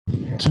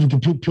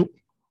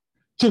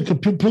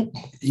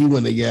You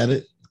wouldn't have got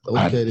it.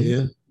 Okay,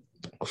 then.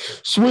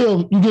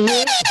 Swill, you can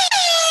hear it?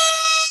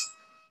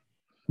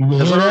 You can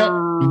hear that?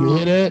 You can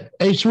hear that?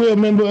 Hey, Swill,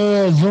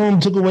 remember Zoom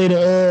took away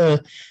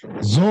the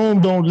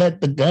Zoom don't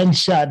let the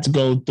gunshots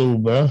go through,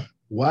 bro.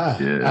 Why?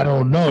 Yeah. I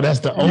don't know. That's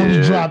the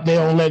only drop they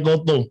don't let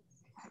go through.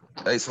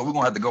 Hey, so we're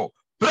gonna have to go.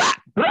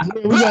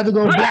 We got to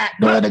go black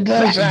during the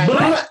gunshot. You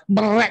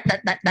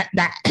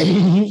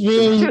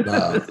feel me?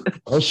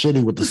 I'm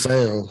shitty with the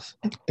sounds.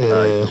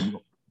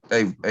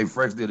 Hey,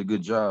 Fresh did a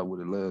good job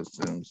with it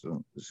last time,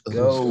 so let's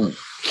go.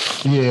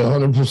 Yeah,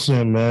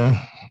 100%, man.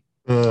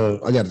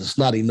 I got the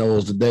snotty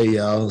nose today,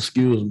 y'all.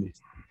 Excuse me.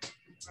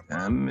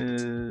 Damn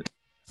it.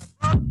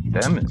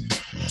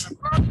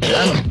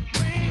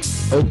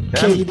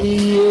 Okay,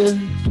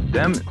 then.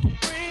 Damn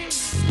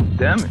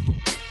it.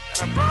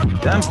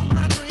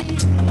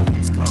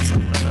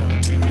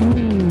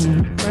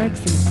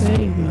 Braxton,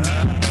 baby.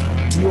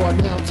 You are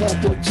now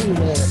tapped into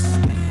that.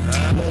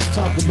 Let's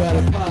talk about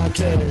it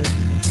podcast.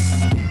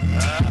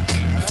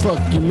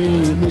 Fuck you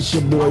mean, it's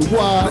your boy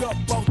Wild.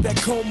 About that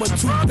Coma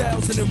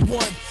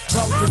 2001.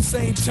 About the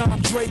same time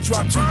Dre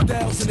dropped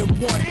 2001.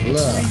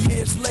 3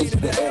 years later,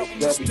 the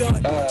album is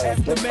done.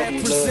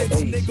 Aftermath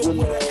presents Nigga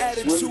with an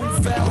Attitude,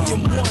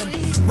 Volume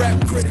 1.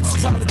 Rap critics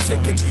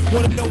politicking,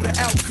 wanna know the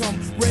outcome.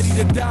 Ready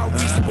to die,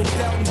 reasonable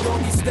doubt, and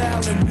doggy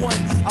style in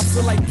one. I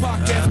feel like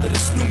Pac after the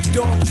Snoop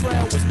Dogg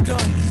trial was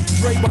done.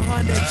 Dre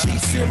behind that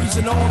G-Series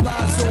and all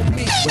eyes on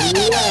me.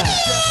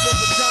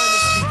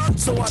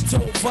 So I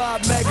told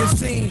Vibe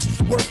Magazine,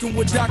 working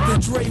with Dr.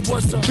 Dre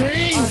was a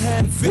dream.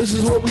 This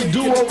is what we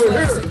do over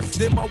here.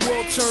 Then my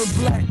world turned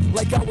black,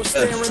 like I was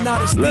staring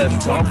out of Stevie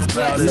Wonder's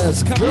glass.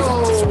 Let's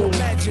go.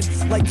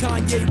 Imagine, like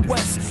Kanye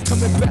West,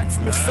 coming back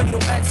from a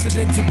fatal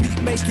accident to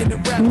beat making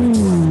and rap.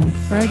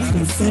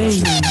 Braxton,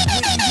 baby.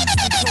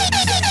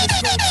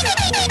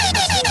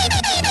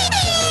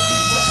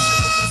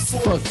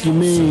 Fuck you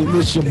mean,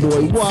 it's your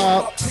boy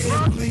Wild.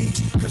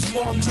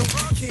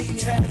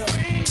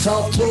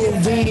 Talk to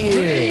him then.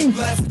 Dream.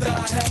 It's the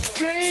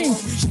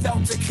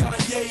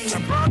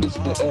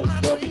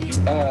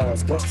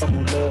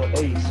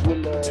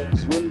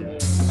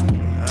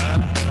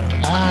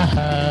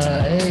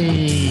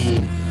Hey.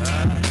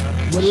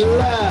 What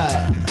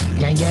up?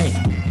 Gang, gang.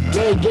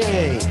 Gang.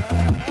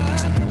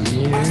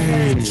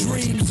 Yeah.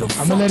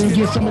 I'm gonna let him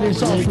get some of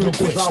this off real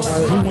quick.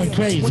 He went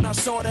crazy. When I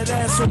saw that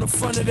ass on the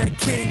front of that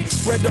king,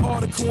 read the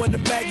article in the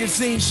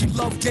magazine. She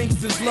love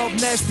gangsters, love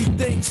nasty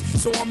things.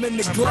 So I'm in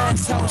the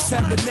glass house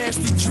having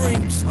nasty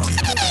dreams. Never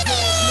give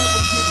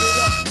it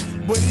up,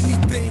 but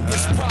anything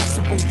is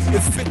possible.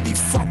 If 50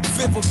 fuck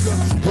Vivica,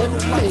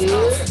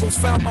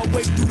 found my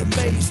way through the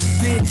maze.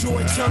 The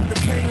enjoy turned to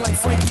pain like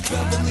Frankie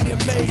Beverly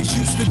and Maze.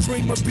 Used to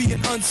dream of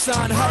being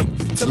unsigned hype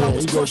till I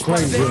was crushed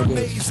by their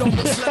maze.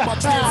 Almost let my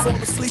peers fall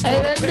asleep on the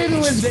That nigga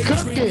was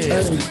cooking.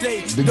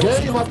 The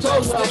game, I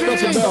told you I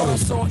felt about it.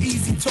 Saw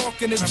Easy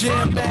talking to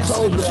Jam Master.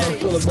 Told you I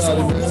feel about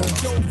it, man.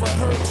 Over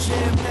her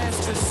Jam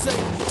Master say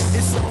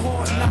it's a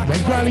hard knock. They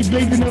probably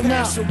bleeping him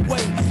out.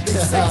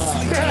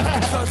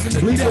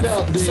 Bleep it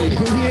out, dude.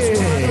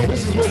 Yeah.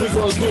 This is what we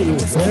gonna do.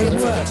 That's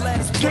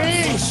what.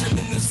 Dream.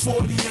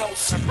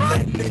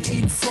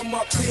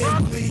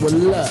 What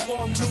up?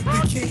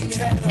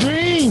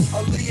 Dream.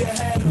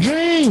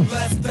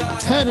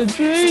 Had a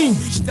dream.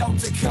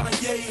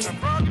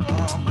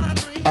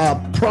 I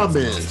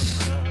promise.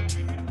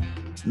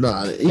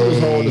 Nah, he was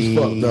hard as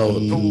fuck, though.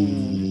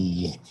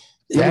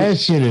 That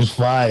shit is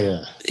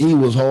fire. He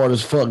was hard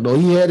as fuck, though.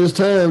 He had his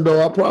time,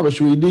 though. I promise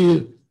you he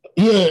did.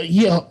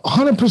 Yeah,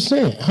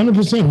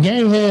 100%.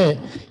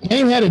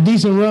 Game had a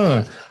decent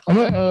run. I'm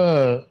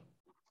gonna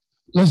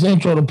let's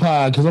intro the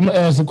pod because I'm gonna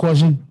ask a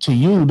question to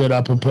you that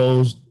I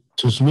proposed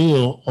to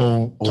Swill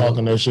on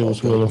talking that shit with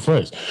Swill and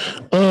Fresh.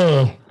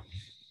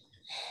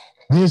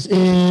 This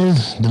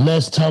is the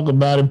Let's Talk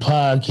About It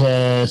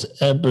podcast,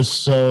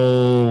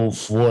 episode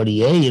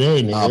 48,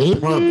 ain't it? I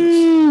promise.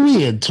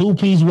 We a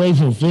 2-piece away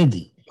from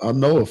 50. I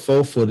know a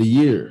 4 for the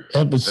year.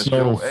 That's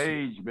Episode. your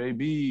age,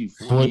 baby.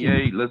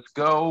 48. Let's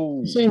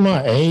go. Say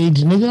my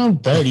age, nigga. I'm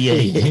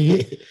 38,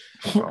 nigga.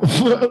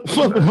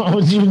 Fuck wrong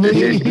with you,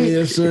 nigga.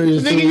 Yeah,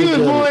 serious. Nigga, you was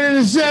born in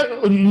the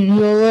 70s. You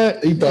know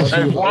what? He thought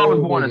Hey, you boy, I was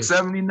born in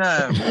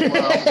 79. Boy, I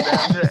was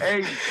down to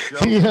 80, yo.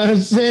 You know what I'm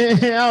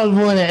saying? I was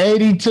born in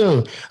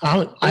 82.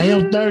 I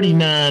am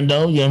 39,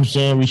 though. You know what I'm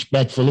saying?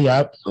 Respectfully.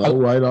 All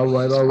right.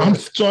 I'm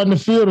starting to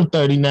feel the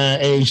 39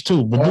 age,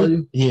 too. But Are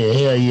you? Yeah,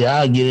 hell yeah.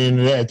 I'll get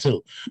into that,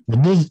 too.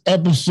 But this is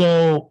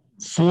episode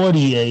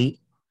 48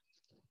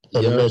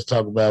 of the Let's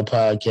Talk About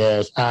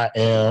podcast. I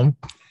am...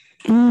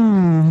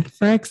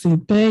 Braxton,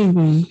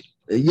 baby.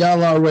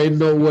 Y'all already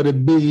know what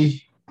it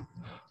be.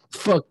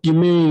 Fuck you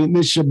mean?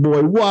 This your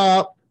boy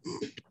Wild.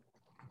 You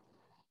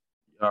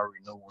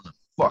already know in the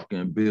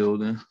fucking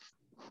building.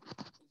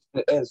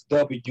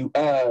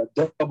 SWI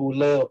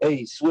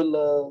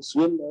Swilla.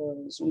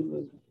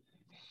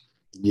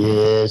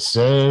 Yes,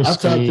 sir.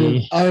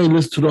 I ain't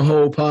listened to the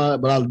whole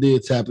pod, but I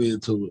did tap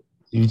into it.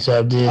 You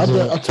tapped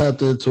into I it?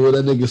 tapped into it.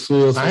 That nigga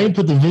Swill. I ain't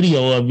put the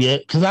video up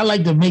yet because I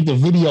like to make the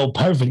video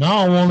perfect.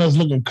 I don't want us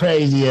looking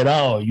crazy at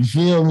all. You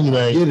feel me?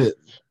 Like, Get it.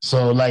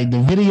 so like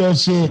the video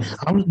shit,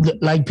 I'm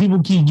like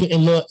people keep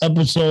getting little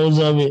episodes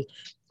of it,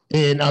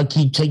 and I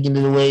keep taking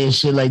it away and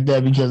shit like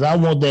that because I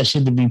want that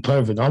shit to be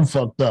perfect. I'm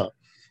fucked up.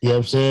 You know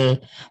what I'm saying?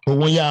 But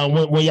when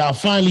y'all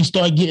finally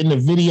start getting the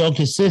video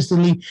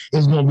consistently,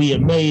 it's gonna be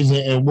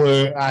amazing and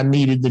where I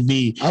need it to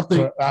be.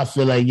 I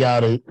feel like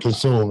y'all to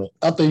consume it.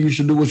 I think you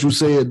should do what you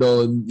said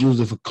though and use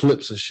it for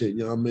clips and shit. You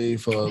know what I mean?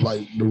 For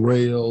like the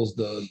rails,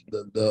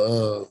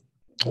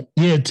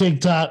 yeah,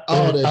 TikTok,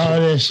 all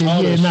that shit.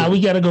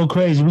 We gotta go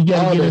crazy. We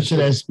gotta get into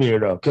that spirit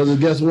though. Because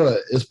guess what?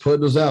 It's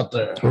putting us out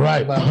there.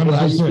 Right,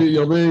 100%.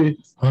 You know what I mean?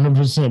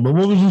 100%. But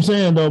what was you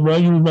saying though, bro?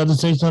 You was about to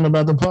say something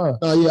about the pod.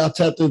 Yeah, I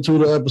tapped into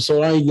the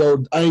episode. I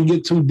ain't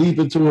get too deep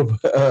into it.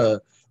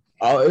 It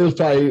was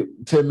probably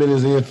 10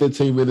 minutes in,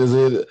 15 minutes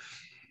in.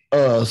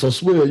 So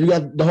Swill, you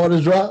got the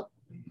hardest drop?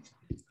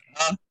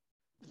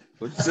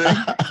 What you say?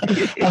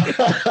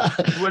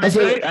 What you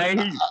say?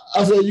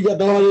 I said you got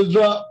the hardest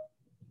drop.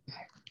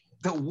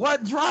 The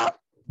what drop?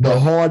 The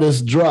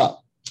hardest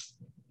drop.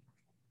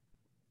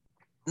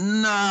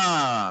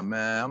 Nah,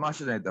 man. My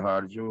shit ain't the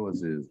hardest.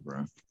 Yours is,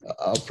 bro.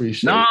 I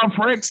appreciate it. Nah,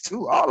 Frank's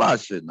too. All our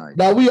shit nice.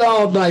 Now we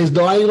all nice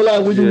though. I ain't gonna lie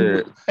with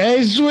you.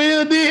 Hey,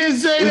 Swill did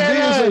say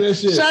that.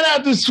 Shit. Shout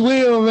out to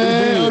Swill,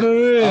 man. On the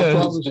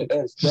real.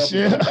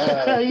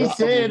 He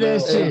said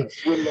that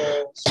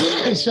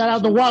shit. Shout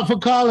out to Watt for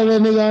calling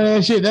that nigga on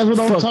that shit. That's what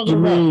I'm talking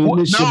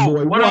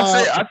about. What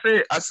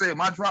I said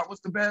my drop was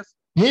the best.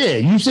 Yeah,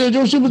 you said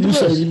your shit was the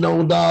best. You said, you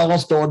know, dog, I'm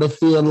starting to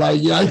feel like,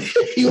 yeah.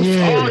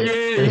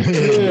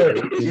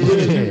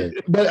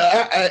 But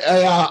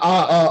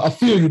I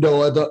feel you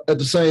though. At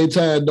the same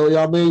time, though, you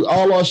know what I mean,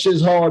 all our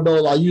shit's hard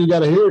though. Like you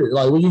gotta hear it.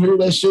 Like when you hear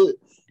that shit,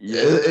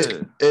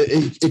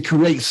 it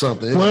creates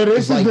something. Well,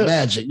 it's like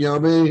magic. You know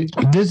what I mean?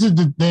 This is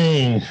the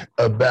thing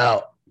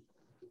about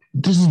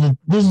this is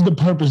the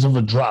purpose of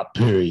a drop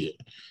period,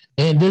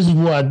 and this is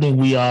what I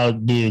think we all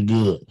did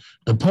good.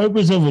 The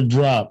purpose of a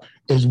drop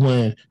is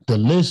when the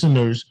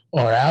listeners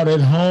are out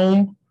at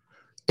home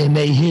and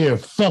they hear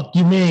 "fuck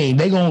you mean."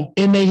 They gon'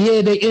 in their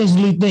head they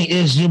instantly think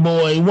it's your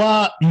boy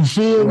Wop. You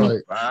feel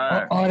me?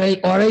 Right.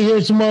 Or they hear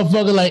some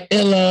motherfucker like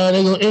Ella.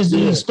 They gonna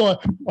instantly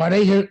start. Or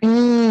they hear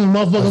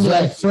motherfuckers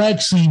like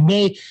Fraxy.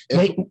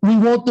 We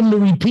want them to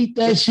repeat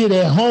that shit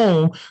at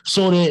home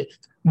so that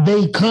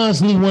they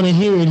constantly want to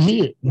hear it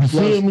here. You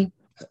feel me?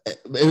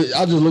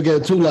 I just look at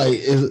it too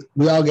like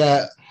we all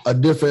got a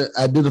different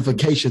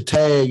identification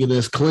tag and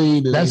it's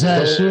clean. And that's how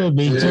it should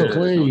be too.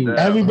 Clean.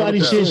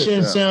 Everybody's shit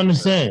shouldn't sound the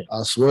same.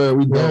 I swear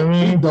we dope.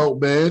 We dope,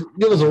 man.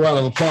 Give us a round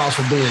of applause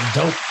for being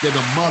dope than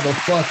a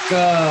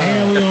motherfucker.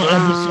 And we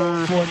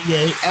on episode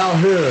 48 out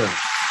here.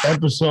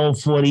 Episode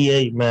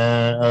 48,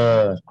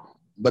 man.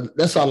 But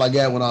that's all I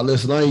got when I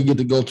listen. I ain't get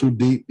to go too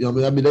deep. You know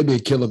what I mean? They been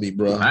killing me,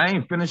 bro. I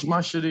ain't finished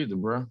my shit either,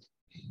 bro.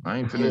 I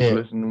ain't finished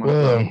listening to my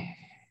stuff.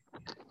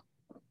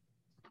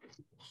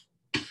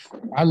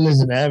 I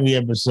listen to every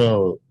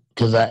episode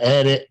because I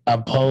edit, I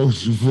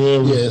post, you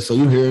feel me? Yeah, so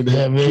you hear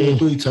that 2 or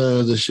 3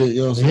 times and shit, you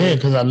know what I'm saying? Yeah,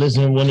 because I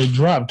listen when it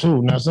drop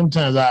too. Now,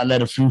 sometimes I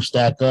let a few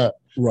stack up.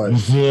 Right. You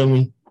feel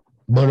me?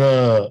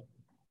 But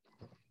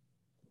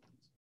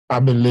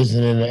I've been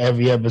listening to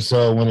every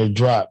episode when it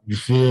drop. You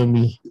feel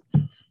me?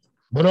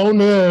 But on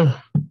there,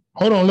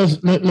 hold on,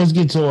 let's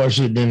get to our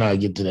shit, then I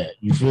get to that.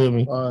 You feel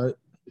me? All right.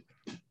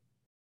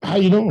 How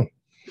you doing?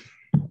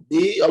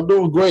 Yeah, I'm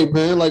doing great,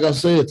 man. Like I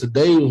said,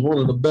 today was one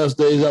of the best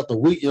days out the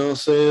week, you know what I'm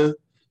saying?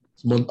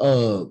 It's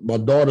my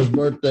daughter's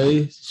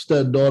birthday,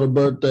 stepdaughter's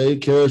birthday.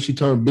 Kara, she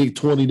turned big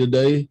 20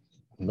 today.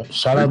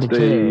 Shout out to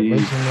Kara.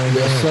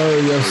 Yes,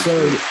 sir. Yes,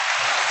 sir.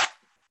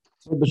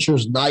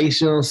 Temperature's nice,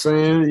 you know what I'm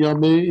saying? You know what I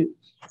mean?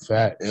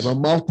 Fact. And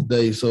I'm off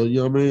today, so you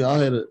know what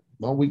I mean?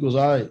 My week was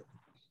all right.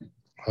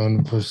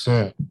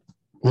 100%.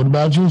 What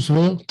about you,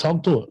 Swill?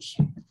 Talk to us.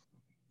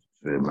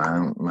 Shit,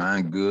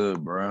 mine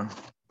good, bro.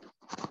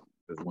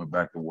 Just went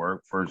back to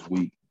work first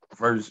week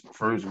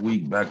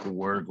back to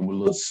work. I'm a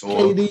little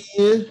sore.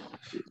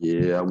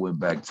 Yeah, I went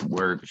back to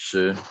work.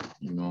 Shit,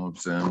 you know what I'm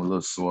saying? I'm a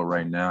little sore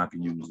right now. I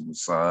can use a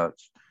massage, a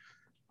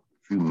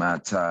few Mai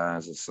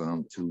Tais or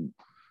something too.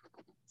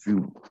 A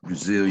few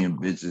Brazilian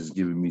bitches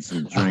giving me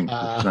some drink.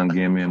 Trying to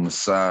give me a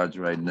massage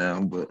right now,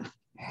 but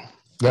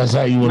that's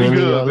how you want to live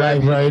your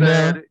life right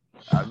now.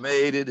 I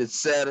made it.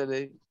 It's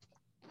Saturday.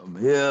 I'm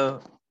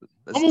here.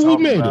 Let's talk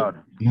about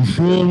it. You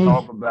feel me?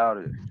 Talk about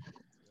it.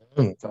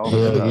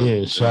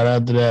 Yeah. Shout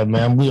out to that,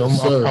 man.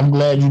 I'm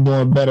glad you're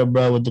doing better,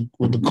 bro, with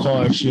the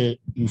car shit.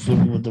 You feel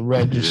me? With the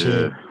record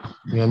shit.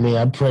 You know what I mean?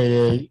 I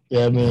pray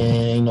that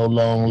ain't no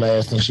long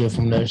lasting shit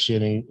from that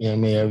shit, and you know what I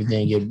mean,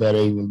 everything get better,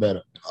 even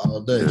better. All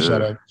day.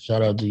 Yeah.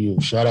 Shout out to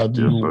you. Shout out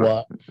to you,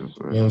 Watt. You know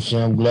what I'm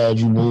saying? I'm glad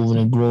you moving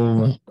and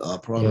grooving. I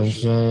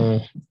promise. You know what I'm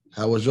saying?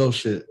 How was your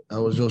shit?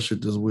 How was your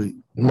shit this week?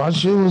 My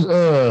shit was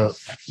all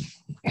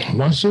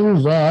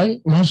right.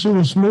 My shit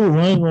was smooth.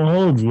 I ain't gonna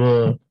hold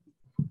you.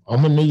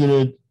 I'm a nigga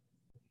that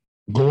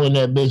go in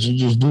that bitch and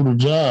just do the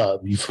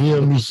job. You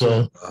feel me?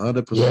 So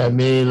 100%. yeah, I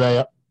mean,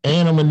 like,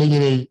 and I'm a nigga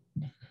that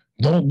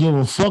don't give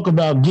a fuck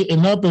about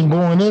getting up and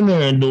going in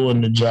there and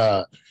doing the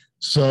job.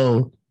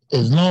 So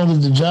as long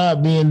as the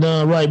job being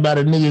done right by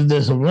the niggas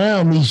that's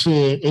around me,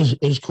 shit,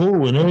 it's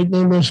cool and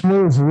everything been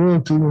smooth for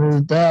real.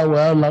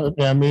 200,000.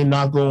 I mean,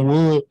 knock on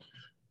wood.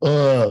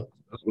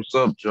 What's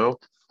up, Joe?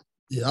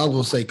 Yeah, I was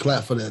gonna say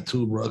clap for that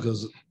too, bro,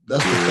 because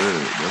that's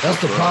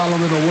the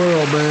problem in the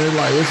world, man.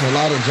 Like, it's a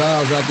lot of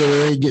jobs out there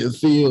that ain't getting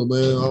filled,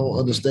 man. I don't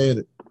understand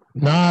it.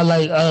 Nah,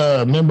 like,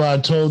 remember I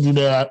told you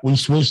that we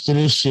switched to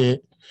this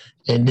shit,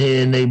 and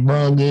then they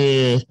brung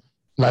in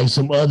like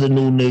some other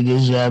new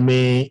niggas, you know what I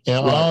mean? And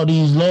all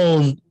these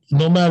lows,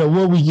 no matter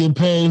what we get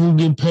paid, who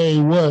get paid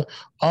what,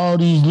 all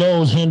these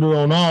lows hinder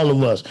on all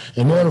of us.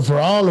 In order for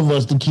all of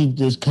us to keep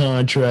this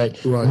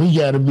contract, we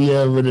got to be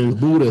able to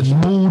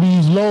move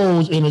these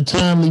lows in a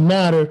timely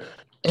manner.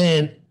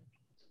 And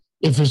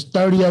if it's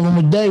 30 of them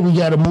a day, we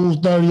got to move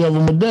 30 of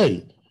them a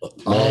day.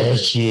 Man,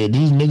 shit,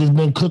 these niggas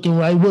been cooking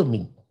right with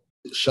me.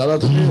 Shout out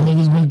to these them.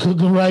 Niggas been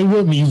cooking right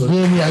with me. You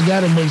feel me? I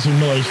gotta make some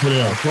noise for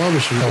them. I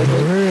promise you.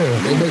 For real.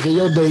 They making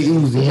your day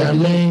easy. You know what I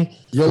mean?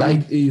 Your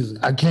like, day easy.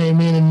 I came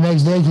in the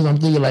next day because I'm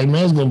thinking like,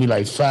 man, it's gonna be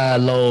like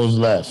 5 lows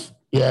left.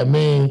 You know what I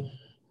mean?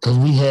 Because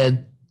we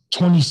had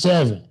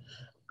 27.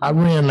 I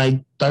ran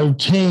like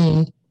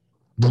 13.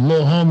 The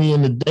little homie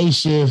in the day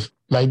shift,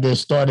 like that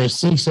started at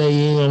 6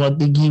 a.m. I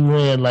think he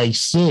ran like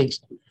 6.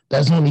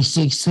 That's only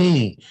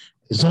 16.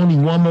 It's only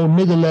one more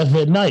nigga left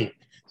at night.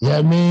 You know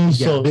what I mean?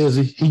 So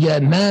busy. He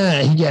got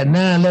 9. He got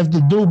 9 left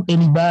to do,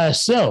 and he by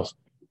himself.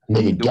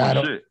 Nigga got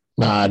him. Shit.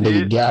 Nah,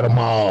 nigga got them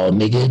all.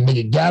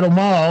 Nigga got them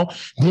all.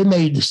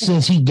 Then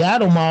since he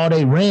got them all,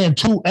 they ran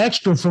 2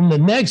 extra from the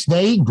next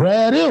day. He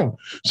grabbed him.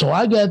 So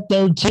I got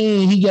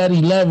 13. He got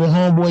 11.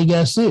 Homeboy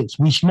got 6.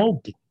 We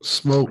smoked it.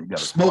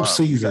 Smoke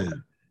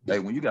season. Hey,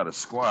 when you got a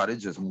squad, it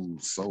just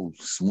moves so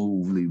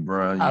smoothly,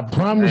 bro. I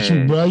promise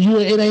you, bro.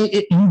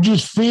 You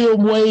just feel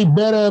way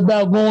better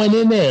about going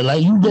in there.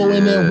 Like, you go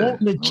in there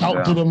wanting to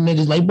talk to them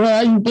niggas. Like, bro,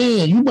 how you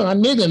been? You my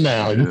nigga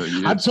now.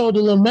 I told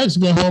the little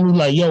Mexican homie,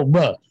 like, yo,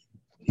 bro,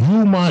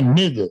 you my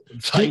nigga.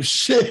 Type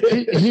shit.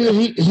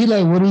 He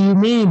like, what do you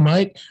mean,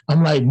 Mike?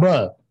 I'm like,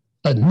 bro,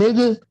 a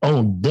nigga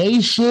on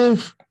day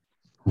shift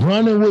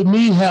running with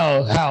me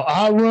how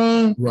I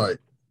run. Right.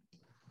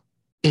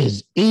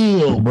 Is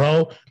ill,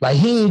 bro. Like,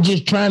 he ain't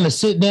just trying to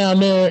sit down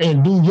there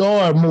and do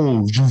yard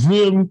moves. You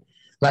feel me?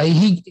 Like,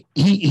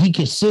 he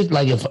can sit.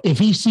 Like, if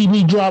he see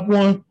me drop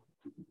one,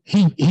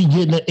 he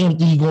getting it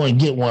empty. He going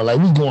to get one. Like,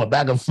 we going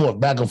back and forth,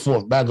 back and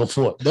forth, back and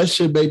forth. That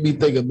shit made me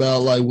think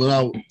about like when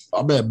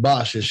I'm at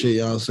Bosch and shit.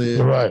 You know what I'm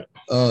saying? Right.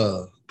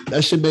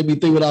 That shit made me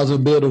think when I was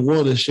in Building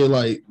 1 and shit.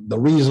 Like, the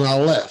reason I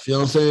left. You know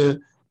what I'm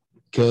saying?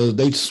 Because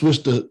they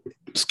switched the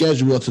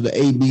schedule up to the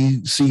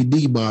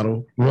ABCD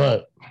model.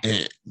 Right.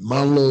 And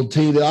my little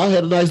team, I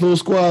had a nice little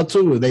squad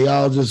too, and they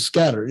all just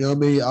scattered. You know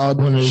what I mean? All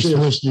when they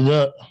switched it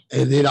up.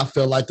 And then I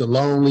felt like the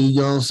lonely, you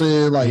know what I'm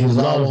saying? Like, it's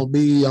all on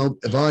me.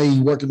 If I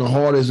ain't working the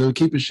hardest and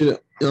keeping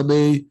shit, you know what I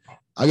mean?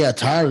 I got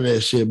tired of that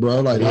shit,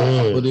 bro. Like,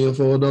 I put in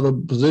for another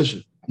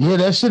position. Yeah,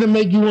 that shit'll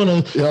make you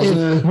want to. You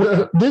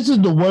know this is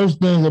the worst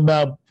thing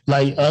about,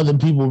 like, other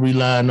people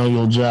relying on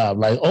your job.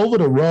 Like, over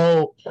the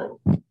road,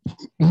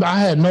 I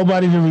had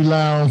nobody to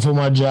rely on for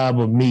my job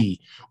but me.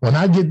 When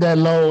I get that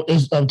load,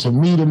 it's up to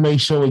me to make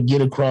sure it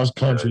get across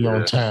country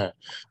on time.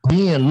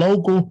 Being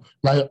local,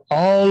 like,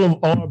 all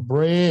of our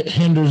bread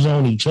hinders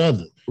on each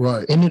other.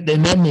 Right. And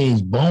that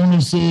means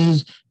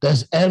bonuses.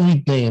 That's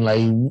everything.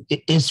 Like,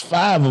 it's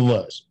 5 of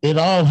us. It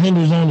all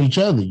hinders on each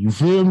other. You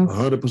feel me?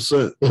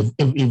 100%.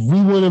 If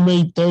we would have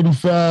made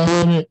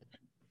 3,500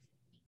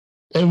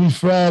 every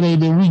Friday,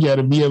 then we got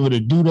to be able to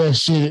do that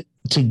shit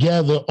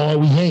together, or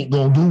we ain't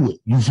gonna do it.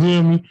 You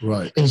feel me?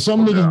 Right. And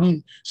some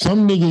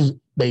niggas,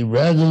 they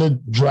regular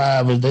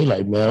drivers, they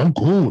like, man, I'm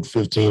cool with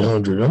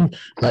 1,500. I'm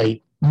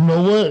like, you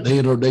know what?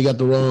 They got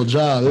the wrong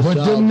job.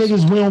 But them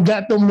niggas, we don't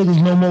got them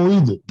niggas no more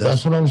either.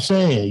 That's what I'm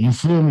saying. You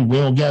feel me? We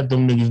don't got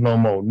them niggas no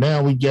more.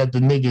 Now we got the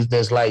niggas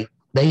that's like,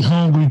 they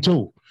hungry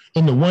too.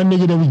 And the one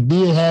nigga that we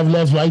did have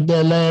left like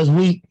that last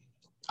week,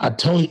 I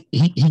told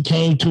you, he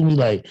came to me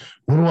like,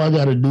 what do I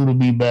got to do to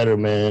be better,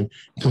 man?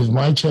 Because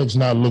my check's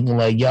not looking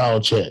like y'all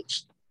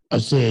checks. I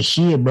said,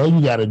 shit, bro,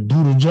 you got to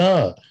do the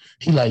job.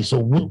 He like, so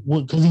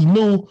what? Because he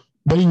knew,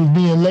 but he was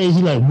being lazy.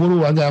 He like, what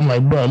do I got? I'm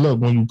like, bro,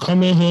 look, when you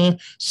come in here,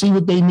 see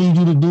what they need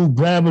you to do,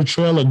 grab a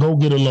trailer, go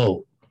get a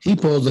load. He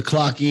supposed to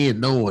clock in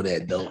knowing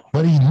that, though.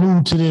 But he's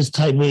new to this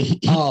type of...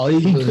 He's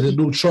a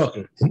new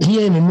trucker. He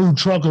ain't a new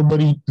trucker,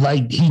 but he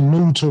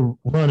new to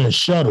running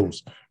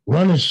shuttles.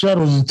 Running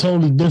shuttles is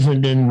totally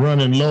different than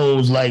running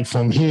loads like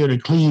from here to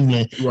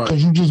Cleveland,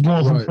 because you just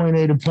going from point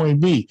A to point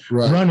B.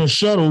 Right. Running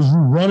shuttles, you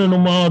running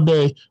them all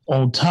day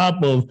on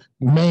top of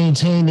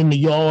maintaining the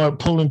yard,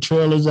 pulling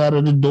trailers out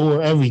of the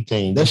door,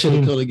 everything. That shit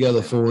will come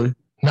together for him.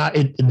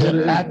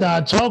 After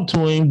I talked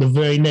to him, the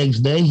very next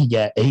day he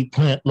got 8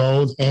 plant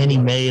loads and he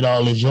made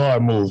all his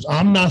yard moves.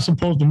 I'm not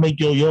supposed to make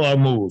your yard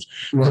moves.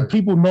 Right. The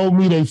people know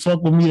me, they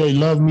fuck with me, they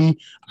love me.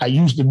 I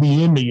used to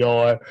be in the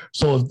yard,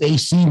 so if they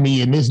see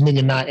me and this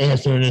nigga not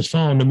answering his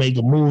phone to make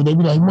a move, they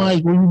be like,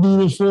 Mike, will you do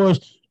this for us?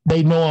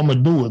 They know I'm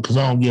gonna do it because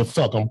I don't give a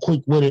fuck. I'm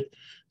quick with it.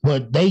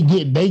 But they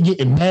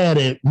getting mad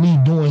at me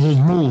doing his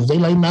moves. They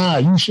like, nah,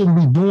 you shouldn't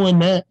be doing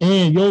that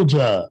and your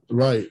job.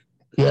 Right.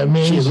 Yeah,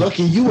 man. She's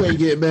lucky you ain't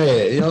getting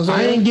mad. You know what I'm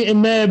saying? I ain't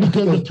getting mad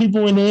because the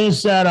people in the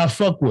inside I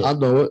fuck with. I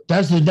know it.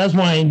 That's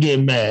why I ain't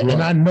getting mad. Right.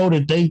 And I know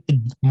that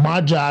my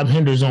job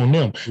hinders on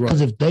them.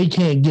 Because if they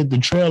can't get the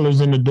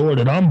trailers in the door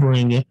that I'm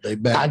bringing,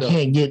 I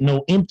can't get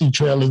no empty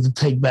trailers to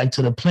take back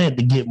to the plant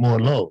to get more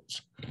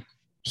loads.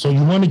 So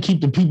you want to keep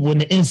the people in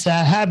the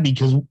inside happy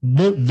because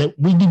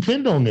we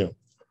depend on them.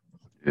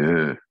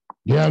 Yeah.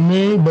 You know what I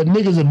mean? But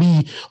niggas will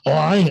be,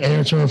 I ain't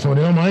answering for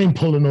them. I ain't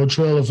pulling no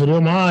trailer for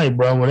them. All right,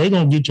 bro. Well, they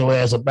going to get your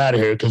ass up out of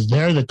here because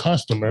they're the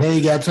customer. They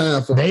ain't got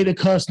time for They the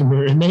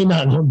customer, and they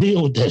not going to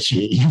deal with that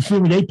shit. You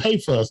feel me? They pay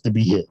for us to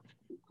be here.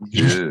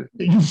 Yeah.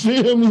 You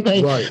feel me?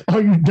 Like,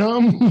 Are you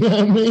dumb? You know what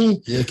I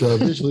mean? Yeah, because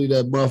eventually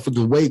that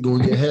motherfucking weight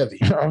going to get heavy.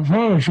 I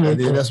promise you. And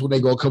then that's when they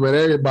going to come at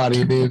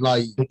everybody, and then,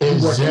 like, you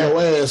working your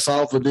ass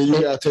off, and then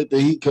you got to take the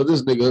heat because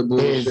this nigga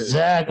moving.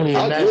 Exactly.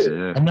 And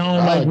I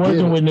don't like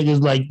working with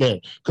niggas like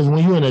that. Because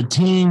when you're in a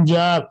team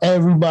job,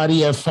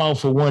 everybody at fault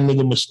for one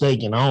nigga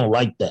mistaken. I don't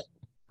like that.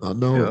 I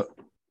know.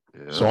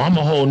 Yeah. So I'm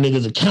a hold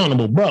niggas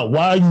accountable, bro.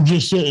 Why are you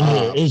just sitting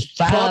here? It's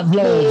 5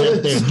 loads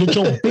up there. Get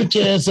your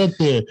bitch ass up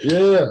there.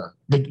 Yeah.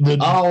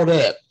 All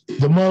that.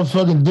 The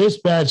motherfucking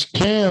dispatch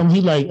Cam, he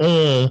like,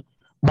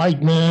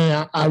 Mike,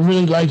 man, I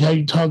really like how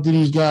you talk to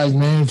these guys,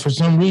 man. For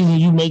some reason,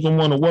 you make them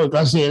want to work.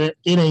 I said,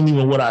 it ain't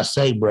even what I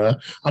say, bro.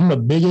 I'm the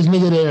biggest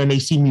nigga there, and they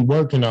see me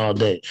working all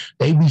day.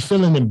 They be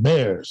feeling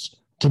embarrassed,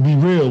 to be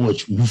real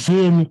with you. You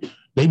feel me?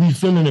 They be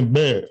feeling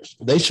embarrassed.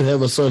 They should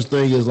have a such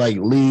thing as like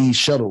lead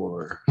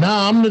shuttler.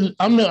 Nah,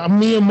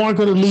 me and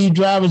Mark are the lead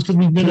drivers because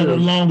we've been there the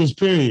longest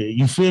period.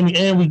 You feel me?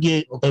 And we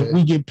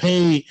get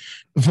paid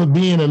for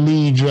being a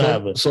lead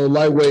driver. So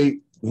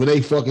lightweight, when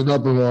they fucking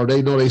up or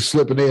they know they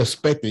slipping, they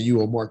expecting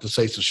you or Mark to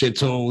say some shit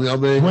to them. You know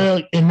what I mean?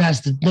 Well, and that's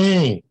the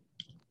thing.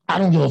 I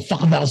don't give a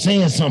fuck about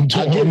saying something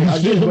to them. I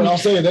get it, but I'm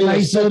saying they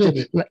expecting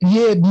it.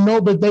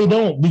 But they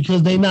don't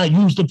because they not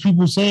used to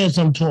people saying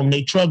something to them.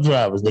 They truck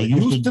drivers. They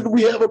used to.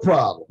 We have a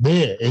problem.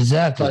 Yeah,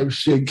 exactly. Type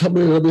shit. Come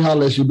here, let me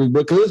holler at you, big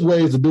bro. Because there's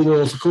ways to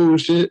do on some cool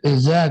shit.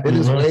 Exactly.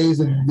 And there's ways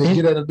to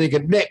get at a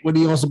nigga neck when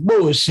he on some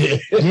bullshit.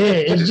 Yeah,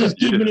 it's just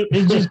keeping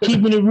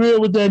it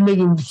real with that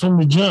nigga from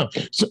the jump.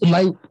 So,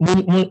 like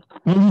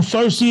when you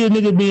first see a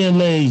nigga being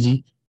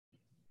lazy,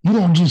 you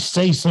don't just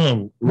say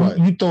something. Right.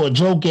 You throw a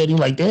joke at him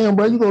like, damn,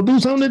 bro, you gonna do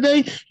something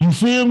today? You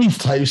feel me?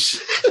 Type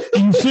shit.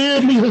 You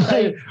feel me?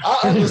 Like, I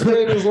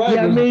understand his language.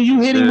 Yeah, I mean,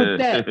 you hit him with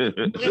that. You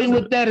hit him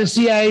with that and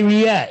see how he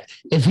react.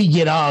 If he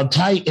get all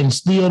tight and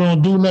still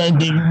don't do nothing,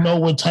 then you know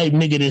what type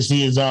nigga this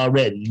is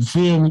already. You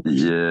feel me?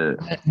 Yeah.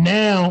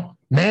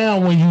 Now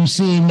when you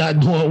see him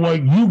not doing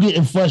work, you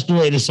getting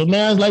frustrated. So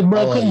now it's like,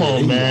 bro, come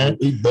on, man.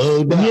 He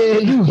bugged out. Yeah,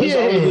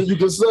 That's all you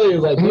can say is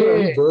like,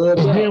 he bugged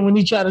out. Then when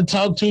he try to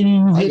talk to you,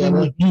 you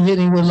hit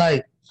him with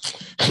like,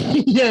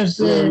 you know what I'm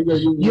saying?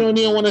 You don't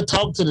even want to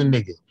talk to the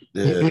nigga.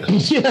 Yeah.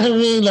 You know what I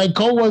mean? Like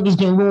coworkers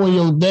can ruin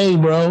your day,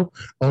 bro.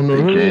 On the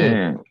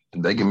real.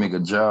 They can make a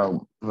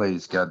job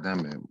place,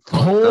 goddamn it.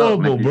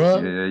 Horrible,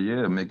 bro.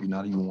 Yeah. Make you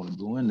not even want to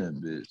go in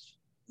that bitch.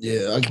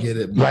 Yeah, I get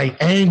it. Bro.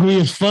 Like angry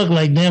as fuck.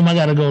 Like, damn, I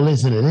gotta go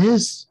listen to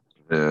this.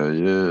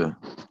 Yeah.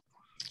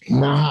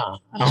 Nah,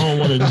 I don't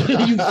want to do.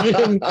 You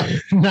feel me?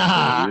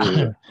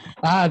 Nah,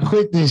 I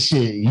quit this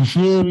shit. You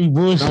feel me?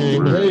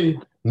 Bullshit.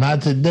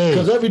 Not today.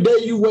 Because every day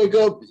you wake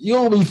up,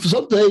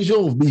 some days you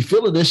don't be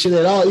feeling this shit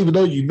at all, even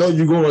though you know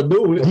you're going to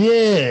do it.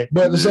 Yeah.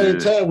 But at the same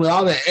time, with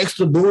all that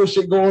extra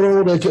bullshit going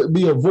on that could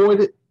be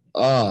avoided,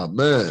 oh,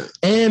 man.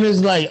 And it's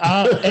like,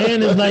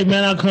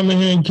 man, I come in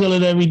here and kill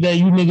it every day.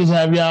 You niggas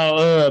have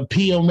y'all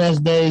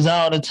PMS days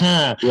all the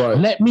time. Right.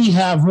 Let me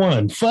have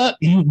one. Fuck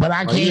you, but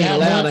I can't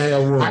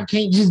have one. I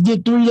can't just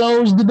get 3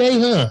 loads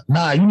today, huh?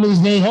 Nah, you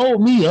niggas ain't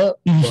hold me up.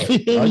 You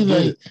feel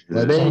me?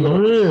 Like they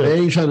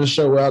ain't trying to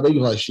show out. They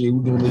like, shit,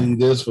 we gonna need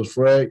this for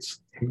Frags.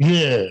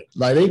 Yeah.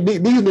 Like these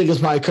niggas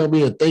probably come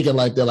in thinking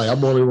like that, like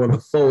I'm only one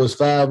of 4, it's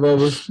 5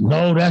 of us.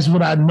 No, that's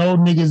what I know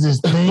niggas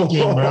is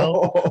thinking,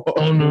 bro.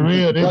 On the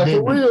real.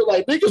 For real,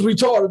 like niggas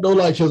retarded though,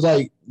 like, cause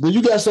like when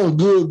you got something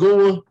good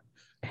going,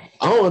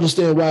 I don't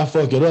understand why I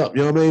fuck it up.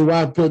 You know what I mean?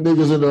 Why put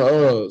niggas in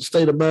a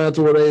state of mind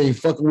to where they ain't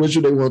fucking with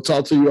you, they want to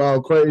talk to you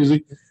all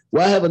crazy.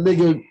 Why have a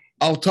nigga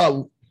off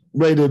top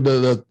ready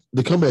to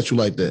come at you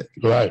like that?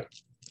 Right.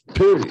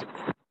 Period.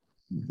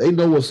 They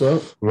know what's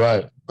up.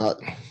 Right.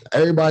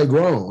 Everybody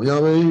grown, you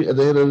know what I mean? At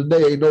the end of the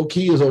day, ain't no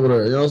kids over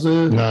there, you know what I'm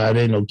saying? Nah, it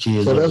ain't no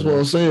kids. So that's what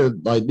I'm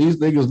saying. Like, these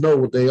niggas know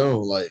what they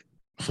own, like.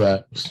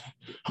 Facts.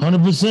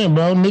 100%,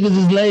 bro. Niggas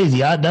is lazy.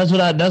 That's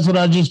what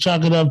I just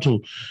chalk it up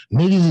to.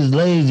 Niggas is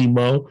lazy,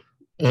 bro.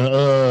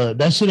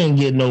 That shit ain't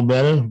getting no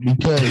better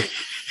because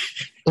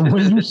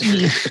When you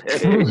see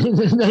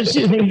that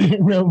shit ain't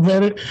getting no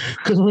better.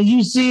 Because when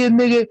you see a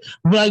nigga,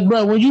 like,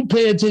 bro, when you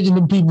pay attention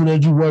to people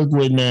that you work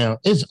with now,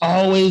 it's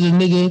always a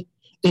nigga.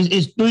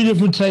 It's 3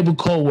 different type of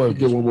co-workers.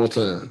 Get one more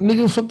time.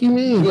 Nigga, fuck you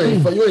mean? You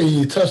ain't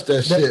even touch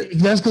that shit.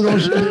 That's because I'm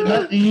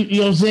sure, you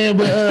know what I'm saying?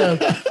 But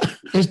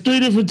it's 3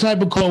 different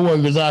type of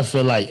co-workers, I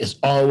feel like. It's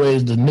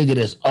always the nigga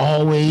that's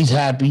always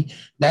happy.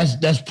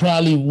 That's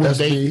probably what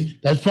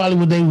that's probably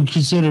what they would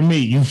consider me.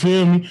 You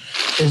feel me?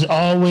 It's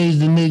always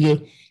the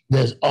nigga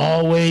that's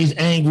always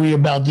angry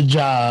about the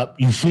job.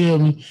 You feel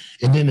me?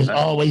 And then there's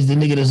always the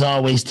nigga that's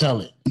always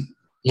telling.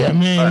 You know what I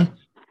mean?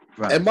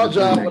 Right. At my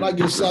job, when I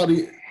get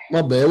Saudi,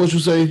 my bad, what you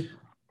say?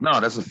 No,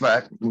 that's a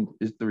fact.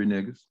 It's 3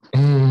 niggas.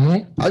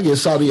 Mm-hmm. I get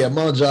Saudi at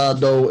my job,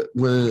 though,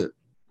 when,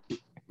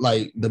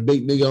 like, the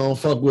big nigga don't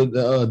fuck with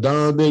the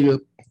Don nigga.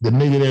 The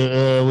nigga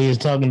that we was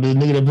talking to, the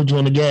nigga that put you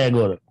on the gag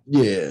order.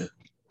 Yeah.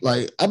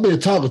 Like, I've been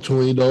talking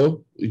to him,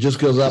 though, just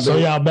because I've been... So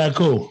y'all back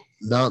cool?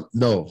 Nah.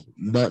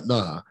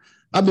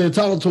 I've been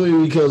talking to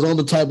him because I'm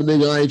the type of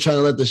nigga I ain't trying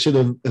to let the shit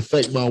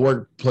affect my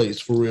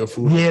workplace for real.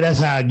 Yeah, that's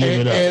how I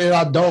give it up. And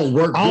I don't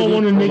work. I don't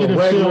want a nigga to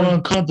feel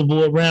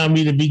uncomfortable around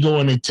me to be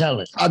going and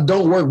telling. I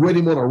don't work with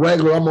him on a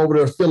regular. I'm over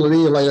there filling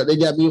in. Like, they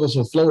got me on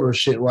some floater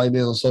shit right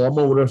now, so I'm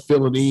over there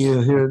filling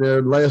in here and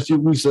there. The last few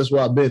weeks, that's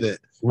where I've been at.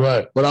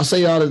 Right. But I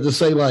say all that to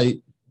say, like,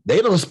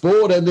 they done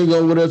spoiled that nigga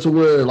over there to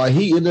where, like,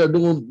 he in there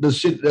doing the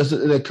shit that's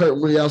in that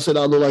curtain where y'all said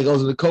I look like I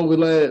was in the COVID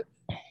lab.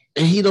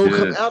 And he don't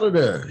come out of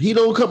there. He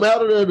don't come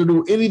out of there to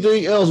do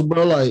anything else,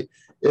 bro. Like,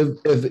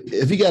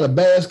 if he got a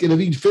basket, if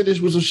he finished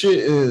with some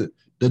shit and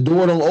the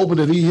door don't open,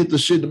 if he hit the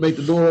shit to make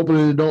the door open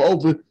and it don't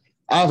open,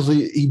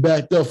 obviously he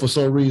backed up for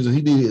some reason.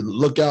 He needed to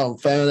look out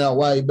and find out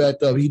why he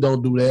backed up. He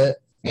don't do that.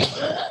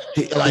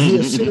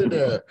 He'll sit in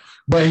there.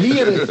 But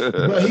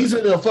he's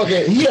in there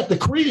fucking, he at the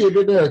crib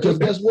in there, because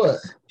guess what?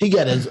 He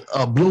got his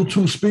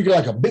Bluetooth speaker,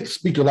 like a big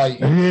speaker, like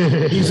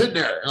he's in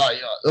there. Like,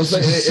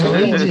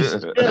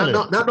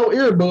 not no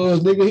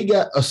earbuds, nigga. He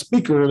got a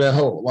speaker in that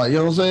hole. Like, you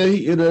know what I'm saying?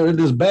 He in there in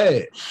this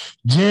bag.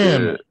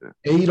 Jim.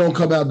 And he don't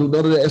come out and do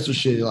none of that extra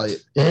shit. Like,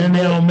 and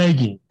they don't make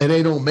it. And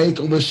they don't make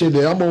him and shit.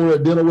 That I'm over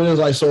there dealing with it.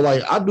 Like, so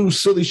like I do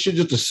silly shit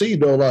just to see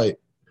though. Like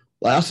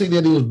I seen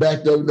that he was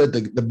backed up, that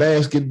the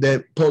basket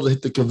that supposed to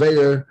hit the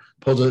conveyor,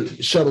 supposed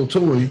to shuttle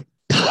to him.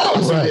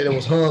 I seen that it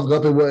was hung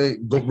up.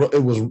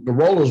 It was the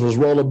rollers was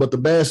rolling, but the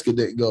basket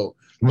didn't go.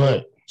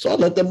 Right. So I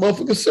let that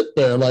motherfucker sit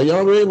there. Like, you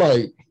know what I mean?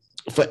 Like,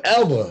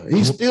 forever.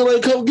 He still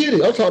ain't come get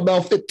it. I'm talking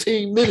about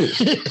 15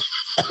 minutes.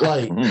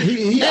 Like,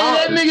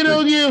 that nigga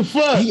don't give a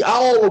fuck. He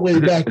all the way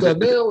backed up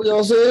now, you know what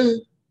I'm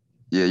saying?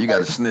 Yeah, you got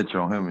to snitch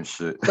on him and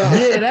shit.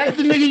 Yeah, that's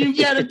the nigga you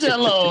got to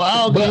tell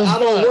on. I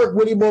don't work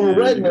with him on a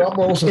regular. I'm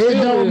on some. It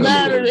don't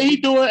matter. He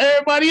doing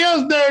everybody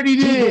else dirty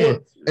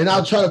then. And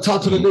I'll try to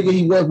talk to the nigga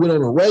he worked with on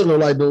a regular,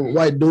 like the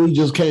white dude he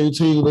just came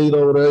team lead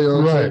over there. You know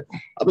what I'm saying?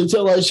 I been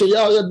telling like shit,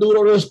 y'all got dude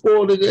over there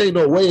spoiled, nigga. Ain't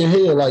no way in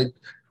hell, like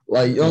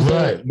you know what I'm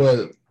saying?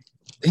 But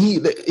he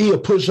a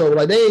pushover.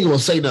 Like, they ain't gonna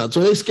say nothing. So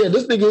they scared.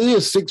 This nigga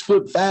is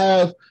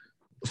 6'5",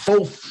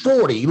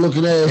 440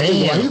 looking ass.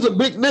 Like, he's a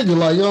big nigga.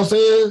 Like, you know what I'm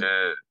saying?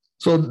 Yeah.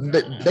 So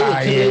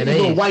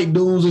they white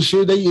dudes and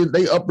shit.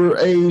 They upper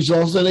age. You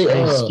know what I'm saying?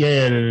 They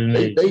scared of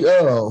the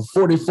nigga.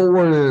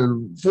 44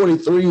 and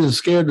 43 and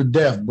scared to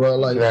death, bro.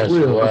 Like, that's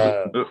real.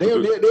 Wild. They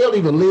don't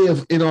even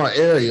live in our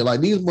area.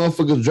 Like, these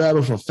motherfuckers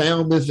driving from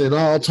Falmouth and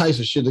all types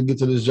of shit to get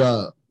to this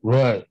job.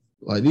 Right.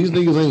 Like, these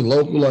niggas ain't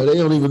local. Like, they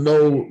don't even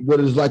know what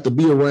it's like to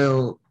be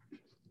around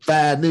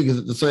 5 niggas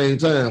at the same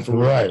time.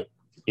 Right.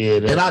 Yeah.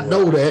 And I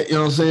know that, you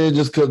know what I'm saying?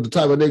 Just because the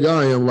type of nigga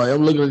I am. Like,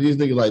 I'm looking at these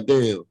niggas like,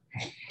 damn,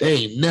 they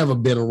ain't never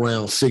been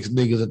around 6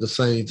 niggas at the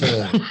same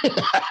time.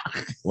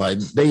 Like,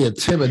 they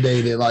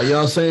intimidated. Like, you know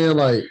what I'm saying?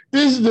 Like,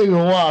 this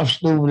nigga Wop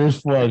stupid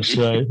as fuck,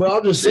 Shay. But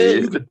I'm just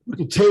saying, you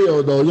can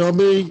tell, though. You know what I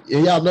mean?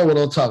 And y'all know what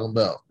I'm talking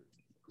about.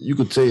 You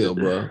can tell,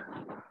 bro.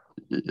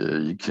 Yeah,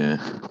 you can.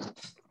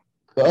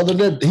 But other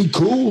than that, he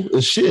cool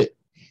as shit.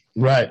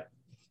 Right.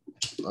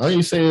 I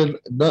ain't saying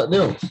nothing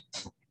else.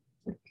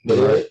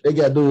 But they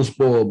got dudes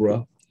spoiled,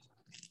 bro.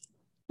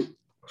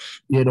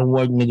 Yeah, the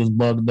work niggas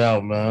bugged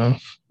out, man.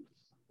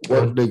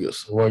 Work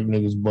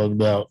niggas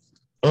bugged out.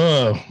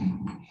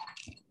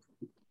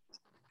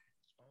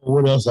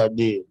 What else I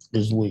did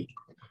this week?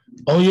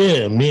 Oh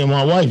yeah, me and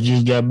my wife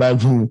just got back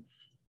from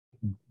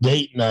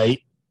date night.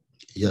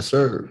 Yes,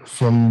 sir.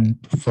 From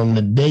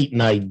the date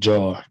night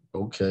jar.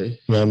 Okay.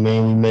 You know what I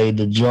mean? We made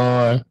the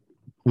jar.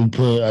 We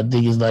put, I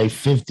think it's like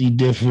 50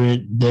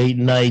 different date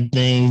night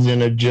things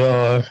in a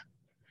jar.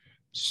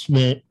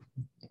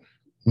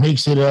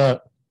 Mix it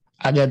up.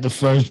 I got the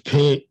first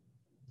pick.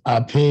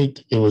 I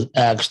picked. It was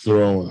axe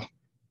throwing.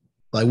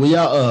 Like, when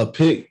y'all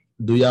pick,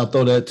 do y'all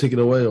throw that ticket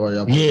away or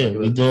y'all? Yeah,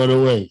 we throw it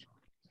away.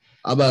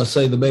 I'm about to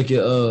say to make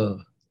it.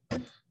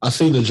 I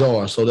seen the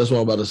jar, so that's what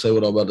I'm about to say.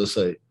 What I'm about to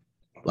say.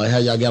 Like, how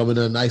y'all got them in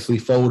there nicely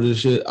folded and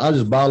shit. I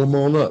just bottle them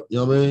on up. You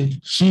know what I mean?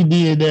 She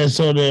did that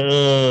so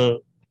that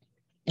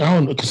I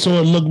don't know, so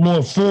it looked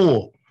more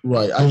full.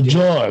 Right. The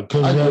jar,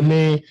 because I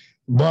mean,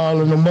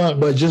 balling them up.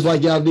 But just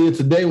like y'all did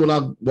today when I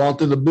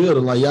walked in the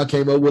building, like y'all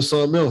came up with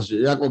something else.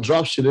 Y'all gonna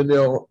drop shit in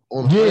there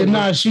on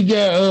she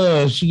got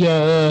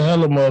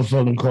hella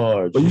motherfucking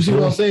cards. But you see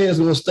what I'm saying? It's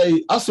gonna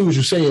stay. I see what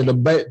you're saying.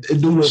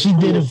 She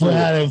did it for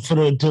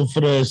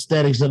the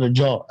aesthetics of the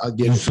jar. I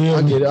get it.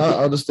 I get it.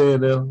 I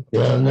understand now.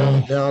 Yeah,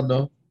 I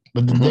know.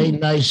 But the date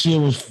night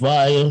shit was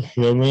fire. You know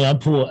what I mean? I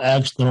pulled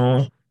Axton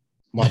on.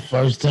 My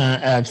first time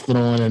Axton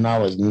on, and I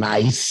was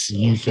nice.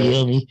 You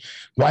feel me?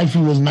 Wifey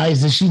was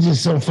nice, and she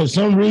just for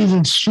some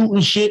reason shooting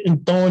shit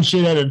and throwing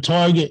shit at a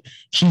target.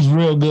 She's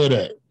real good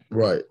at.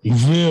 Right. You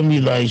feel me?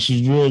 Like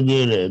she's real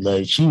good at.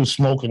 Like she was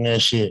smoking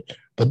that shit.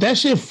 But that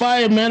shit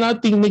fire, man. I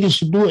think niggas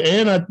should do it,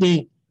 and I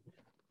think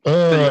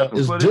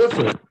it's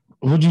different.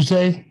 What'd you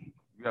say?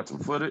 You got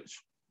some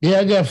footage? Yeah,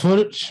 I got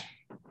footage.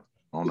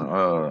 On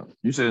the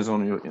you said it's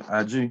on your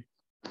IG?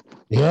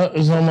 Yeah,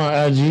 it's on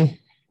my IG.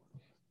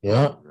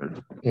 Yeah.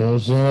 You know what I'm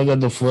saying? I got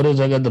the footage,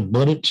 I got the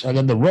footage, I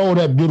got the roll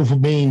that beautiful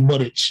bean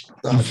footage.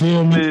 You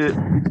feel me? I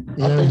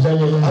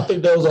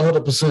think that was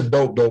 100%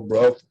 dope though,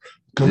 bro.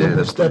 Because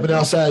you're stepping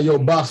outside your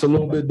box a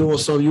little bit, doing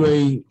something you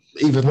ain't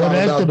even thought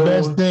about doing. That's the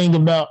best thing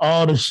about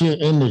all the shit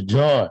in the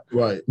jar.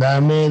 Right. Now, I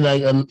mean,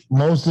 like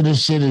most of the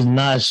shit is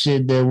not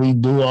shit that we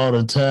do all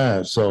the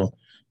time. So,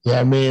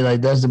 yeah, I mean,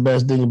 like that's the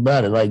best thing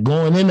about it. Like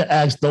going in the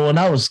axe throwing,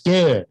 I was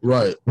scared.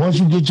 Right. Once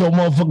you get your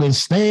motherfucking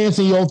stance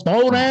and your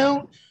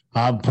throwdown,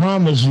 I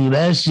promise you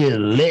that shit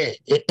lit.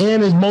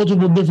 And it's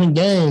multiple different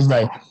games.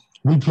 Like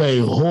we play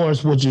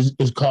horse, which is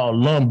called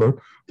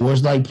lumber, where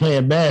it's like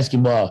playing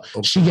basketball.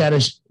 Okay. She got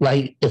to,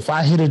 like, if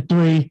I hit a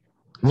three,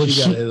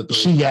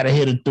 she got to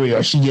hit a three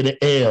or she get an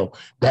L.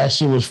 That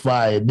shit was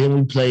fire. Then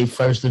we played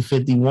first and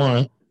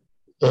 51.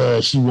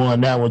 She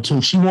won that one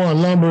too. She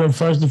won lumber in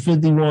first and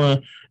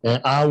 51,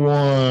 and I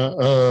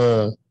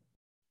won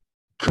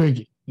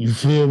cricket. You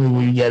feel me?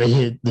 When you got to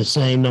hit the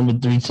same number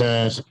 3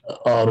 times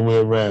all the way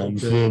around. You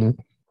feel me?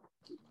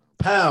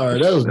 Power.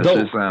 That was dope.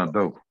 That sound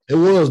dope. It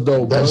was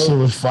dope, bro. That shit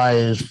was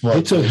fire as fuck.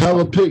 They took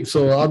hella picks,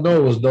 so I know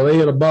it was dope. They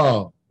hit a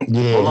ball.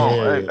 Yeah. Hold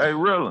on. Hey,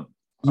 Rilla.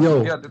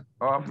 Yo.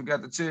 I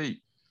forgot to tell you.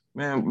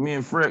 Man, me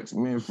and Frex,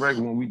 when we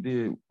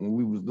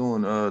was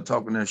doing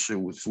talking that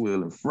shit with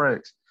Swill and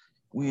Frex,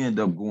 we end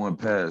up going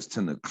past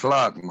 10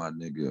 o'clock, my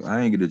nigga.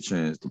 I ain't get a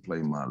chance to play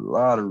my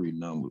lottery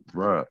number,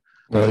 bro.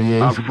 Oh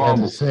yeah, I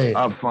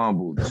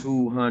fumbled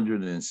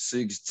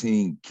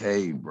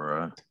 216K,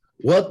 bro.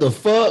 What the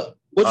fuck?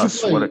 What you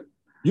play?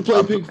 You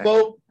play pick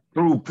 4?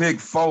 Through pick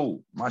 4.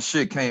 My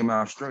shit came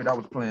out straight. I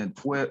was playing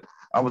 12.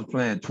 I was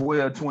playing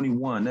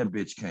 12-21. That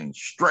bitch came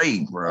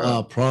straight, bro.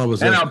 I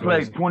promise. And I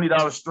played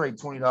 $20 straight,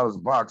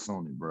 $20 box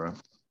on it, bro.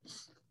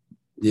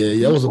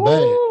 Yeah, that was a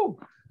bag.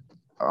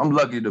 I'm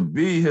lucky to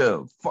be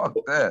here. Fuck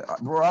that,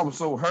 bro. I was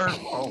so hurt.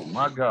 Oh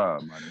my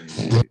God, my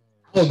nigga.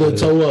 I'm gonna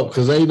toe up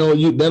because they know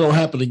that don't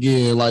happen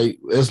again. Like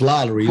it's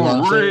lottery.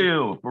 For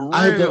real,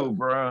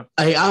 bro.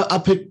 Hey,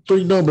 I picked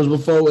 3 numbers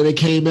before and it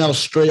came out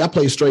straight. I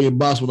play straight in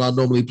box when I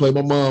normally play.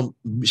 My mom,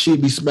 she'd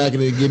be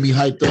smacking it and get me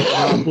hyped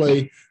up when I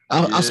play.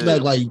 I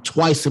smacked like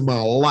twice in my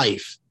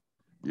life.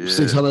 Yeah.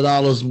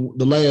 $600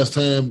 the last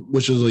time,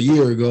 which was a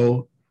year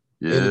ago.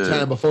 Yeah. And the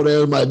time before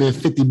that, it might have been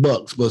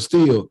 $50, but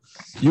still,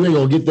 you ain't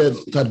gonna get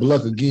that type of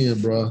luck again,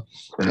 bro.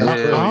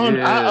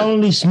 I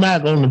only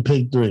smack on the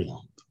pick 3.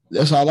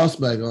 That's all I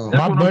smack on.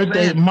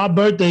 My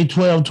birthday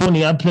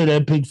 12/20. I play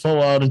that pick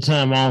 4 all the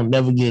time. I don't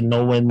never get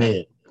nowhere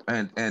near.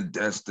 And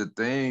that's the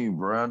thing,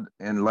 bro.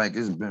 And like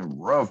it's been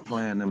rough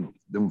playing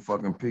them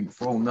fucking pick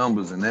 4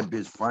 numbers, and that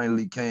bitch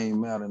finally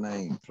came out and I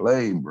ain't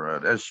played, bro.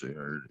 That shit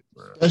hurt it,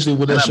 bro. Especially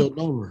when that's your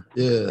number.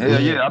 Yeah.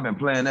 Yeah. I've been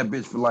playing that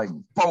bitch for like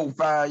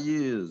 4-5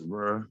 years,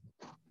 bro.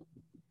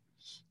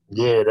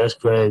 Yeah, that's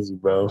crazy,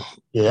 bro.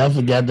 Yeah, I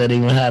forgot that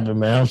even happened,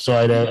 man. I'm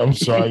sorry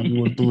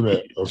you went through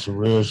that. That's some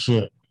real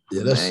shit.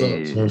 Yeah, that sucks. You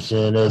know what I'm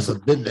saying? That's a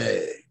big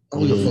bag. I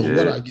don't give a fuck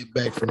what I get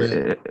back for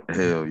that.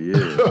 Hell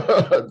yeah.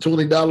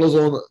 $20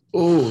 on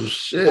oh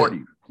shit.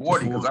 40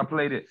 because I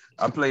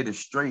played it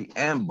straight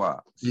and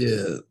box.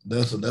 Yeah,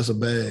 that's a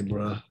bag,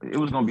 bro. It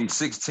was gonna be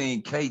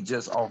 16K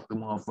just off the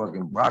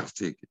motherfucking box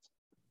tickets.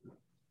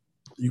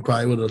 You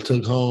probably would have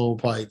took home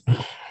probably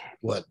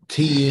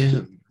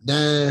 10,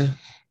 9.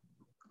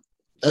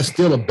 That's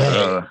still a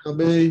bag. I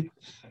mean,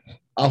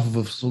 off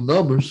of some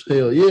numbers,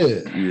 hell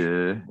yeah.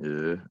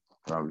 Yeah.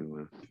 Probably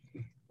would.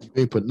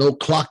 They put no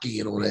clock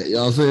in on that, you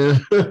know what I'm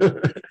saying?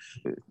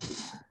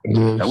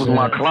 That was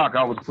my clock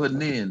I was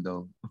putting in,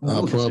 though.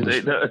 I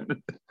promise.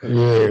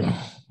 Yeah,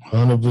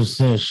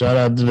 100%. Shout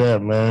out to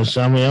that, man. I'm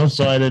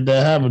sorry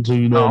that happened to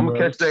you, though. No, I'm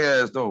going to catch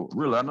their ass, though.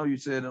 Really, I know you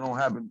said it don't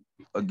happen.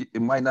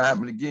 It might not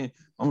happen again.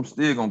 I'm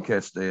still going to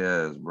catch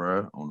their ass,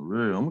 bro. On the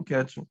real, I'm going to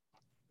catch them.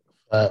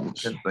 I'm going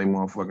to catch their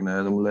motherfucking ass.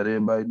 I'm going to let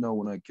everybody know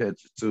when I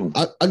catch it, too.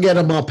 I got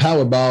in my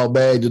Powerball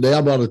bag today.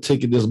 I bought a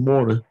ticket this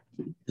morning.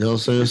 You know what I'm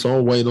saying? So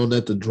I'm waiting on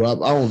that to drop.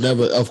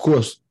 Of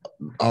course,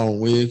 I don't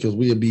win because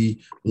we'll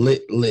be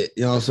lit. You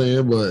know what I'm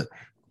saying? But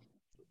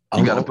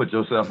you got to put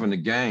yourself in the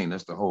game.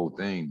 That's the whole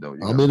thing, though.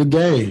 I'm in the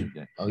game.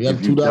 I got a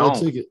 $2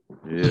 ticket.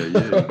 Yeah. You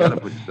got to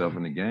put yourself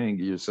in the game.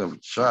 Give yourself a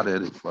shot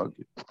at it. Fuck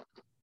it.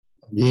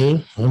 Yeah,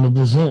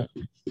 100%.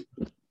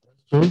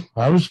 True.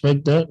 I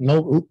respect that.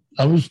 No,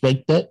 I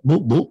respect that.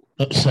 Boop boop.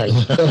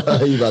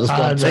 You got to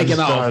start taking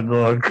off.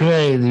 Going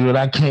crazy, but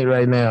I can't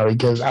right now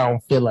because I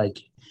don't feel like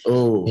it.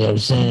 Oh, you know what I'm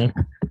saying?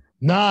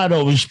 Nah,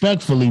 though,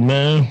 respectfully,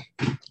 man.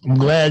 I'm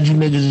glad you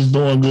niggas is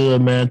doing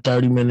good, man.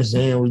 30 minutes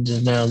in, we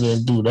just now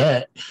getting through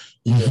that.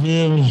 You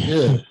feel me?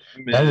 Yeah.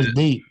 That was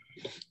deep.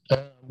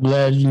 I'm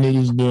glad you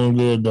niggas doing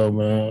good, though,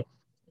 man.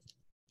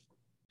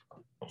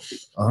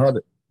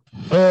 100.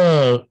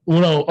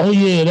 Oh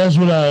yeah, that's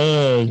what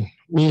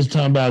we was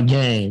talking about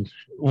games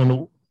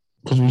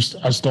because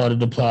I started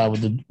the pod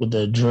with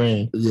the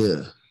dream.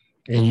 Yeah.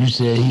 And you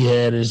said he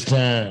had his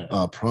time.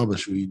 I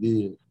promise you he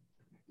did.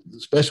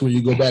 Especially when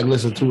you go back and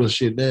listen to his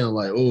shit now,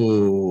 like,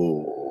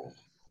 oh.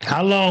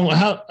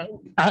 I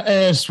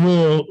asked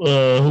Will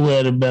who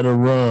had a better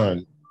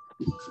run.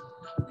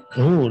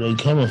 Oh, they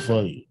coming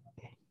for you.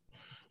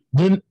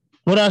 Then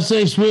what I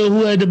say, Swill,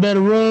 who had the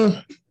better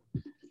run?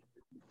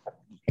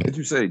 What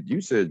you say?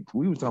 You said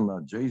we was talking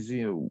about Jay-Z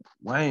and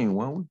Wayne,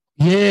 weren't we?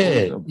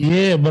 Yeah,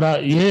 we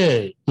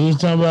was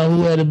talking about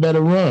who had a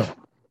better run.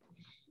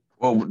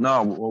 Well,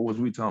 no, what was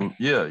we talking?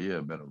 Yeah,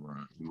 better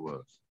run. We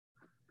was.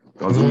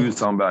 Because we was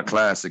talking about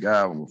classic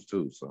albums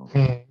too. So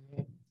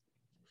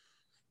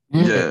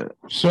yeah.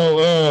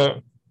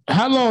 So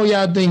how long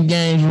y'all think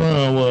Game's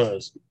run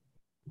was?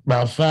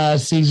 About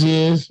 5-6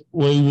 years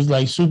where he was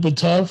like super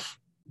tough?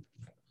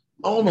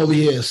 I don't know if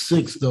he had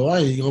 6 though. I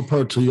ain't gonna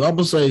put to you. I'm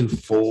gonna say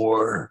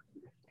 4.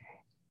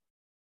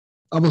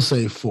 I'm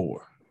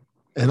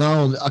And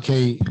I'm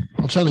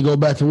trying to go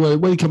back to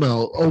when he come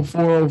out,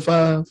 04,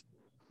 05?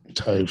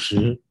 Type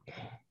shit.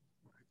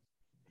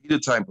 He the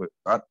type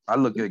of I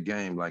look at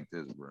Game like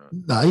this, bro.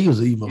 Nah, he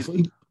was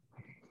even.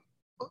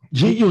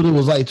 G-Unit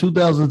was like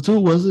 2002,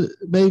 was it?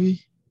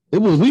 Maybe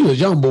we was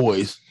young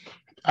boys.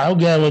 I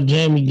got what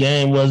Jamie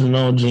Game wasn't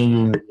on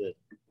G-Unit.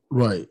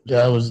 Right.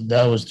 That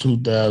was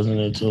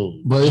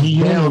 2002. But it's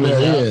down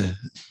there, yeah.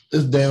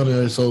 It's down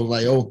there. So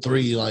like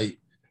 03, like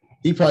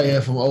he probably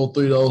had from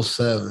 03 to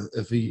 07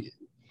 if he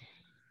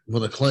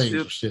would have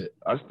claimed shit.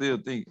 I still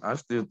think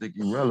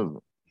he's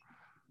relevant.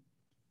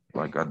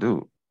 Like I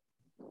do.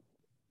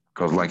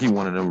 Cause like he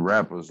one of them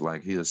rappers,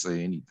 like he'll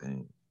say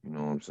anything. You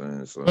know what I'm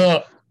saying?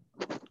 So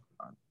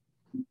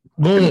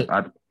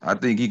I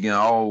think he can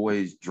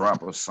always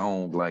drop a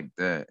song like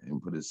that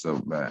and put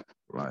himself back.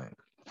 Like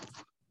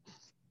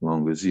as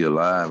long as he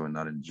alive and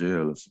not in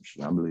jail or some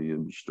shit, I believe he'll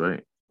be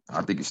straight.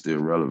 I think it's still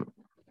relevant.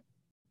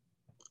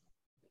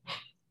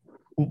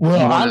 Well,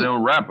 he's one of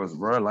them rappers,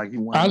 bro. Like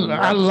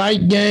I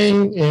like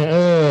Game,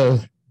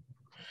 and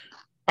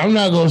I'm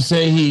not gonna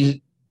say he's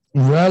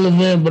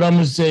relevant, but I'm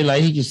gonna say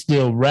like he can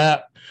still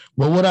rap.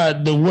 But what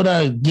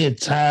I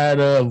get tired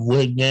of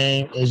with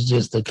Game is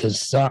just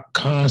the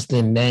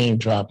constant name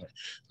dropping.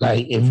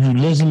 Like if you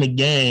listen to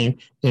Game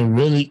and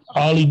really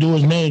all he do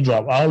is name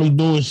drop. All he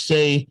do is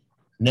say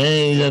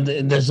names.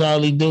 That's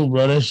all he do,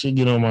 bro. That shit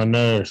get on my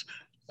nerves.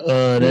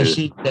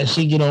 That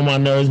shit get on my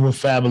nerves with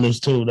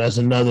Fabulous too. That's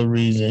another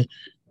reason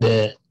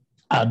that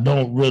I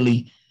don't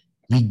really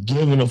be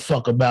giving a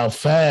fuck about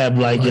Fab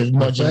like as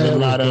much as a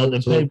lot of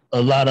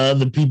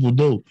other people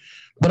do.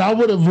 But I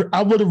would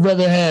have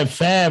rather had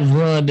Fab's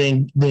run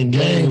than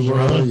Game's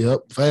run.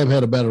 Yep, Fab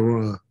had a better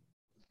run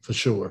for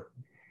sure,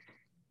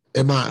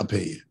 in my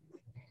opinion.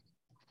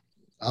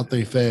 I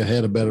think Fab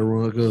had a better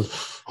run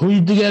because who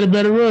you think had a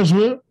better run,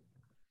 Swift?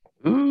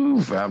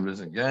 Ooh, Fabulous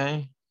and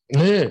Game.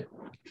 Yeah,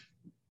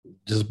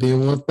 just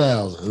being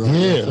 1,000.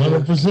 Yeah,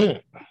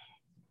 100%.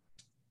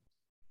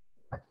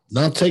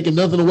 Not taking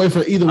nothing away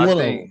from either one of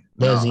them.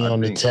 Bezzy on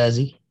the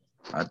Tazzy.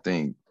 I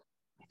think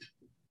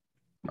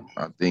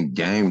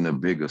Game the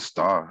bigger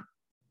star.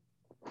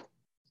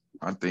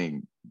 I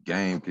think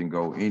Game can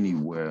go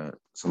anywhere.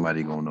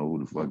 Somebody gonna know who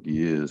the fuck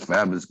he is.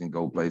 Fabulous can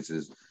go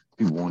places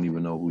people won't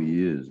even know who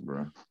he is,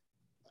 bro.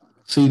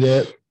 See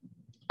that?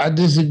 I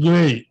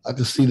disagree. I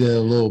can see that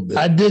a little bit.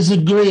 I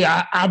disagree.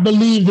 I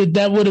believe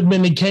that would have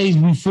been the case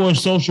before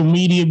social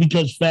media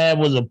because Fab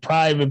was a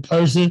private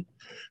person.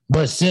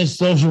 But since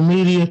social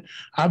media,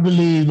 I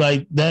believe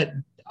like that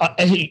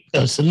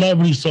a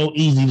celebrity so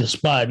easy to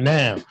spot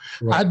now.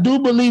 Right. I do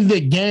believe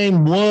that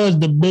Game was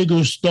the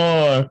bigger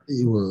star.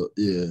 He was,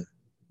 yeah.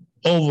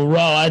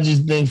 Overall, I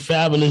just think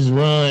Fabulous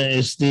run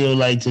is still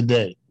like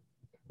today.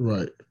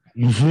 Right.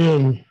 You feel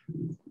me?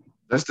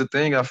 That's the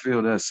thing. I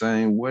feel that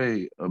same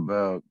way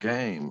about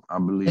Game. I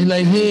believe and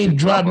like he ain't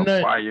dropping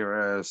a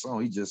fire ass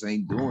song. He just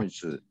ain't doing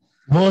shit.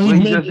 Well,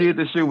 he just did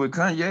the shit with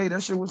Kanye.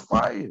 That shit was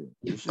fire.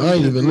 I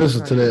ain't even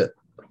listened to that.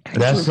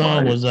 That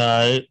song was all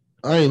right.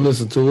 I ain't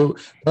listened to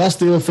it, but I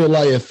still feel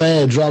like if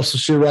Fab drops some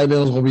shit right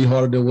now, it's gonna be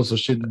harder than what some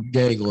shit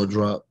Gang gonna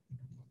drop.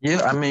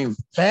 Yeah, I mean,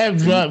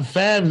 Fab's last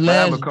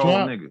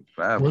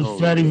drop was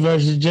Freddie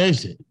versus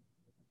Jason.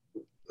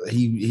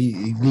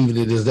 He leaving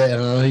it as that.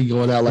 Huh? He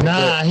going out like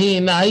that.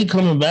 He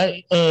coming back.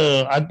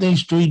 I think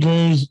Street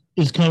Dreams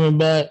is coming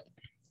back.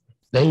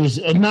 They was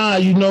you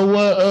know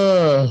what?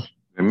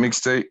 The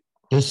mixtape.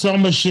 The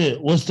summer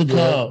shit. What's the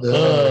call?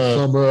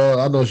 Summer.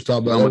 I know what you're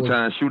talking about.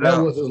 Summertime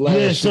Shootout.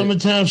 Yeah,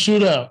 Summertime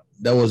Shootout.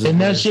 That was, and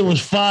that shit was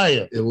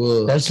fire. It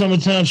was. That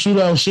Summertime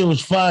Shootout shit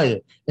was fire,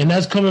 and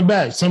that's coming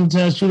back.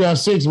 Summertime Shootout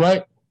 6,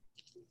 right?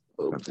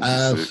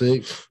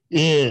 6.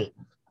 Yeah.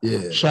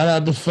 Yeah. Shout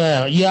out to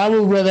Fab. Yeah, I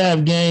would rather have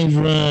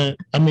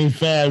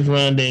Fabs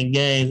run than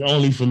games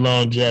only for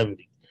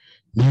longevity.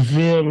 You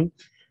feel me?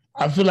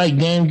 I feel like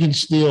Game can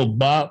still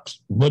box,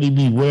 but he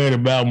be worried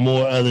about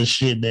more other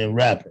shit than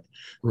rapping,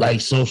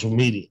 like social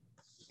media.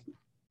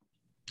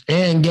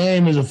 And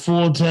Game is a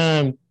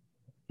full-time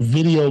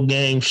video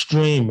game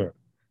streamer.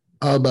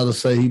 I was about to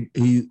say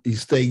he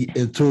stay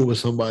in tour with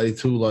somebody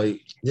too, like.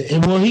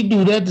 And well, he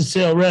do that to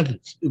sell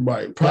records,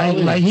 right?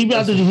 Probably. Like he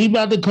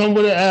about to come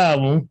with an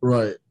album,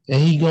 right?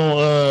 And he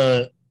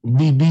gonna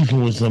be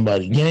beefing with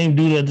somebody. Game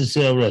do that to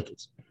sell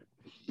records.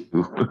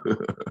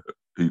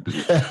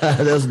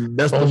 that's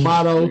the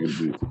motto.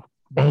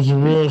 On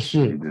some real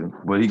shit.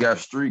 But he got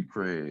street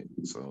cred.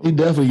 So he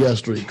definitely got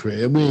street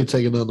cred. We ain't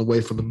taking nothing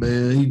away from the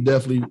man. He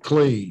definitely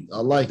clean. I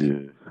like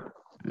it.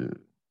 Yeah.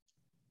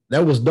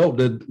 That was dope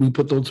that we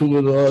put them two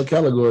in the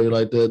category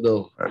like that,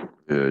 though.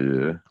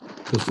 Yeah.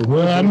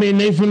 Well, I mean,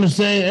 they from the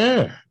same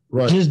era.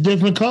 Right. Just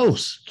different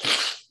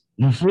coasts.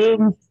 You feel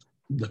me?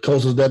 The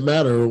coasts that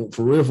matter,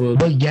 for real.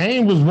 But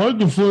Game was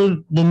working for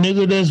the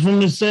nigga that's from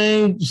the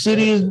same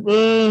city as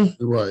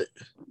right.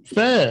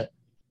 Fab.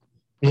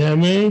 You know what I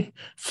mean?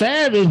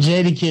 Fab and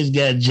Jadakiss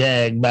got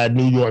jagged by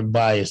New York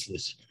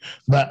biasness.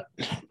 But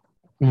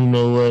you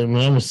know what, man?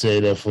 I'm going to say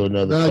that for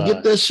another time.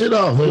 Get that shit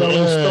off. We already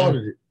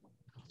started it.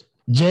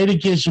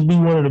 Jadakiss should be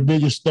one of the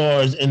biggest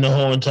stars in the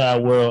whole entire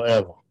world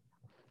ever.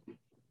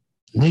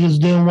 Niggas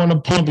didn't want to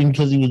pump him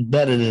because he was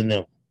better than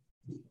them.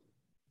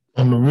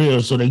 On the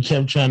real, so they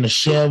kept trying to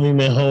shove him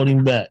and hold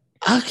him back.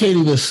 I can't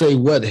even say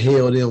what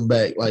held him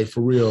back, like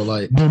for real.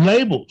 Like the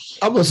labels.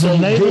 I'm gonna say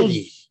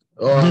Diddy.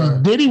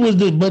 Diddy was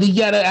but he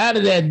got out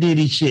of that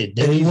Diddy shit.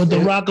 Then he went to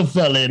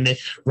Rockefeller, and then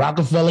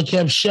Rockefeller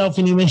kept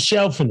shelving him and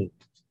shelving him.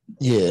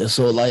 Yeah,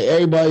 so like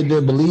everybody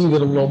didn't believe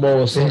in him no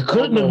more. So it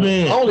couldn't have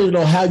been. I don't even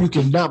know how you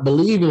can not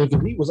believe in him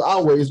because he was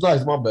always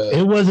nice. My bad.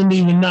 It wasn't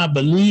even not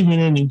believing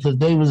in him because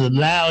they was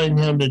allowing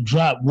him to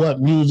drop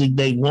what music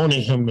they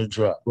wanted him to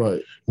drop.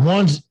 Right.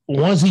 Once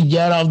he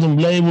got off them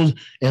labels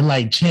and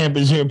like Champ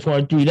is Here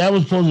Part 3, that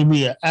was supposed to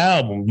be an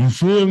album. You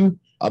feel me?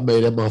 I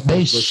made that motherfucker.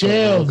 They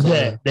shelved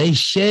that. They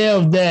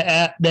shelved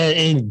that.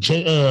 And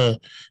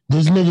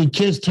this nigga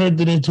Kiss turned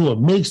it into a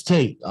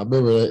mixtape. I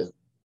remember that.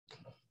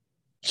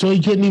 So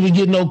he couldn't even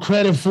get no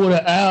credit for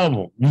the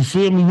album. You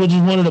feel me? Which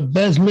is one of the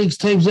best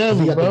mixtapes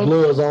ever, he got bro. The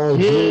Bloods on,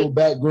 blue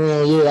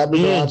background. Yeah, I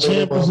mean,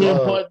 Champions in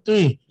Part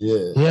 3. Yeah.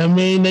 You know what I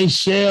mean? They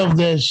shelved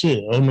that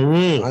shit on the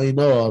real. I ain't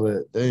know all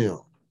that. Damn.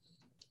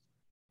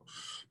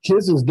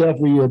 Kiss is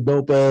definitely a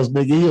dope-ass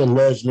nigga. He a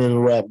legend in the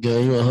rap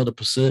game.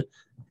 100%.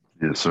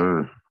 Yes,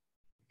 sir.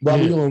 But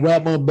we gonna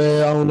rap my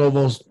bad. I don't know if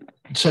I'm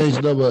gonna change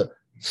it up, but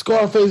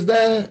Scarface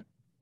died?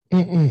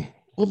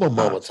 What my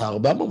mama talking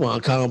about? My mama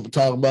talking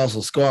about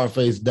some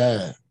Scarface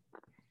died.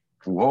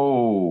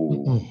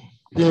 Whoa.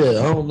 Yeah,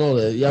 I don't know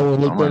that. Y'all want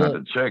to look that up? I'm gonna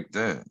have to check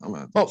that.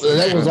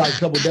 That was like a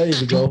couple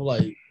days ago.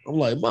 I'm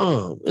like,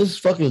 Mom, it's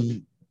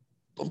fucking.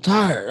 I'm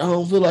tired. I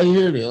don't feel like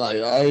hearing it. Like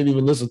I ain't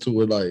even listen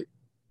to it. Like,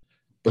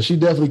 but she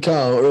definitely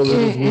called earlier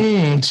this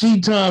week.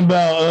 She talking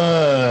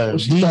about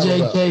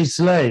DJ K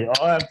Slay,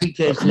 R.I.P.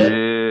 K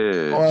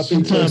Slay. Yeah.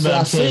 R.I.P. K Slay.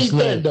 I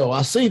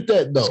seen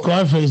that though.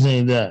 Scarface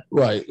ain't that.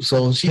 Right.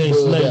 So she K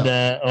Slay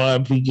that.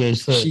 R.I.P. K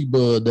Slay. She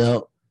bugged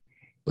out.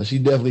 But she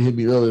definitely hit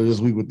me earlier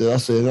this week with that. I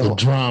said, the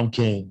Drum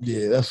King.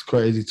 Yeah, that's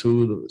crazy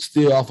too.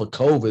 Still off of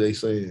COVID, they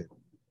saying.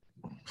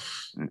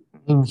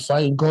 He was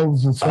fighting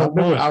COVID for 4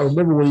 months. I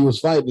remember when he was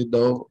fighting it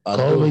though.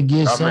 COVID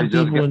gets some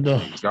people in the.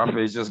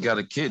 Scarface just got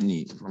a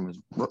kidney from his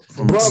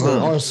brother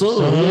or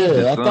son.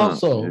 Yeah, I thought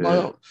so.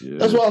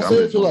 That's what I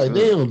said to like,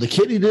 damn, the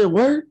kidney didn't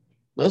work.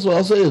 That's what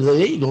I said.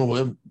 They ain't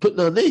gonna put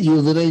nothing in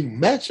you that ain't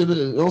matching it.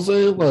 You know what I'm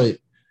saying?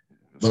 Like,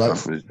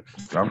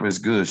 Scarface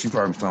good. She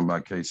probably was talking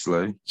about K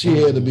Slay. She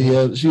had to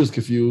be. She was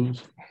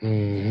confused.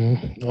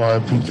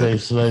 R.I.P. K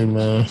Slay,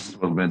 man.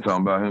 I've been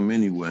talking about him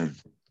anyway.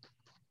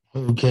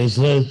 K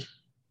Slay.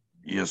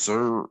 Yes,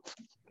 sir.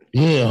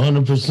 Yeah,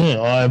 100%.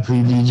 R.I.P.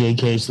 DJ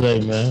K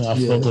Slay, man. I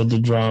fuck with the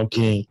Drum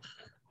King.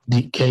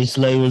 K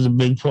Slay was a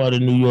big part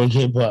of New York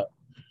hip hop.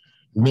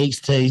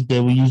 Mixtapes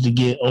that we used to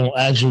get on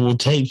actual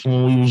tapes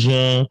when we was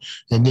young,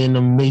 and then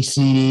the mix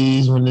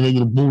CDs when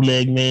the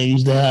bootleg man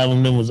used to have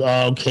them was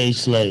all K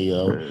Slay,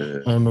 yo,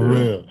 on the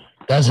real.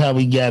 That's how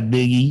we got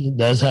Biggie.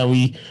 That's how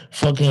we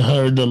fucking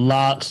heard the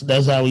Locks.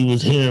 That's how we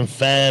was hearing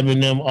Fab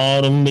and them,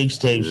 all them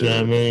mixtapes, you know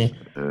what I mean?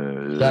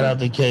 Shout out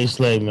to K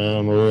Slay, man,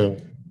 on the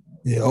real.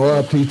 Yeah,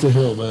 R.I.P. to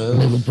him, man.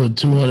 Nigga put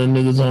 200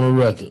 niggas on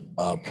the record.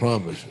 I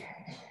promise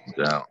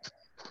you. Down.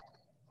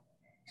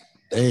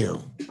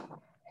 Damn.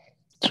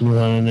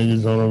 200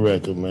 niggas on the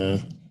record,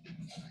 man.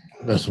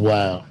 That's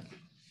wild.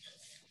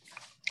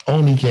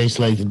 Only K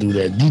Slay can do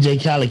that.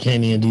 DJ Khaled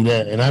can't even do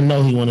that. And I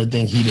know he want to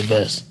think he the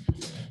best.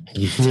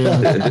 You feel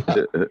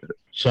me?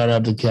 Shout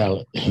out to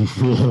Khaled. You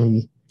feel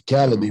me?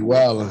 Cali be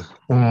wilding.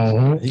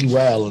 Mm-hmm. He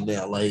wilding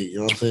now. Like, you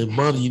know what I'm saying?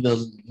 Money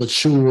done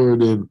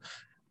matured and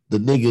the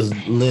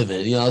niggas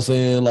living. You know what I'm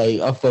saying? Like,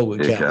 I fuck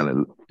with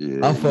Cali.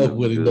 I fuck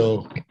with him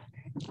though.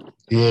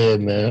 Yeah,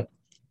 man.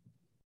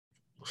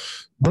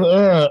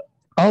 But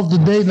off the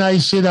date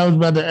night shit, I was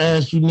about to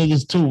ask you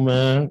niggas too,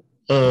 man.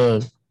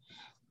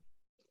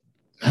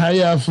 How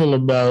y'all feel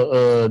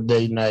about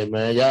date night,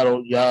 man?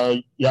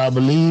 Y'all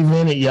believe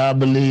in it? Y'all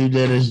believe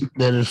that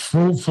it's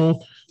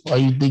fruitful, or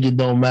you think it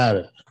don't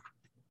matter?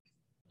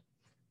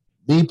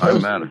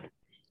 It matter.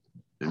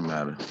 It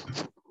matter.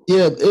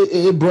 Yeah,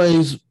 it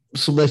brings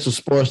some extra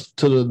sparks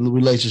to the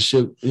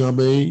relationship. You know what I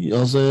mean? You know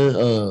what I'm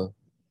saying?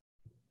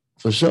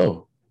 For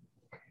sure.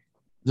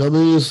 You know what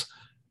I mean?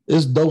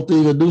 It's dope to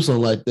even do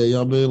something like that. You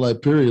know what I mean?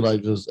 Like, period.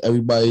 Like, because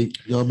everybody,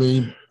 you know what I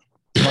mean?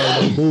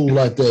 Move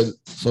like that.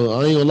 So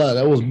I ain't gonna lie,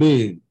 that was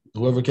big.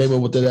 Whoever came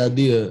up with that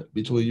idea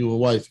between you and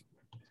wife.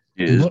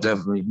 Yeah, it's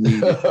definitely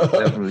needed.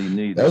 Definitely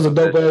needed. That was a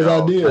dope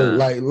ass idea.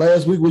 Like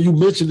last week when you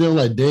mentioned it, I'm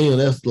like, damn,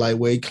 that's like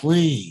way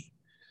clean.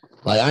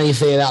 Like I ain't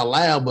say it out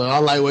loud, but I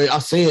like way I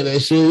said that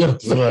shit. You know what I'm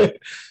saying?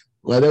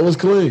 Like that was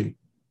clean.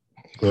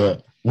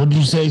 What'd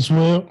you say,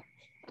 Swell?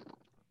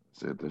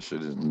 Said that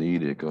shit is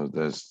needed because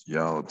that's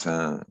y'all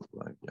time.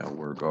 Like y'all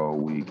work all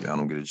week. Y'all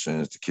don't get a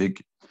chance to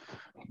kick it.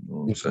 You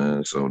know what I'm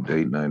saying? So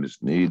date night is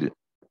needed.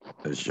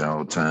 That's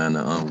y'all time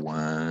to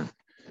unwind.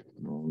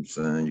 You know what I'm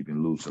saying? You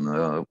can loosen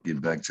up,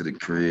 get back to the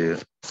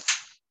crib.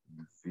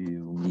 You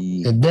feel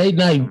me? The date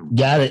night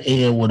gotta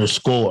end with a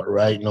score,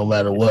 right? No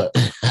matter what.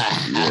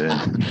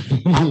 Yeah.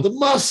 The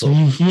muscle.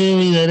 You feel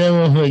me? That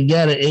motherfucker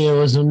gotta end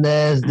with some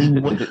nasty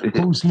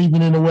who's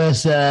sleeping in the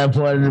west side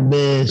part of the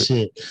bed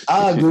shit.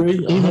 I agree.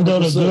 100%. Even though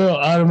the girl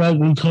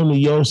automatically come to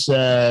your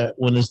side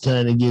when it's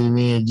time to get it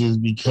in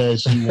just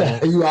because she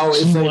want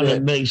to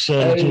make sure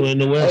that you're in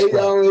the west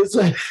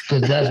side.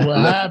 Because that's what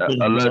happens.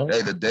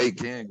 Hey, the day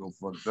can go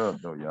fucked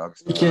up though. Y'all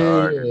can start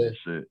arguing and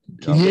shit.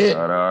 Y'all can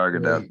start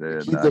arguing out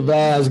there. Keep the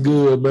vibes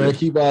good, man.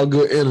 Keep all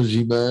good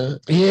energy, man.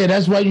 Yeah,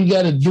 that's why you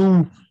gotta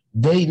do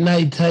date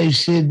night type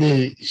shit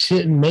that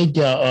shouldn't make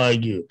y'all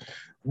argue.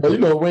 Well, you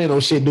know, random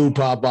shit do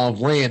pop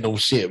off random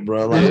shit,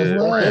 bro. Like,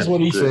 that's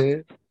what he's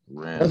saying.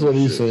 That's what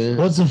he's saying.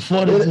 What's the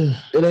fun of it?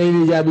 It ain't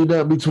even gotta be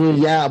done between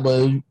y'all,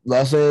 but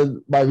like I said,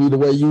 might be the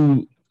way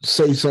you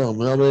say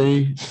something. You know what I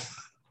mean?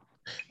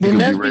 Then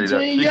that's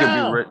between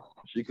y'all.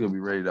 She could be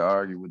ready to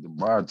argue with the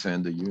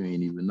bartender. You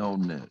ain't even know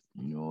that.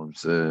 You know what I'm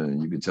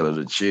saying? You can tell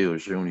her to chill.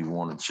 She don't even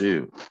want to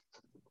chill.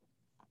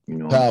 You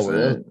know what I'm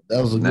saying?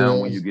 That was a now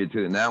good when you get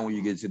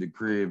to the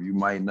crib, you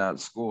might not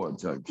score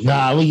type shit.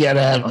 Nah, we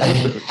gotta have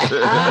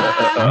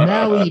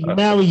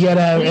now we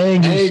gotta have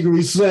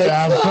angry sex.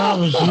 I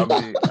promise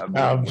you.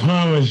 I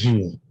promise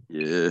you.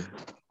 Yeah.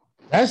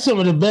 That's some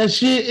of the best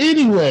shit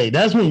anyway.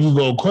 That's when you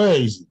go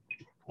crazy.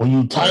 When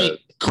you tight.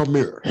 Come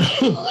here.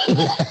 Hit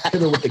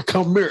her with the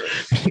come here.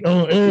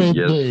 On everything.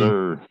 Yes,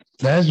 sir.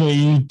 That's when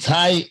you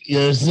tight, you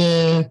know what I'm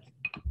saying?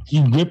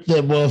 You grip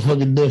that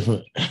motherfucker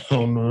different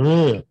on the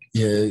real.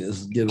 Yeah,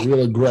 it's getting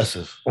real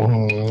aggressive.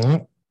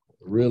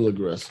 Real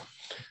aggressive.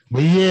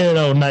 But yeah,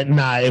 though,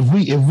 nah, if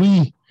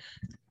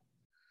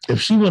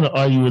she want to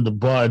argue with the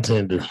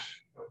bartender,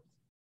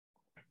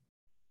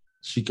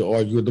 she can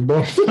argue with the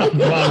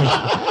bartender.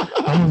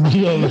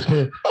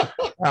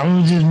 I'm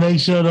gonna just make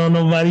sure don't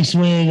nobody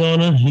swing on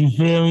her. You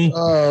feel me?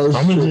 I'm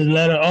gonna just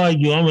let her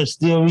argue. I'm gonna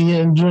still be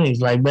hitting drinks.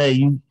 Like,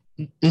 babe,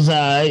 it's all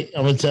right.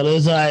 I'm gonna tell her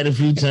it's all right a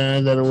few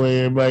times. That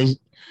way everybody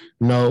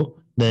know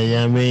that, you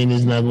know what I mean,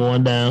 it's not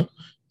going down.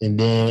 And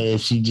then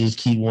if she just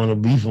keep wanting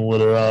to beefing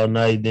with her all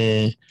night,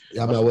 then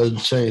y'all might well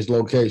change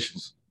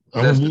locations.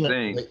 That's the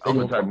thing. I'm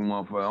the type of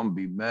motherfucker, I'm gonna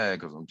be mad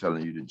because I'm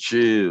telling you to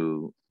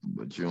chill,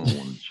 but you don't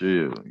want to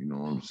chill. You know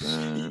what I'm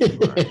saying?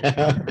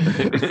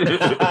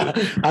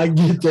 I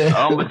get that.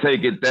 I'm gonna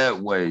take it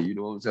that way. You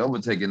know what I'm saying? I'm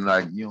gonna take it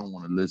like you don't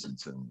want to listen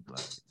to me.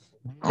 Like,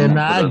 and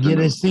I get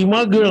it. See,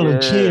 my girl will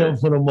chill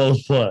for the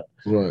most part.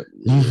 Right.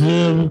 You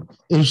feel me?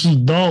 If she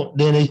don't,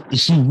 then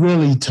she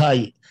really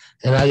tight.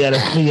 And I gotta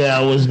figure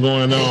out what's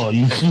going on.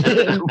 You feel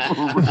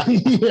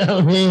me? You know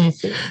what I mean?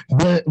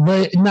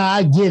 But nah,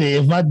 I get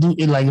it. If I do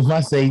it, like if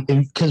I say,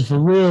 because for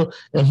real,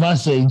 if I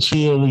say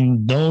chill and you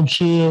don't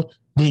chill,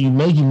 then you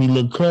making me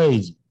look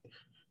crazy.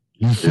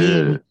 You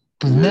feel me?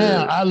 Because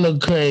now I look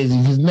crazy.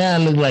 Because now I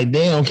look like,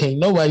 damn, can't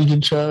nobody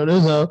control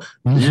this. That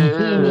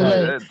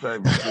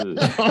type of shit.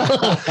 That's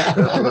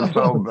what I'm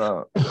talking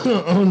about.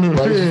 On the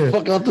real.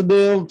 Fuck out the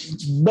damn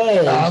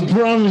bag. I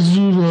promise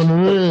you on the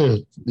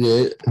real.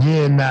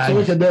 Yeah, nah. So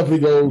we can definitely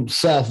go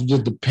south,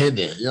 just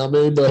depending. You know what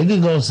I mean? But it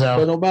can go south.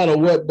 But no matter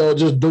what, though,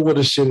 just doing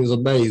the shit is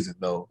amazing,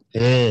 though.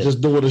 Yeah.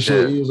 Just doing the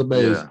shit is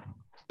amazing. Yeah.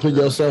 Put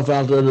yourself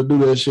out there to do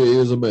that shit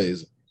is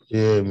amazing.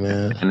 Yeah,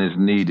 man. And it's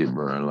needed,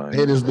 bro. Like,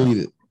 it is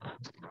needed.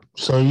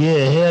 So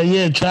yeah, hell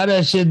yeah, try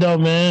that shit though,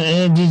 man,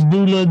 and just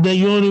do little day.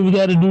 You don't even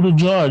got to do the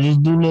jar,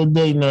 just do little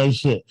date night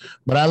shit.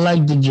 But I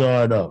like the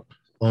jar though,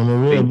 on the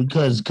real,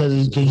 because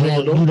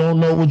you don't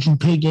know what you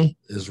picking.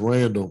 It's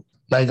random.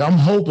 Like I'm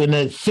hoping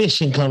that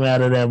fishing come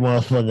out of that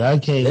motherfucker. I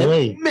can't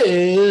wait.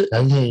 Man, I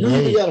can't you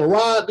wait. got a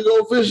ride to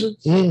go fishing?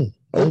 Yeah.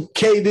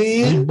 Okay,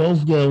 We then.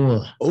 both got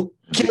one.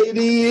 Okay,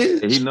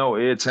 then. He know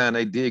every time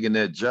they dig in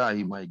that jar,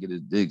 he might get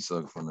his dick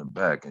sucked from the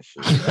back and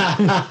shit. This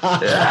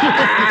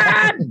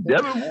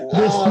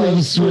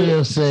nigga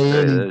swear say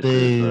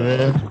anything,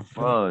 man.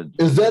 Fun.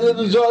 Is that in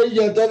the jar? You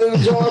got that in the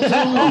jar too?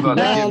 I'm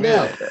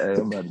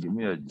about to give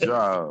me a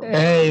jar.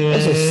 Hey, man.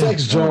 That's a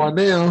sex jar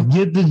now.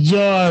 Get the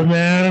jar,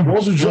 man.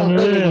 Once you drop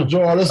that in the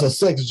jar, that's a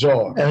sex jar.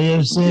 You know what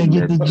I'm saying?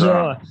 Get the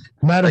jar.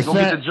 Matter of Go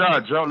get fact, the jar,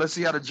 Joe. Let's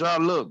see how the jar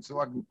looks so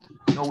I can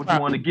know what you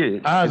want to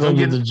get. I'll go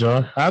get the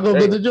jar. Hold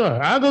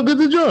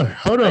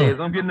on. Hey,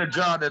 is I'm getting a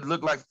jar that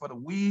look like for the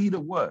weed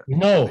or what?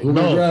 No,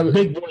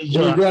 big boy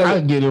jar.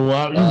 I get it,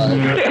 Wop.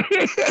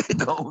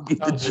 Go get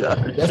the jar.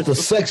 That's the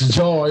sex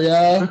jar,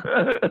 y'all.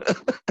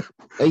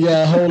 They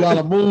got a whole lot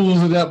of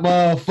moves in that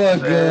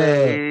motherfucker.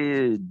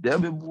 Hey,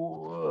 Debbie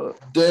boy.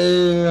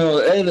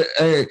 Damn.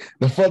 Hey,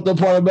 the fucked up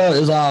part about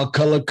it is all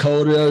color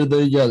coded.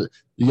 Everything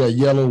you got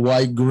yellow,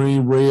 white,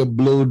 green, red,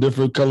 blue,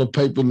 different color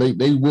paper.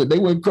 They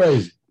went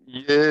crazy.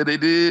 Yeah, they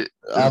did.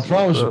 I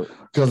promise you.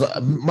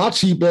 Because my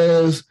cheap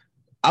ass,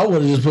 I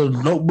would have just put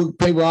notebook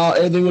paper out.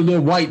 Everything was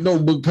in white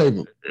notebook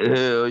paper.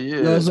 Hell yeah.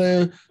 You know what I'm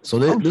saying? So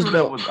I'm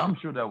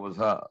sure that was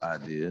her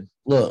idea.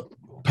 Look,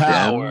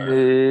 power. It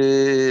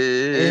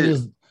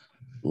is,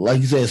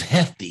 like you said, it's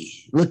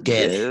hefty. Look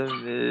at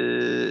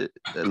it.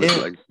 That looks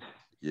like,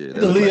 yeah.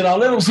 The lid, I'll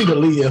let them see the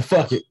lid.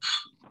 Fuck it.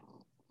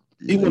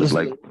 He would have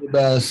like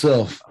by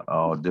himself.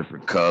 All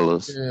different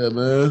colors. Yeah,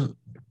 man.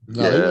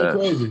 No, he went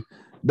crazy.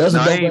 That's a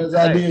dope ass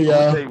idea, y'all.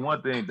 I'll tell you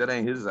one thing, that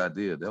ain't his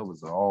idea. That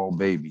was all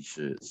baby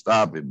shit.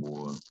 Stop it,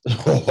 boy.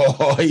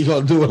 Oh, you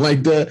gonna do it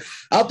like that?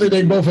 I think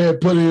they both had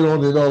put it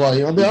on it.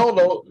 Like, I mean, I don't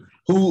know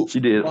who she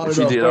did.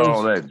 She did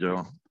all that,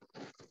 Joe.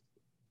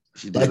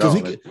 She did all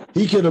that.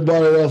 He could have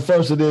brought it up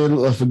first and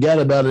then forgot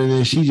about it, and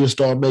then she just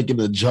started making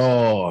a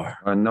jar.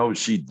 I know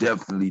she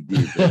definitely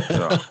did that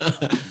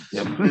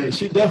jar.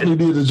 She definitely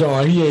did the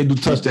jar. He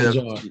ain't touched that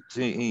jar.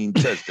 He ain't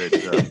touched that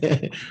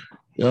jar.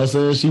 You know what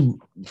I'm saying?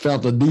 She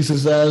found a decent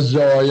sized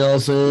jar, you know what I'm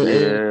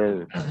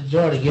saying? Yeah.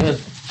 Jar together.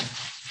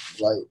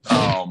 Like,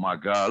 oh my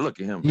God, look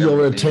at him. He's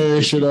over there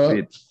tearing shit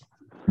up.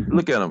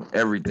 Look at him,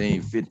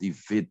 everything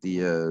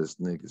 50-50 ass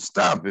nigga.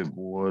 Stop it,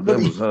 boy. That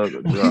was her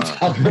job.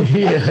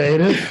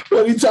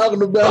 What are you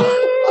talking about?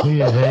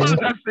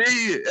 I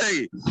see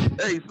it.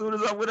 Hey, as soon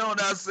as I went on,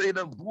 I say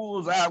the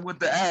bullseye with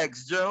the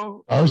axe,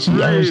 Joe. You see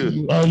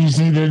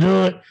her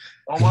do it?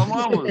 On my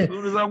mama. As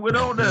soon as I went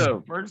on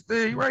there, first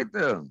thing right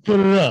there. Put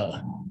it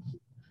up.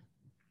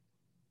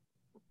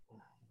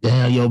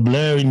 Damn, your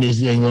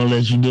blurriness ain't gonna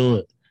let you do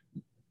it.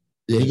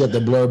 Yeah, he got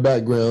the blur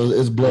background.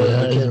 It's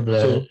blurred. Yeah, it's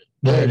blurred.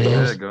 There it is.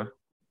 There you go.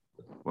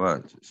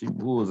 Watch. She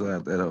bullseye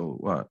that hoe.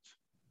 Watch.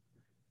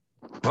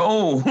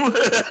 Boom.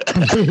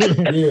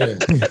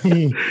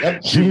 Yeah.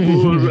 She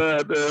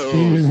bullseye that hoe.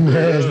 She was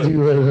nasty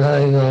with it. I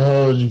ain't gonna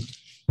hold you.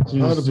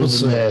 She was 100%.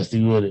 super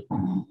nasty with it.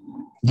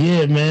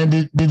 Yeah, man.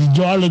 Did the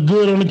jar look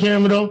good on the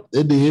camera though?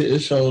 It did. It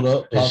showed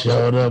up.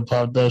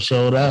 Popped up,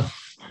 showed out.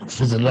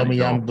 She said, "Let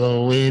me, I'm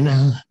going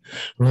now.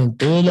 Run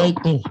through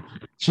like this."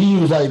 She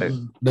used like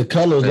the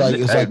colors, like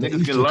it's like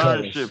niggas can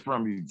learn shit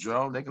from you,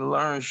 Joe. They can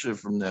learn shit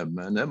from that,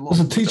 man. It's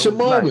a teacher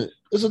moment.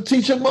 It's a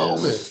teacher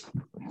moment.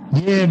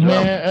 Yeah,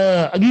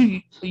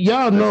 man.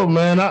 Y'all know,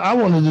 man. I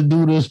wanted to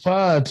do this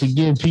pod to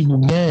give people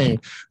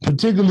game,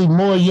 particularly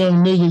more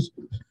young niggas.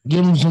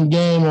 Give them some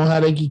game on how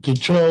they can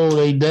control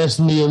their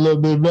destiny a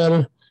little bit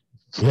better.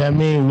 You know what I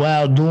mean?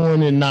 While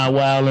doing it, not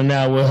wilding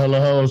out with hella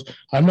hoes.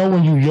 I know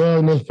when you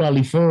young, that's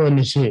probably fun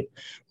and shit.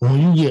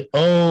 When you get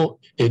old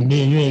and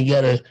then you ain't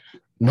got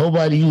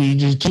nobody you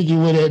just kick it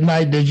with at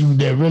night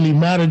that really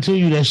matter to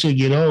you, that shit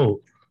get old.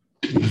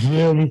 You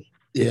feel me?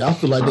 Yeah, I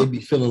feel like they be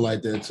feeling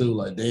like that too.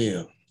 Like,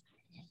 damn.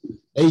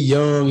 They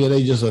young and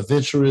they just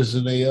adventurous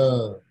and they you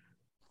know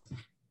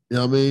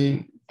what I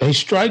mean? They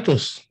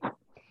strikers.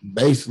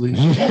 Basically.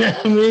 You know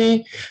what I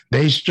mean?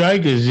 They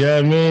strikers, you know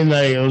what I mean?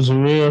 Like, it was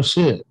some real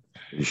shit.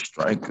 They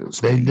strikers.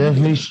 They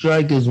definitely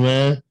strikers,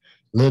 man.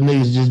 Little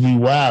niggas just be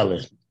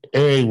wilding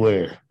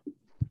everywhere.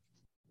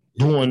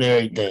 Doing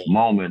everything.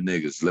 Moment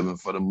niggas, living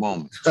for the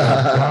moment.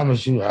 I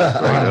promise you.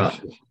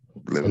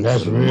 And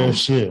that's real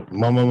shit.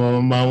 Mama,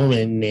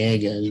 and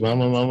niggas.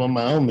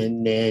 Mama,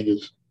 and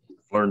niggas.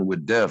 Flirting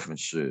with death and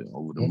shit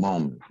over the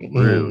moment.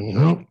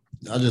 Real.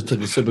 I just took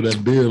a sip of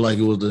that beer like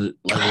it was a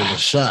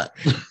shot.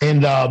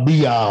 And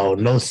be all,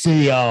 no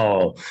see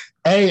y'all.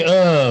 Hey,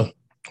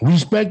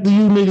 respect to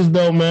you niggas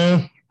though,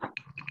 man. I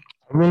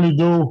really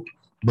do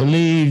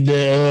believe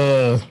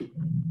that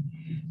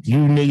you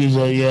niggas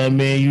are, yeah,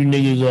 man, you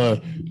niggas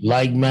are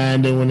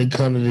like-minded when it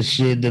comes to the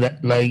shit that I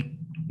like,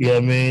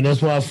 yeah, man.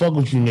 That's why I fuck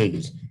with you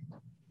niggas.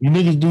 You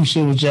niggas do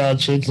shit with y'all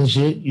chicks and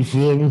shit, you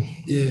feel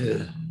me?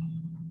 Yeah.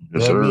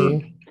 Yes,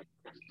 sir.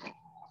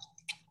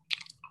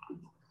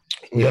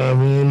 You know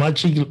what I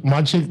mean?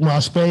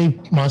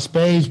 My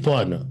spades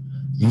partner.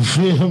 You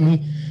feel me?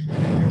 You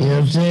know what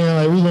I'm saying?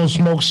 Like, we gonna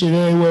smoke shit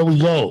everywhere we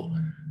go.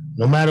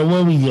 No matter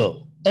where we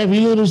go. every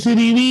little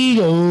city we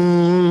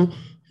go.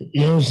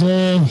 You know what I'm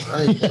saying?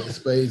 I ain't playing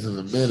spades in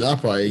a minute. I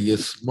probably get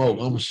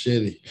smoked. I'm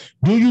shitty.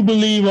 Do you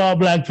believe all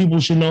black people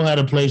should know how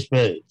to play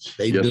spades?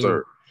 They Yes, do.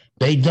 sir.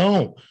 They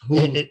don't.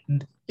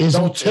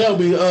 Don't tell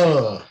me.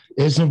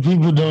 And some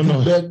people don't know.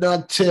 You better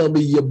not tell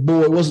me your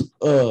boy. What's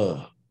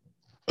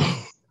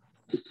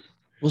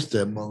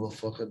that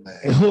motherfucker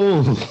name?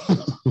 Who?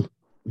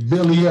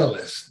 Billy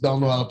Ellis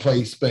don't know how to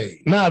play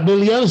spades. Nah,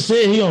 Billy Ellis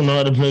said he don't know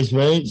how to play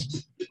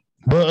spades.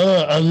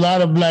 But a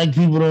lot of black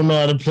people don't know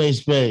how to play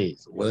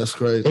spades. Well, that's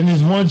crazy. And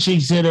this one chick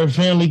said her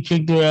family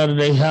kicked her out of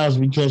their house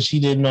because she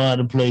didn't know how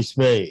to play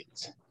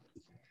spades.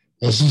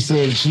 And she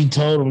said she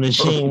told them that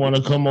she didn't want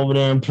to come over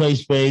there and play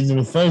spades in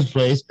the first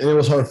place. And it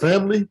was her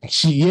family?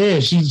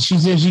 She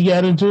said she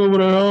got into it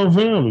with her whole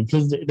family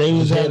because they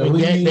was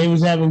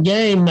having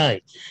game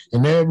night.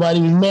 And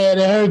everybody was mad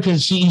at her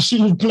because she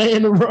was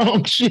playing the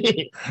wrong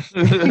shit.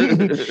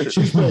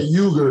 She's playing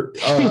Uger.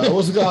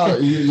 What's it called?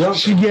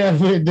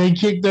 They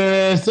kicked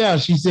her ass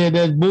out. She said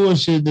that's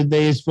bullshit that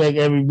they expect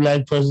every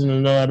black person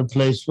to know how to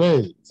play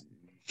spades.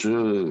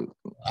 Sure.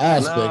 I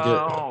expect it.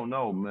 I don't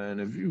know,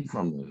 man. If you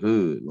from the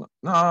hood,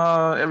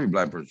 every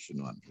black person should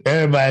know how to play.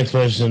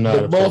 Everybody should know how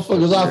to play. The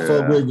motherfuckers I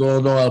fuck with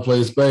gonna know how to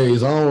play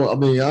spades. I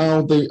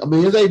don't think.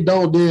 If they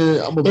don't,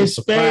 then I'm gonna be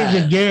surprised.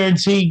 Spades a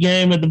guaranteed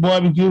game at the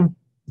barbecue?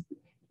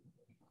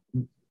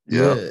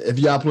 Yeah. If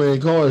y'all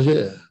playing cards,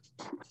 yeah.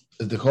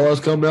 If the cards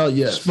come out,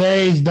 yes.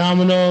 Spades,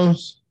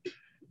 dominoes.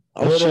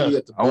 I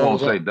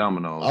won't say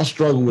dominoes. I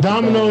struggle with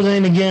dominoes.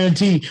 Ain't a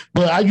guarantee,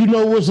 but you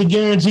know what's a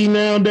guarantee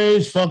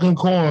nowadays? Fucking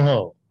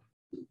cornhole.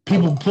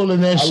 People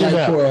pulling that shit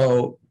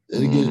out.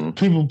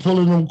 People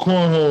pulling them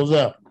cornholes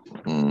out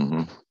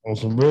on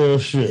some real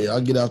shit. Yeah,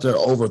 I get out there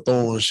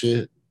overthrowing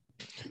shit.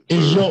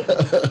 It's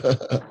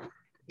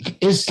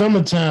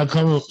summertime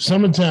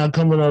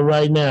coming up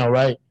right now,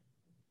 right?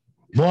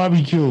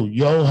 Barbecue,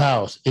 your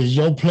house. Is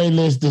your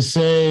playlist the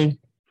same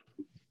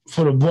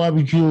for the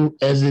barbecue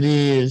as it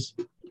is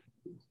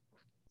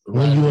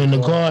when you in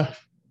the car?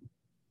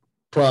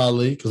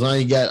 Probably, because I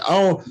ain't got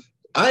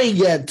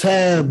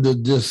time to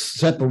just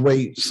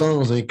separate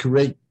songs and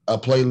create a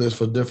playlist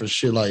for different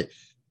shit. Like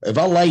if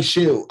I like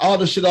shit, all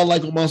the shit I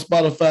like on my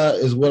Spotify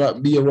is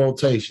what be a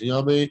rotation. You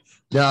know what I mean?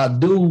 Now I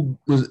do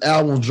with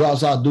album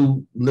drops, I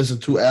do listen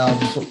to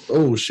albums.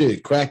 Oh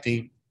shit, cracked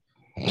him.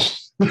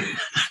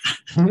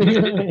 He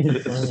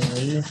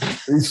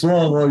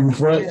swung on you,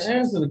 Frank.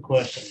 Answer the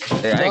question.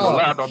 Hey, I ain't gonna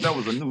lie, I thought that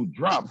was a new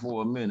drop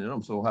for a minute.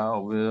 I'm so high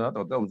over here. I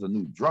thought that was a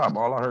new drop.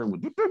 All I heard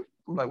was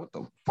I'm like, what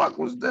the fuck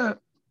was that?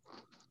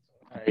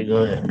 All right,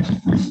 go ahead.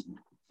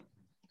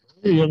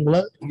 Hey, young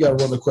blood. You gotta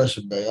run the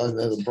question, man. I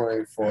had a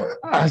brain for it.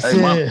 I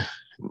said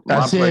my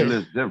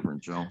playlist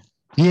different, Joe.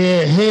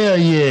 Yeah, hell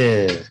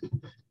yeah,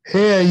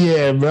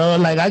 bro.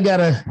 Like I got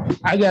a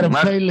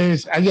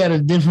playlist. I got a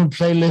different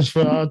playlist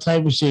for all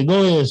type of shit.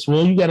 Go ahead,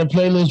 Swill. You got a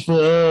playlist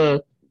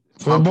for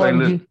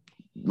barbecue?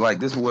 Like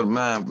this is what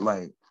mine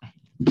like.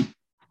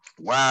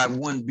 Why it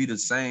wouldn't be the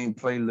same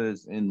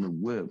playlist in the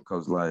whip?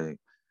 Because like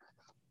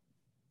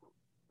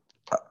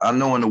I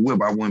know in the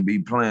whip I wouldn't be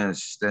playing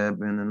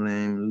 "Step in the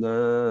Name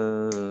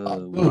of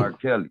Love" R.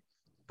 Kelly.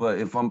 But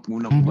if I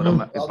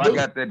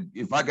got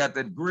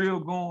that grill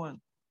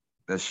going,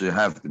 that shit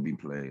have to be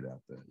played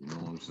out there. You know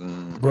what I'm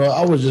saying? Bro,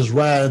 I was just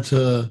riding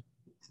to,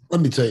 let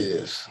me tell you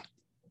this.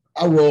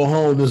 I rolled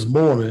home this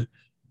morning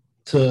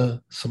to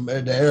the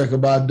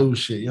Erykah Badu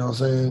shit. You know what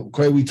I'm saying?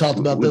 Craig, we talked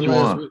about that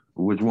last week.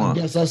 Which one?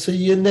 I guess I'll see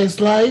you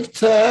next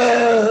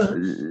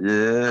lifetime.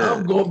 Yeah.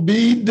 I'm going to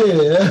be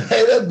there.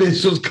 Hey, that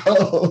bitch was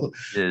cold.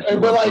 Yeah, hey,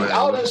 but like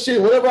all that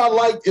shit, whatever I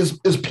like is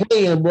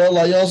playing, bro.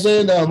 Like, you know what I'm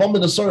saying? Now, if I'm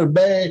in a certain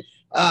bag,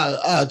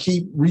 I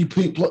keep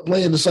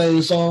playing the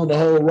same song the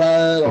whole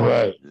ride, or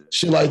right?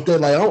 Shit like that.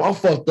 Like I'm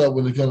fucked up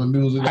when it comes to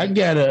music. I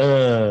got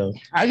a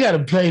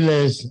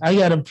playlist. I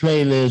got a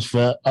playlist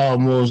for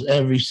almost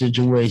every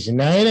situation.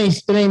 Now it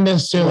ain't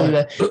necessarily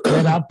right.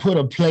 that I put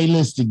a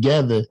playlist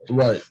together,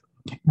 right?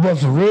 But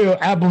for real,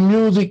 Apple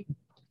Music,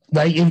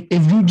 like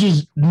if you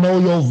just know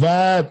your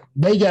vibe,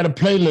 they got a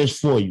playlist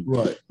for you,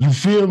 right? You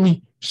feel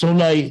me? So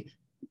like,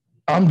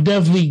 I'm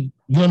definitely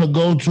gonna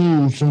go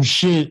through some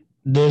shit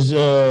that's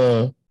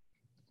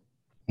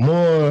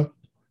more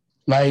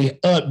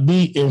like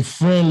upbeat and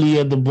friendly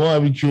at the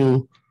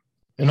barbecue.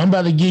 And I'm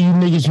about to give you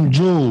niggas some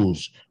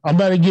jewels. I'm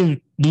about to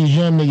give these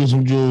young niggas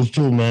some jewels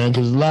too, man,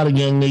 because a lot of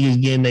young niggas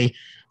getting their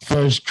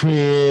first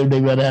crib.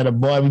 They gotta have a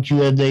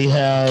barbecue at their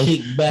house.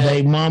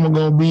 They mama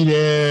gonna be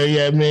there. Yeah, you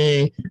know what I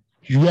mean,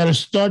 you gotta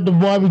start the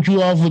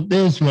barbecue off with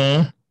this,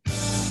 man.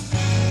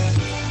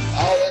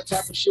 All that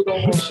type of shit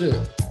on my shit.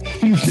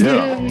 You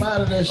feel me? I'm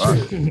out of that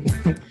shit.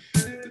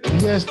 You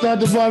gotta start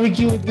the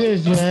barbecue with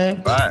this,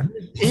 man. Right.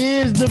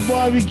 Is the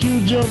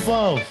barbecue jump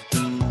off?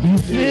 You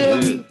feel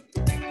me?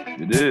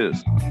 It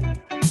is.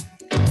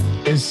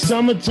 It's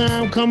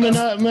summertime coming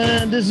up,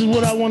 man. This is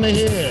what I want to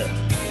hear.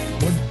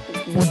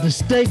 With the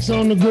steaks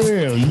on the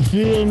grill, you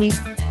feel me?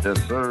 Yes,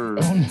 sir.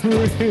 On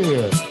the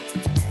grill.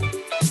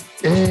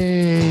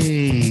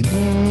 Hey.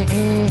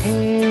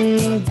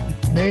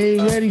 They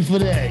ready for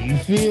that. You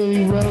feel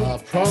me, bro? I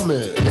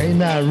promise. They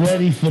not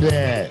ready for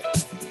that.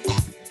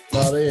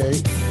 No, they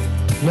ain't.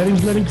 Let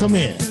him come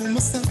in.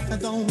 I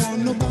don't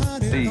want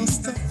nobody else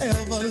to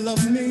ever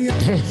love me. I'm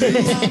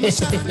a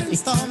shining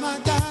star, my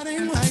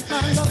guiding light,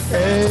 my love.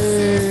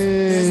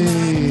 Hey,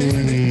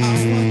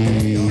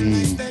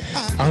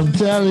 I'm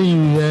telling you,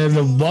 man,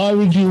 the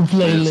barbecue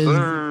playlist,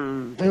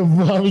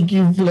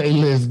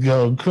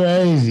 go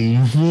crazy.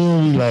 You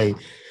feel me? Like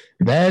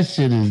that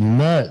shit is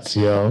nuts,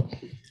 yo.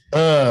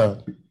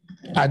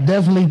 I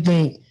definitely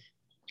think,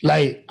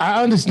 like,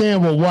 I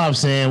understand what Wop's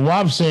saying.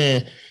 Wop's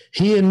saying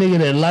he a nigga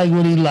that like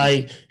what he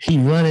like. He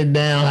run it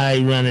down how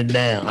he run it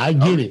down. I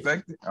get it.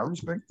 I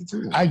respect it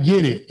too. I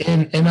get it,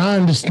 and I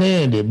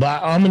understand it.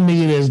 But I'm a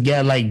nigga that's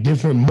got like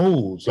different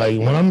moods. Like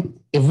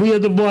if we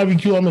at the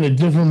barbecue, I'm in a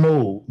different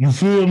mood. You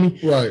feel me?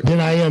 Right. Than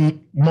I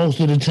am most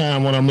of the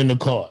time when I'm in the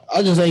car.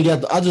 I feel like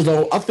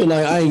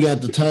I ain't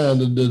got the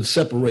time to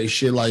separate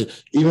shit. Like,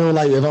 even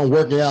like if I'm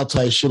working out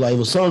type shit, like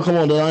if a song come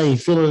on that I ain't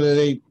feeling it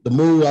ain't the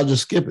mood, I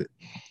just skip it.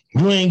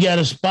 You ain't got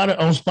a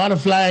on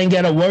Spotify, ain't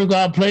got a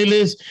workout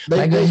playlist,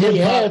 a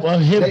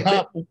hip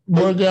hop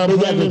workout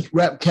playlist. Got the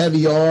Rap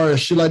Caviar and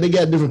shit. Like, they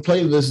got different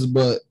playlists,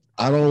 but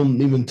I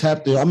don't even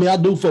tap there. I mean, I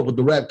do fuck with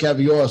the Rap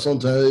Caviar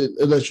sometimes.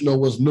 It lets you know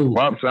what's new.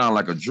 Wop sound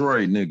like a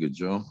droid nigga,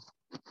 Joe.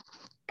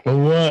 For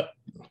what?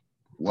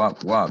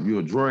 Wop, you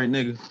a droid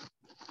nigga?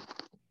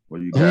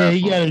 What you got? Yeah,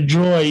 he got a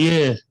droid,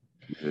 yeah.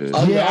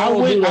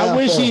 I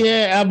wish he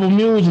had Apple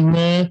Music,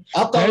 man.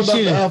 I thought about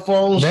the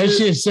iPhone. That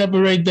shit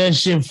separate that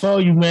shit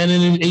for you, man.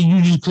 And you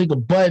just click a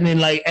button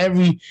and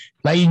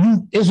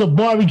it's a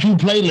barbecue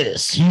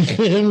playlist. You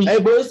feel me? Hey,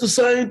 but it's the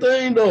same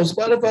thing though.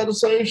 Spotify the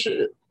same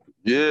shit.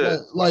 Yeah.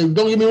 Like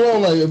don't get me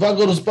wrong. Like if I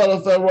go to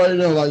Spotify right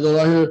now, like go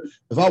right here,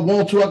 if I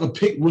want to, I can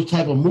pick which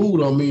type of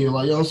mood I'm in.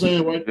 Like, you know what I'm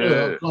saying, right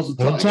there.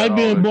 Well, type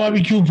in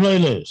barbecue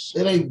playlist.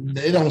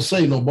 They don't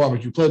say no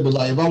barbecue play, but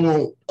like if I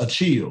want a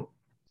chill,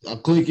 I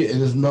click it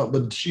and it's not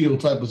but chill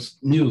type of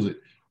music.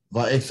 If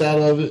I X out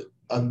of it,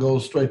 I go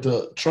straight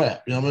to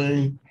trap. You know what I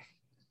mean?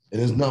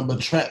 And it's nothing but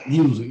trap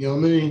music. You know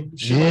what I mean?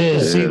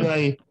 See,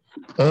 like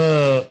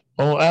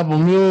on Apple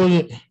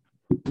Music,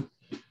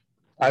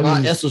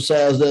 I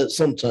exercise that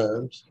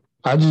sometimes.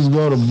 I just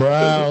go to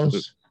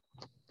browse,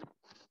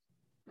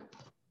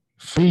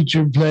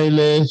 feature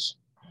playlist.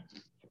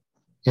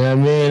 You know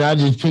what I mean? I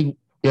just pick. You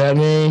know what I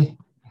mean?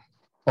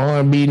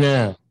 R&B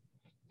now.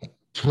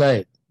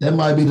 Play. That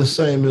might be the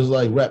same as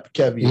like Rap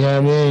Caviar. You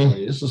know what I mean? Like,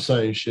 it's the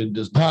same shit,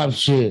 just pop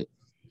shit.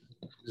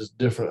 Just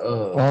different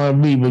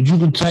R&B, but you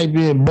can type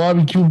in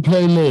barbecue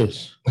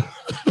playlist.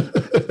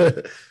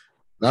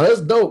 Now that's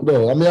dope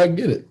though. I mean, I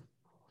get it.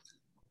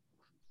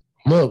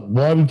 Look,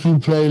 barbecue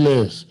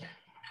playlist.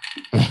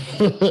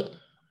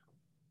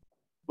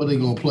 What they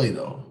gonna play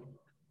though?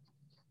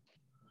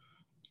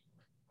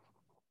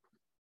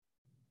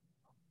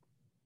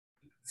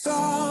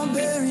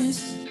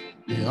 Strawberries.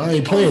 Yeah, I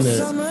ain't playing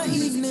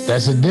that.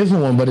 That's a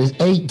different one, but it's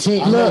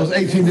 18. Look,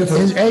 it's 18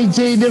 different. It's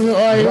 18 different.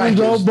 All right, here we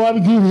go.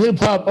 Barbecue, hip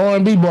hop,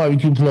 R&B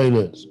barbecue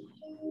playlist.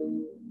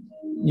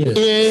 Yeah.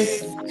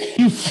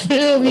 You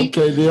feel me?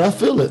 Okay, yeah, I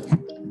feel it. You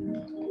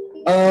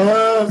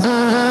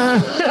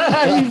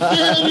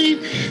feel me?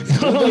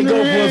 Let's go for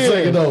a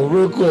second though,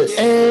 real quick.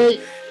 Hey.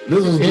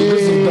 This is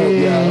dope,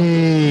 y'all.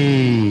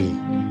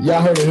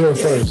 Y'all heard it here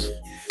first.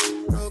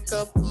 Broke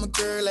up with my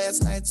girl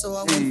last night, so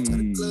I went to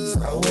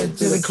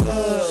the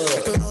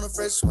club. Put on a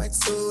fresh white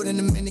suit and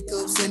a mini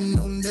coupe sitting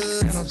on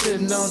dubs. And I'm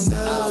sitting on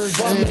dubs.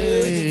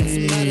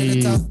 Somebody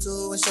to talk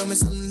to and show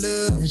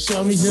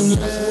me some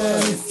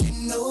love. If you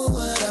know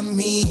what I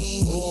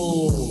mean.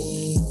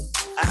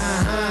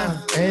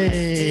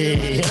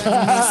 Hey.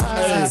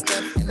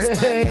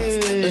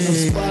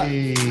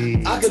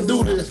 I can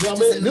do this. I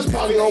mean, this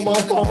probably on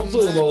my phone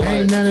too, though.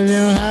 Ain't none of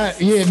them hot.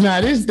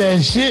 Yeah, this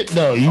that shit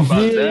though. You feel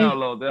me?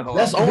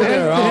 That's on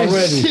there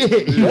already.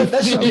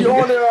 That should be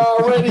on there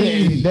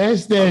already.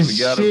 That's that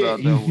shit.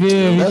 You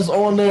feel me? That's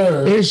on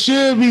there. It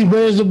should be, but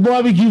it's a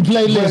barbecue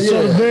playlist.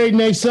 So the very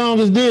next song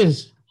is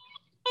this.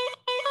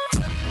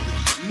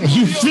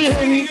 You feel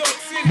me?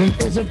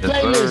 It's a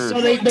playlist, so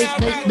they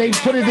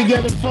put it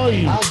together for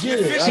you. I get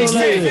it. So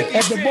like,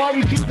 at the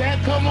barbecue,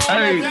 that come on.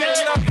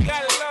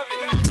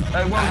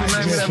 Hey, what was the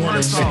name of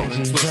that first song?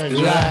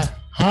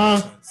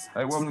 Huh?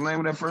 Hey, what was the name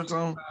of that first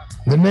song?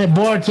 The Net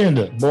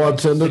Bartender.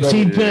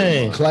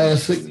 T-Pain.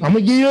 Classic. I'm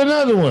gonna give you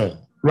another one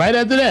right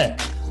after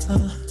that.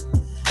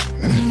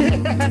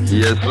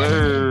 Yes,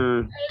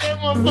 sir. That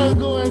motherfucker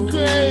going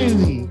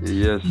crazy.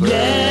 Yes, sir.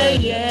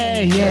 Yeah.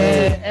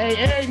 Hey,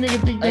 every nigga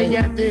think they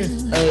got this.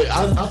 Hey, I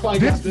probably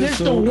got this. This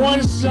the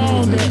one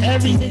song that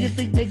every nigga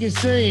think they can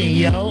sing,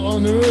 yo,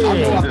 on the real. I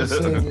know I can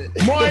sing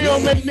it. Mario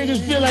make niggas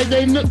feel like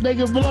they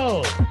can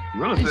blow.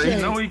 Really say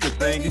you know he can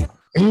sing it.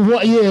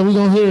 Yeah, we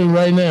gonna hear it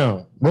right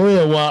now. Go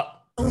ahead,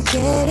 Wop.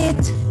 Get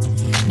it.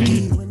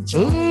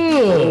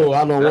 Ooh,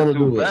 I don't want to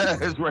do it.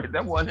 That's right.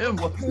 That wasn't him.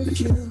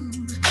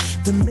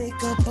 The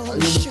makeup on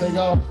the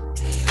show.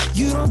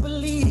 You don't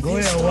believe go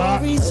ahead,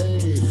 Wop.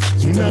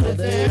 You know that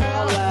there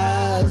are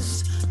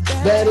lies.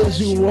 bad as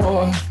you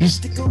are.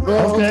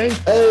 Okay.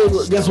 Hey,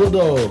 guess what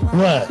though?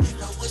 What?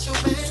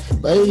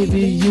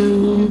 Baby,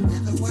 you.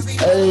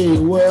 Hey,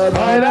 well,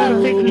 all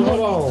right, hold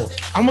on.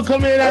 I'm gonna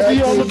come in after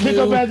you. I'm gonna pick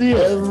up after you.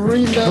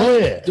 Every night, go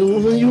ahead.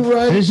 Doing you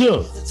right. It's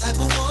you.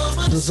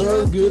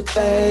 Deserve good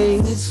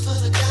things.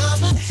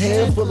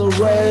 Handful of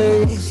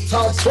rings.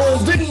 Talk to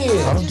him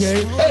then.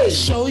 Okay. Hey,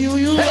 show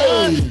you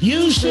love.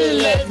 You should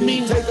let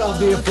me take off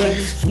there,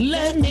 friends.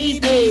 Let me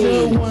be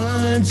the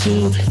one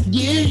to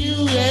give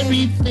you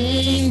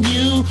everything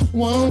you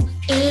want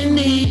and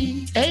need.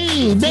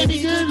 Hey, baby,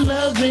 good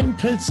love and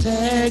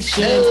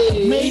protection.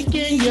 Hey.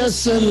 Making your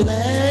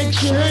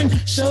selection.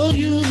 Show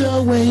you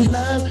the way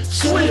love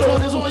Swift,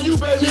 this on you,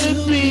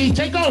 baby.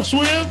 Take off,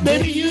 Swift.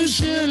 Baby, you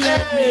should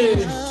let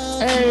me.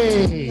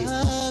 Hey.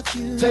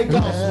 Take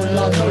off, Swift.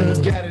 I know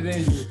you got it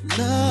in you.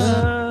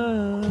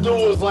 Do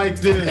it like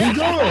this. You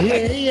going? I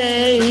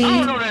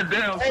don't know that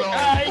damn song.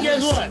 Hey,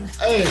 guess what?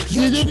 Hey,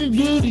 you didn't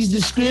do the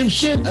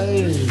description.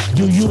 Hey,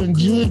 do you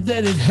enjoy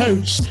that it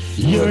hurts?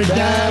 You're a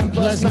dime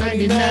plus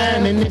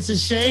 99, and it's a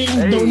shame.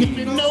 Hey. Don't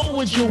even know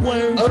what you're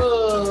worth.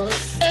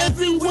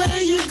 Everywhere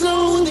you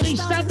go, they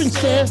stop and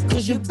stare,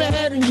 cause you're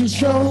bad and you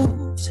show.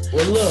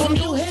 Well, look. From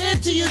your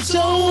head to your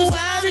toe,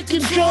 out of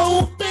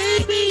control,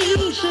 baby,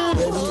 you should.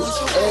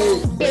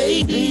 Hey,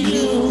 baby,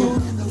 you.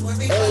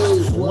 Hey,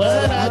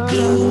 what I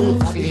do,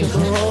 hey,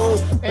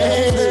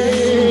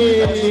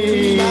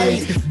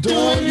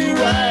 doing you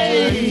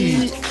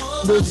right.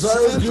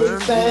 Deserve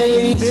good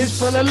things. Bitch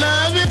full of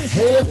loving,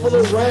 head full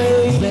of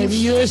rain. Baby,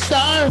 you a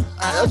star.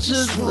 I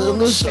just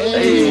wanna say,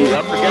 hey,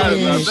 I forgot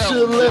about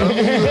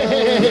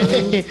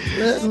that.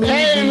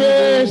 Hey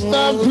man,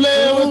 stop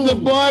playing with the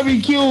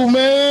barbecue,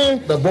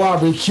 man. The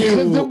barbecue.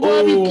 The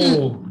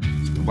barbecue.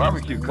 The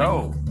barbecue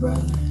cold.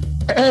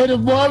 Hey, the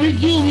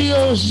barbecue be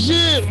on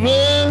shit,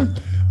 man.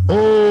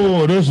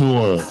 Oh, this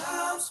one.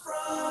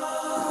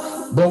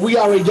 But we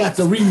already got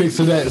the remix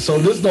of that, so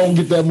this don't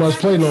get that much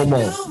play no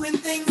more.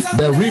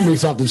 That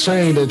remix off the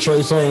chain that Trey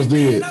Songz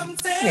did.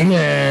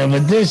 Yeah,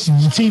 but this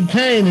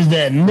T-Pain is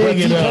that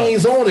nigga.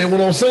 T-Pain's on it,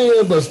 what I'm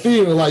saying, but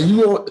still, like,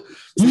 you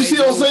see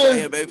what I'm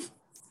saying?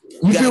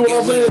 You feel what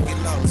I'm saying?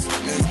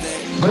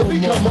 Baby,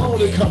 come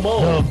on and come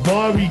on. The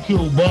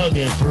barbecue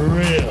bugging for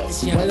real.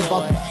 Right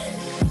about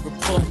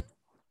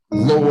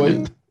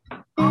Lloyd.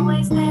 Hey.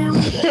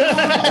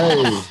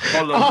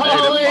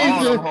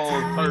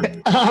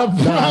 I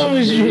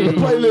promise you. The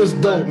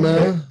playlist dope,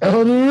 man.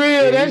 On the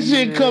real, that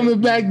shit coming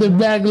back to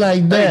back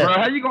like that. Hey, bro,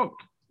 how you gonna?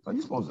 Are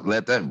you supposed to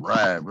let that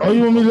ride, bro? Oh,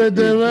 you want me to let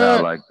that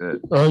ride? Like that.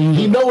 Oh,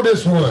 he know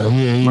this one.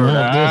 Yeah, he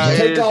know this.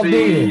 Take off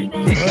then.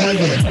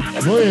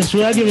 Go ahead,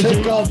 swear. I give it to you.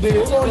 Take off then.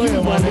 It's on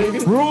you, my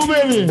nigga. Rule,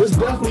 baby. It's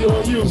definitely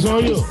on you. It's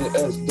on you.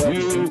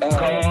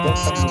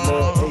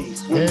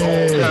 You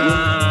Hey.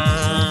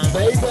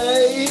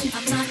 Baby.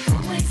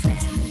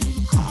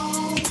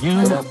 You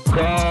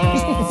call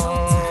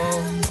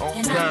on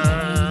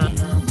time.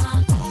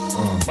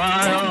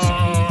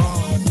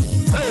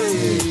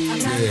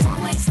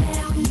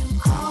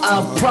 I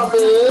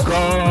promise.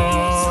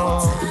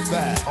 Call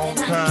on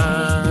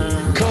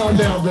time. Calm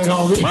down, big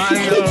homie.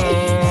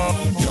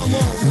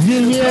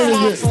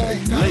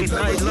 Late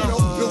night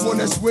love. One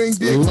that swing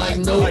dick like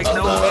no other. I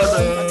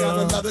got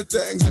a lot of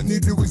things I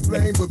need to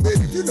explain, but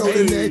baby, you know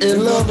the name.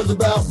 And love is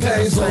about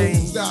pain, so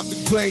stop the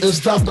plane and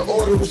stop the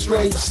order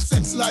restraints.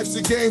 Sex life's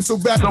a game, so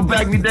back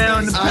me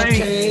down in the I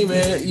pain. came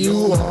at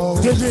you on.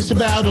 Cause it's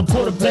about a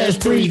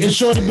 3:15, and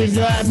shorty been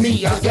drive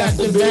me. I got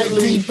the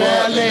backlead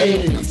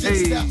ballet.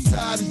 Just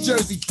outside of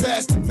Jersey,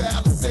 past the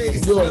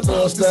Palisades. You're a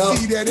bust out.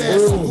 See that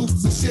ass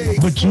hoops and shades.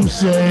 But you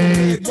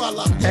said,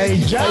 hey,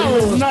 John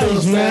was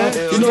nice, man.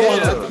 You know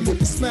what? With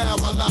the smile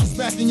while I'm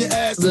smacking your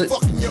ass and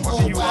fucking your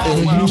own wild.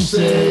 And you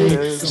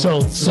say, so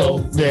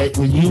that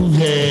when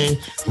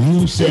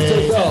you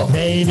said,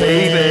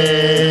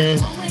 baby,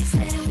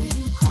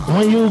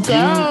 when you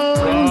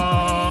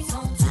come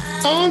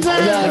on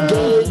time, and I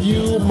gave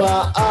you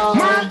my arm.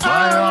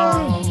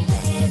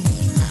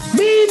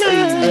 Be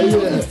nice.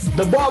 Yeah.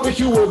 The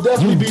barbecue will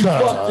definitely be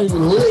fucking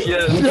lit.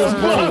 The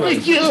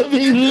barbecue will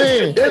be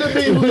lit. It'll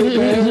be lit,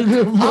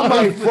 man. I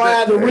might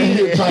fry the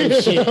rib type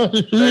shit.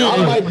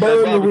 I might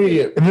burn the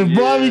rib. The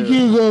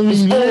barbecue gonna be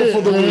lit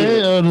for the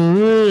rib.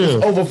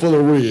 It's over for the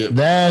rib.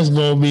 That's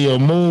gonna be a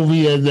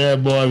movie at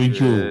that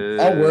barbecue.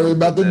 I'm worried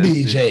about the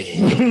DJ.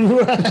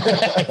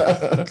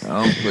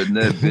 I'm putting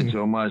that bitch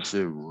on my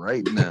shit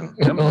right now.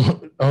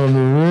 On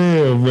the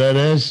real, bro,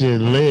 that shit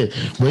lit.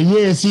 But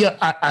yeah, see,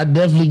 I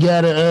definitely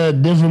got a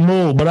different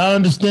mood, but I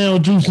understand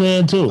what you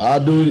saying too. I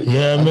do.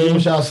 Yeah, I man.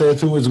 What y'all saying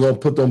too is gonna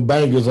put them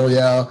bangers on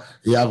y'all.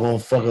 Y'all gonna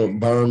fucking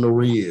burn the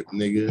rib,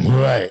 nigga.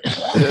 Right.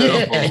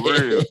 Yeah, for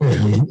real.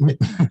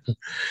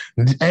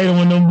 Hey,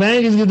 when them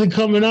bangers get to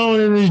coming on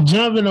and it's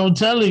jumping, I'm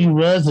telling you,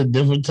 bro, it's a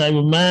different type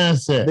of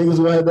mindset. Niggas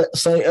will have that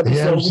same episode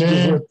You know we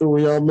just went through.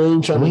 You know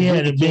what I mean? We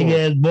had a big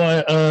ass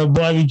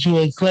barbecue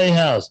at Clay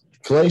House.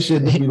 Clay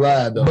shouldn't be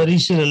live though. But he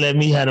should have let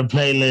me have a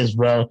playlist,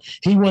 bro.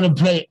 He want to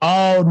play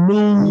all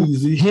new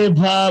hip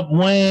hop,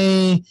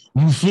 Wayne.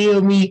 You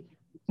feel me?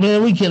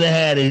 Man, we could have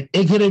had it.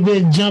 It could have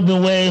been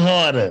jumping way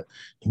harder.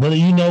 But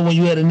you know, when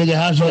you had a nigga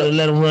house, you had to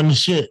let him run the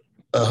shit.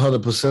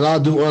 100%. I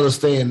do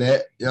understand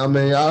that. You know what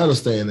I mean? I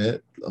understand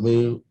that. I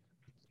mean,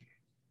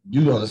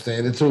 you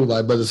understand it too.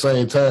 Like, but at the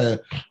same time,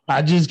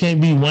 I just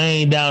can't be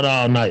waned out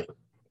all night.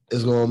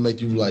 It's gonna make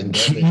you like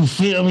you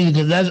feel me?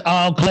 Because that's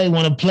all Clay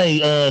want to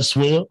play.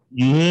 Swill,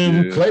 you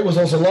hear me? Clay was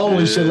on some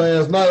lonely shit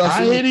last night.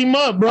 I hit him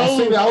up, bro. I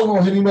was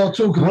gonna hit him up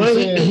too. Well,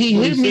 he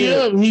hit me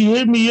up. He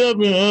hit me up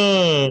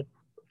and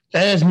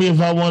asked me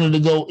if I wanted to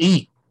go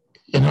eat,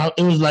 and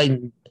it was like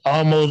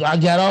almost. I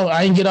got off.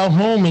 I didn't get off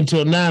home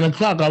until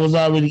 9:00. I was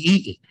already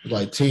eating.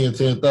 Like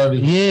 10:30.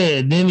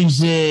 Yeah. Then he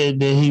said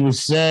that he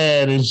was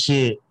sad and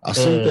shit. I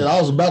seen that.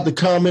 I was about to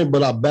comment,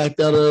 but I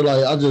backed out of it.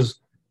 Like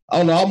I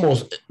don't know,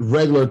 almost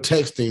regular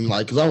texting,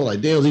 like, because I was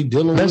like, damn, is he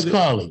dealing with it? Let's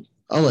call him.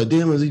 I was like,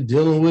 damn, is he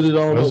dealing with it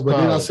almost? But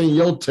then I seen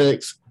your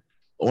text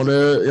on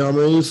there, you know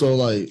what I mean? So,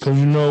 like. Because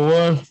you know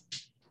what?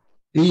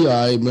 He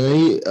all right,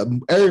 man.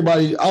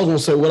 Everybody, I was going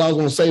to say what I was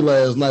going to say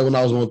last night when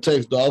I was going to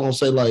text, though. I was going to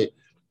say, like,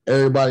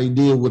 everybody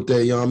deal with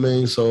that, you know what I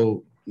mean?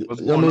 So.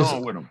 What's going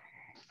on with him?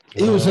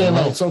 He was saying,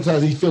 like,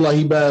 sometimes he feel like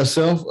he by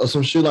himself or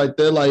some shit like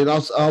that. Like, I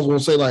was going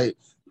to say, like,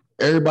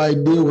 everybody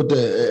deal with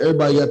that.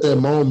 Everybody got that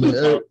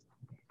moment.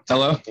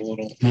 Hello?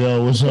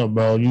 Yo, what's up,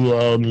 bro? You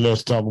on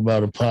Let's Talk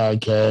About a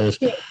Podcast.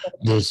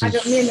 This is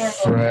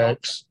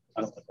Frax.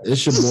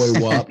 It's your boy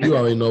WAP. You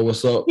already know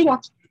what's up. I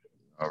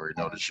already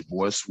know this your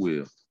boy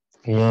Swill.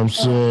 You know what I'm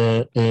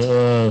saying?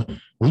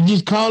 And, we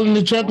just calling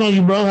to check on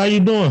you, bro. How you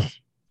doing?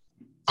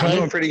 I'm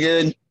doing pretty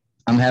good.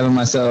 I'm having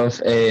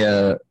myself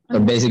a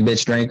basic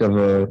bitch drink of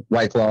a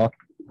White Claw.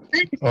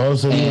 Oh,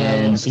 so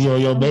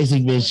your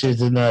basic bitch shit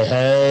tonight.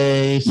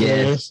 Hey,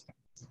 sis.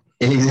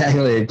 Yeah,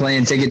 exactly.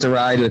 Playing Ticket to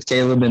Ride with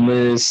Caleb and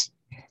Liz.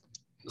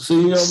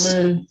 See, you know,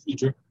 man,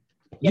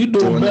 you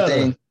doing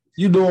better.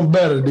 You doing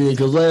better, dude.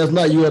 Because last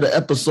night you had an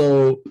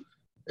episode,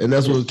 and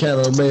that's what kind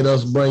of made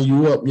us bring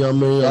you up. You know what I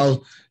mean? I was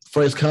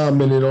first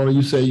commented on it.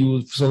 You said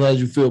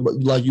sometimes you feel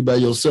like you by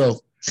yourself.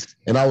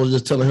 And I was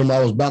just telling him I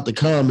was about to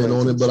comment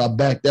on it, but I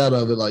backed out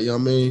of it. Like, you know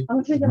what I mean?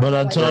 But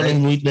I told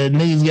him that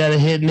niggas got to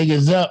hit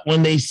niggas up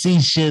when they see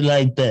shit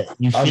like that.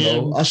 You feel I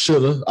know. me? I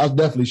should have. I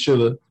definitely should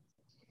have.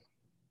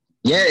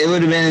 Yeah, it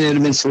would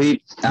have been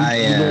sweet.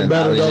 I went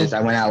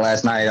out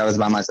last night. I was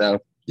by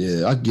myself.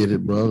 Yeah, I get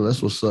it, bro.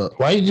 That's what's up.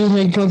 Why you just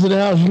ain't come to the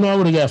house? You know I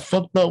would have got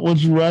fucked up with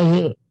you right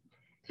here.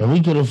 And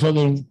we could have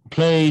fucking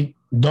played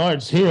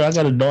darts here. I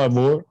got a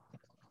dartboard.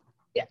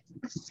 Yeah.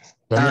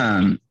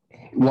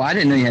 Well, I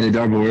didn't know you had a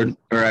dartboard,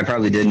 or I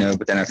probably did know,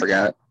 but then I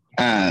forgot.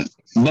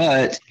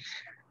 But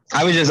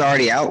I was just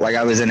already out. Like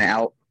I was in an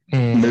out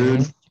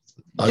mood.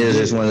 It was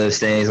just one of those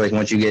things. Like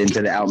once you get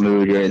into the out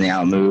mood, you're in the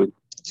out mood.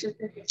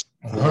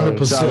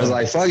 100%. So I was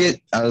like, fuck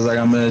it. I was like,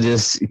 I'm going to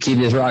just keep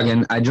this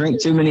rocking. I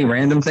drink too many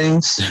random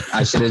things.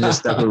 I should have just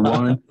stuck with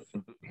one.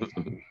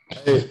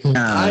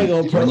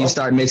 When you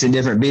start mixing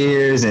different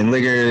beers and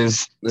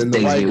liquors, and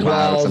the White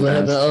Claws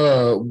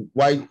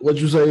and what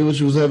you say? What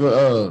you was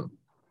having?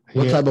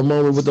 What type of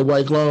moment with the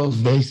White Claws?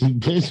 Basic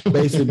bitch.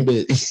 Basic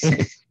bitch.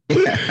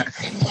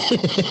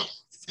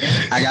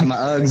 I got my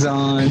Uggs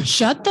on.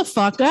 Shut the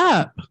fuck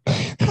up.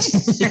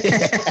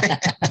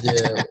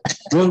 Yeah.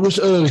 Which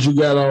Uggs you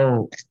got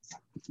on?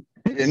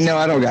 No,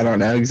 I don't got on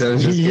Uggs. I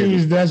was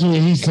just that's what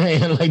he's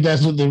saying. Like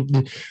that's what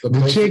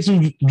the chicks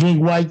who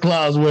drink White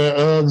Claws wear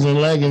Uggs and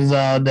leggings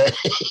all day.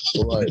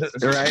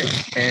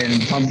 Right.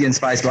 And pumpkin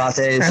spice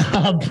lattes.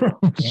 I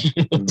promise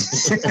you.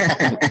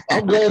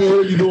 I'm glad to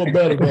hear you doing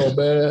better, though,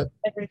 man.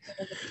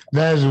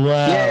 That's wild.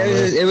 Yeah,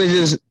 it was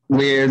just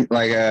weird.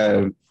 Like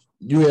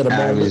you had a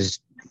moment.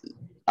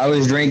 I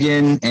was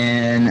drinking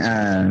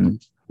and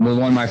with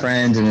one of my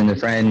friends, and then the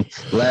friend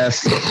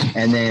left,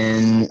 and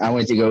then I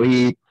went to go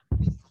eat.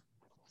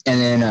 And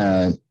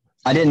then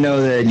I didn't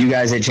know that you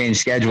guys had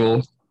changed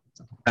schedule.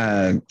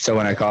 So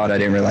when I called, I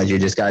didn't realize you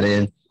just got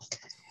in.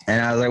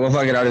 And I was like, well,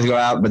 fuck it, I'll just go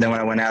out. But then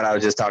when I went out, I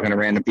was just talking to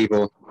random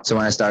people. So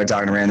when I started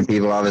talking to random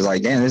people, I was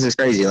like, damn, this is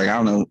crazy. Like, I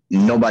don't know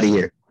nobody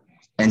here.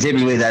 And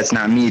typically that's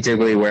not me.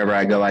 Typically wherever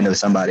I go, I know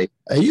somebody.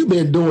 Hey, you've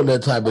been doing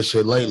that type of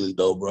shit lately,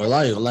 though, bro.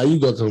 Like you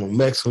go to the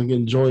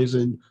Mexican joints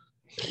and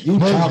you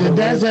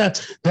that's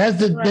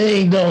the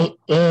thing,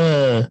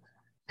 though.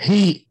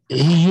 He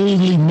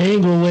usually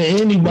mingle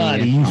with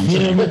anybody. You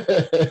feel me?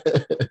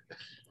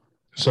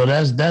 So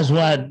that's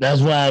why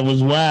it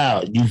was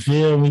wild. You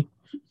feel me?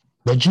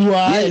 But you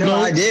are. Yeah, no,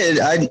 I did.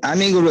 I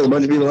mingled with a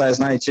bunch of people last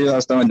night too. I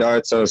was throwing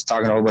darts. So I was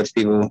talking to a whole bunch of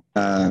people.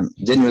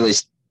 Didn't really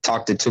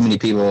talk to too many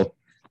people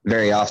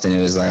very often.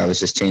 It was like I was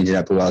just changing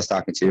up who I was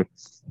talking to.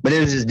 But it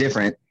was just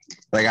different.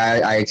 Like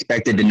I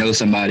expected to know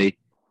somebody,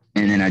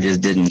 and then I just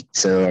didn't.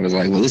 So I was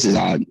like, well, this is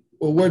odd.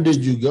 Well, where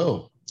did you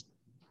go?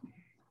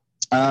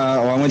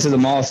 I went to the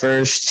mall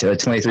first,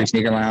 23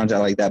 Sneaker Lounge. I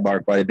like that bar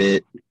quite a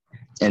bit.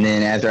 And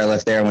then after I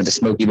left there, I went to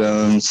Smoky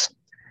Bones,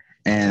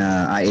 and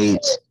I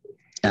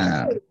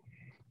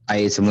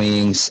ate some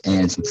wings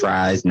and some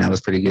fries, and that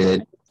was pretty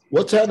good.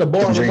 What time the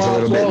bar the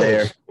mall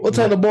closed? What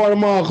time the bar the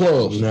mall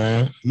closed?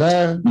 9.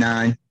 9?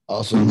 9.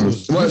 Awesome.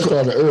 What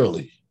started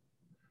early?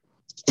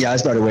 Yeah, I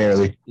started way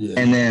early. Yeah.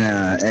 And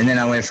then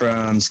I went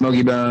from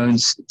Smoky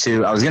Bones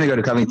to, I was going to go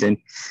to Covington,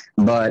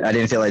 but I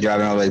didn't feel like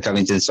driving all the way to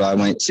Covington. So I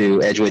went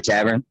to Edgewood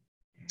Tavern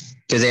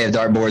because they have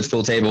dartboards,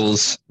 pool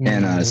tables,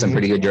 and some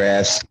pretty good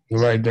drafts.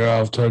 Right there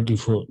off Turkey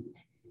Foot.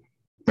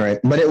 Right.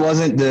 But it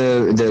wasn't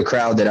the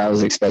crowd that I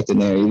was expecting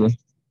there either.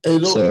 Hey,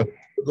 so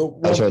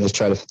I just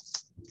try to.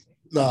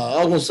 Nah,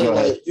 I was gonna say,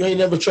 like, you ain't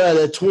never tried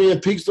that Twin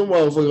Peaks. Them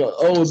motherfuckers,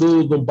 old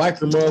dudes, them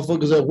biker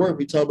motherfuckers at work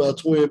be talking about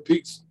Twin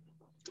Peaks.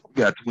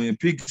 We got Twin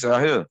Peaks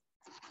out here.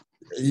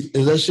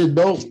 Is that shit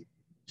dope?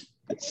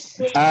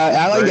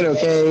 I like it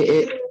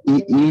okay.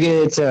 You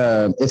get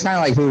it's kind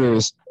of like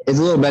Hooters. It's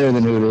a little better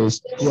than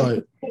Hooters.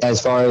 Right.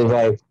 As far as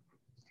like,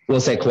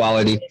 we'll say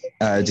quality,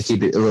 to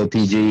keep it a little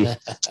PG.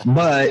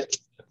 But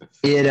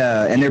it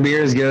and their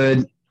beer is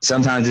good.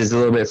 Sometimes it's a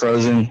little bit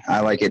frozen.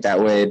 I like it that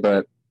way,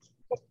 but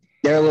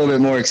they're a little bit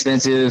more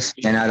expensive,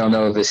 and I don't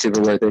know if it's super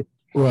worth it.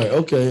 Right.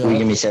 Okay. You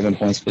give me 7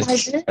 points.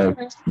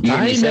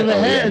 I ain't never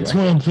had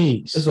Twin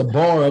Peaks. It's a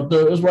bar up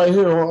there. It's right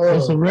here.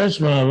 It's a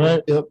restaurant,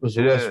 right? Yep, it's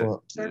a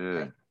restaurant.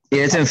 Yeah.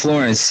 Yeah, it's in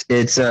Florence.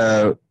 It's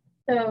right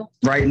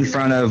in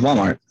front of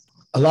Walmart.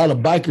 A lot of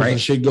bikers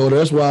and shit go there.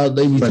 That's why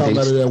they be talking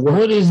about it at work.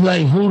 What is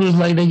like Hooters?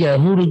 Like they got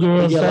Hooter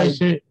girls type like,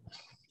 shit?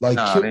 Like,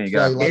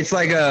 It's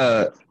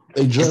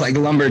like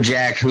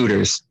lumberjack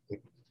Hooters.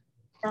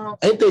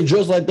 Ain't they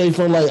dressed like they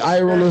from like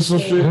Ireland or some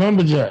shit?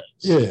 Lumberjacks.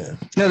 Yeah.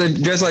 No, they're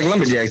dressed like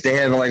lumberjacks. They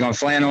have like on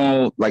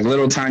flannel, like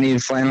little tiny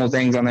flannel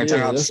things on their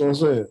tops. That's what I'm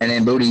saying. And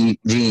then booty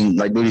jeans,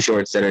 like booty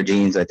shorts that are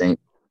jeans, I think.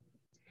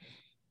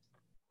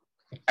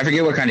 I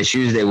forget what kind of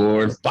shoes they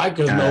wore.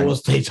 Bikers know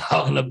what they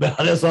talking about.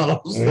 That's all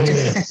I'm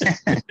saying.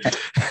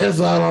 That's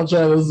all I'm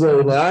trying to say.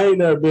 Like, I ain't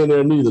never been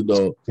there neither,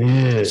 though.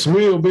 Yeah.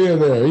 Swill been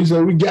there. He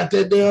said, we got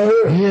that down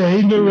here. Yeah,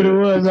 he knew what it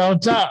was on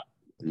top.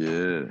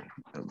 Yeah.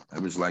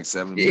 That was like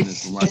 7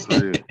 minutes from my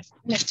crib.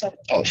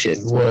 Oh, shit.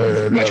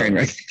 Word my up. train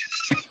wreck.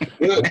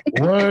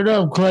 Word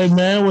up, Clay,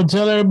 man. Well,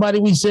 tell everybody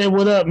we said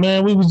what up,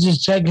 man. We was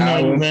just checking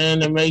on you, man,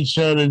 to make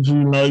sure that you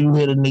know you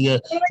hit a nigga.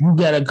 You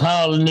got to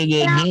call a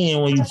nigga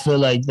again when you feel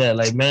like that.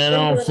 Like, man,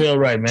 I don't feel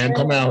right, man.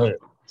 Come out here.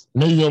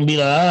 Nigga gonna be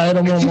like, all right,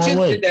 I'm on my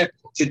way.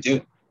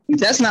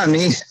 That's not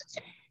me.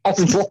 I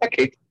was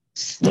blocking.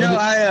 No,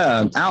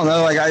 I don't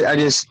know. Like,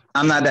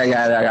 I'm not that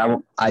guy.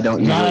 That I don't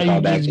usually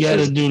call back. You just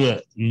gotta do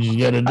that. You just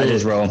gotta do it. I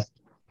just roll.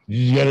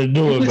 You just gotta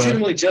do it, man.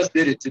 Legitimately just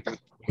did it today.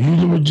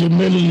 You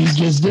legitimately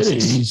just did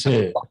it, he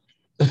said.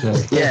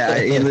 Yeah,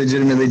 he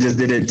legitimately just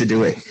did it to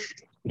do it.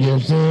 You know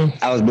what I'm saying?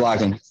 I was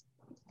blocking.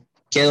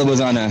 Caleb was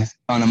on a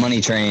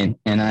money train,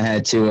 and I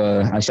had to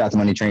I shot the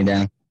money train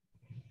down.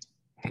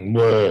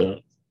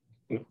 Word.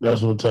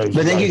 That's what takes.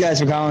 But thank you guys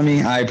for calling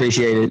me. I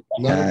appreciate it.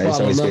 It's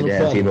always good to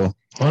have people.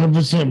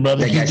 100%,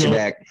 brother. That got your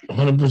back.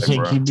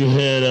 100%. Keep your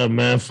head up,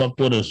 man. Fuck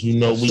with us. You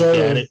know we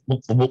got it.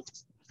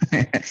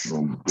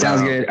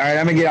 Sounds good. All right,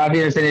 I'm gonna get off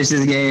here and finish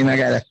this game. I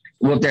gotta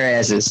whoop their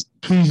asses.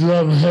 Peace,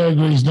 love, and hair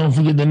grease. Don't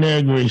forget the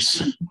nail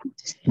grease.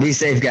 Be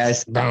safe,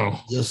 guys. Down.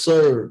 Yes,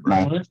 sir.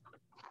 Bye.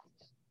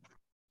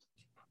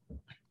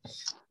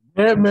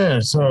 Yeah,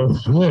 man. So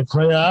yeah,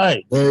 Clay, all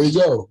right. There you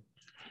go.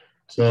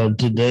 So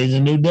today's a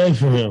new day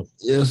for him.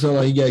 Yeah, so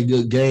like he got a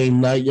good game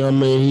night, you know what I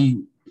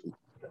mean?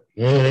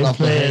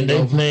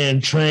 They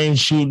playing train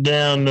shoot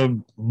down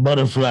the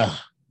butterfly.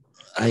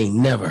 I ain't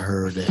never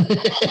heard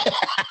that.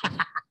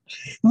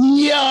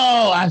 Yo,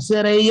 I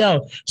said, hey,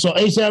 yo. So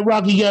ASAP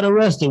Rocky got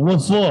arrested. What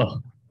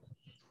for?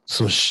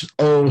 Some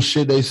old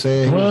shit they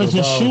saying. Well, it's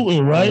a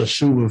shooting, right? A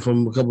shooting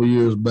from a couple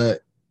years back.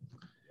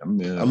 I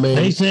mean,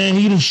 they saying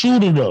he the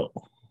shooter, though.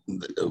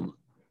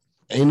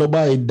 Ain't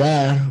nobody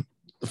died.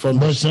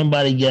 But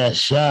somebody got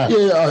shot.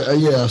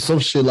 Yeah, some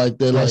shit like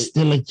that. That's like,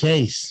 still a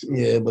case.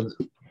 Yeah, but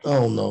I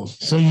don't know.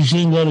 So you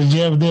shouldn't go to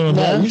jail for doing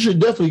that? You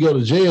should definitely go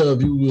to jail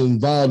if you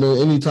involved in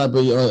any type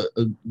of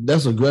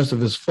that's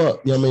aggressive as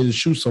fuck. You know what I mean? To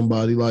shoot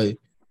somebody, like,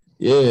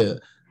 yeah.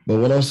 But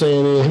what I'm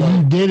saying is, if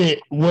you did it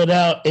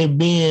without it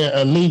being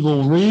a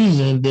legal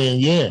reason, then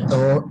yeah.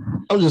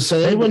 I'm just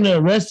saying they wouldn't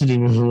have arrested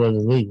him if it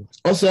wasn't legal.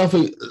 I'm saying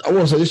I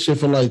want to say this shit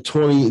from like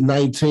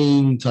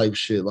 2019 type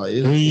shit. Like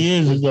 3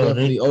 years ago,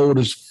 definitely old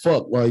as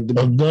fuck. Like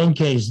a gun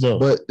case though.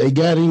 But they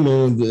got him,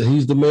 and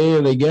he's the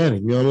man. They got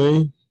him. You know what I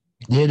mean?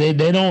 Yeah,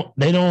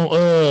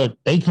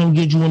 they come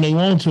get you when they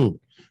want to.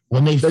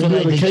 When they feel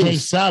like the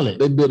case solid.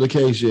 They built a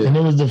case, yeah. And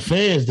it was the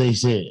feds, they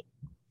said.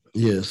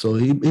 Yeah, so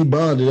he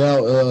bonded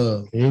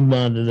out. He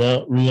bonded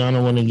out.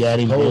 Rihanna went and got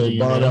him. Bonded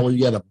out when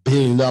you got $1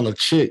 billion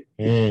chick.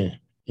 Yeah.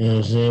 You know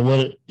what I'm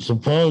saying?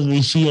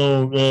 Supposedly she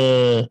on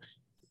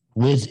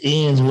with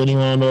ends with him.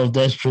 I don't know if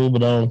that's true,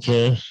 but I don't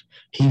care.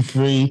 He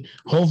free.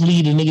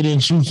 Hopefully the nigga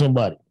didn't shoot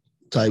somebody.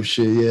 Type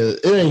shit, yeah.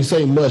 It ain't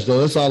saying much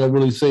though. That's all I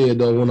really said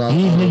though. When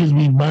these niggas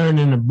be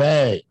burning the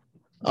bag.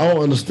 I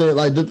don't understand.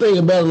 Like the thing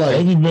about it,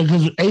 like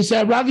because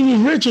ASAP Rocky was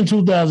rich in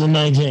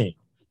 2019.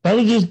 That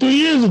was just 3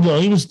 years ago.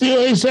 He was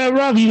still ASAP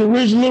Rocky, the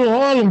rich little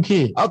Harlem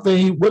kid. I think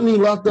he wasn't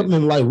locked up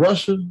in like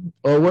Russia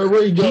or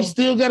where he go. He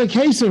still got a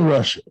case in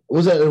Russia.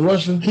 Was that in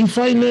Russia? He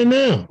fighting there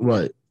now.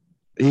 Right.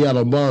 He had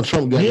on bond.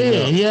 Trump got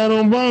him out. He had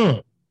on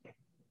bond.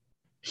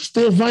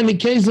 Still fighting the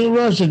case in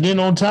Russia. Then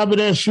on top of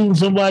that, shooting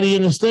somebody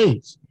in the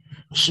States.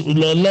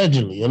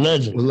 Allegedly.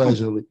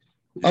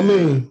 I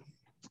mean,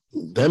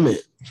 damn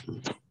it.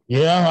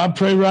 Yeah, I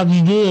pray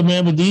Rocky good,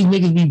 man, but these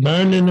niggas be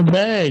burning in the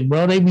bag,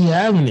 bro. They be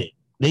having it.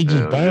 They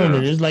just burn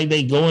it. It's like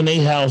they go in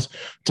their house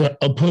to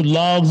put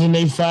logs in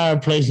their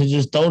fireplace and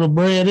just throw the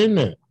bread in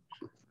there.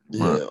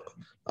 Yeah.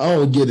 I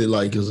don't get it,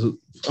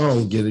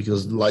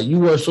 because like you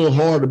work so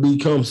hard to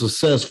become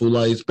successful,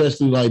 like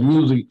especially like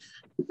music.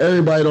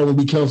 Everybody don't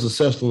become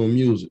successful in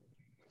music.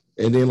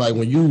 And then, like,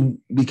 when you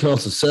become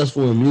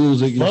successful in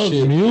music and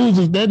shit.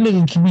 Music, that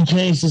nigga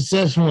became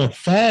successful in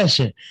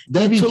fashion.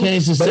 They became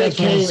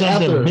successful in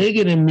something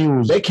bigger than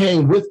music. They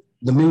came with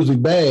the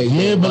music bag.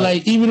 Yeah, but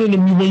like even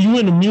when you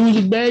in the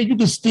music bag, you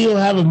can still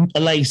have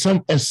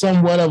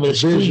somewhat of a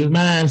street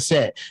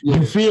mindset. Yeah.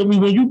 You feel me?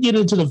 When you get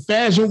into the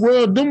fashion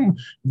world, them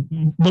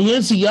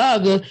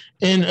Balenciaga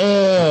and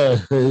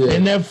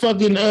and that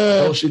fucking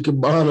Dolce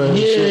Gabbana.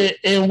 Yeah,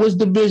 and what's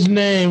the bitch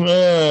name?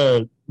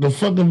 The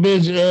fucking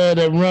bitch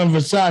that run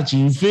Versace.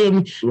 You feel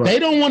me? Right. They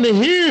don't want to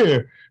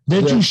hear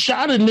that you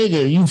shot a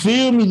nigga. You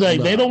feel me?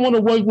 Like they don't want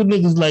to work with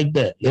niggas like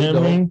that. You know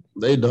what I mean?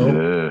 They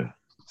don't.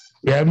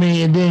 Yeah, I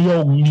mean, and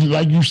then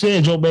like you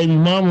said, your baby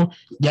mama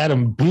got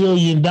 $1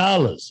 billion.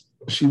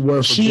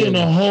 She in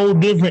a whole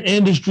different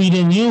industry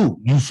than you.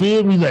 You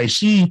feel me? Like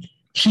she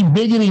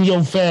bigger than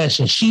your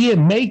fashion. She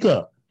in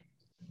makeup,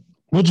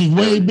 which is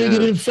way bigger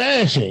than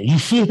fashion. You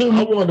feel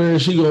me? I wonder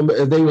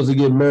if they was to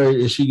get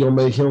married, is she gonna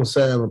make him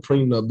sign a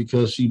prenup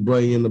because she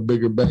bring in a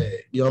bigger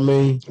bag? You know what I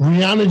mean?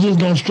 Rihanna just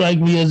don't strike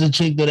me as a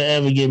chick that'll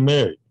ever get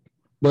married.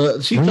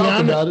 But she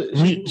talked about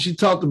it. She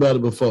talked about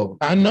it before.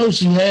 I know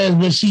she has,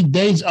 but she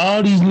dates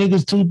all these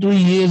niggas 2-3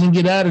 years and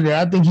get out of there.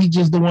 I think he's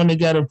just the one that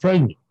got her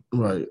pregnant.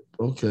 Right.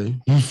 Okay.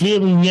 You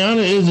feel me?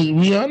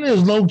 Rihanna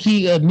is low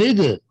key a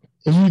nigga.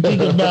 If you think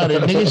about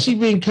it, nigga, she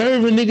been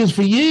curving niggas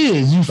for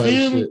years. You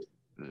feel me?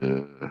 Yeah. You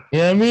know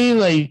what I mean?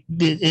 Like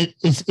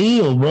it's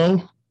ill,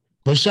 bro.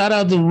 But shout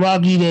out to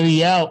Rocky that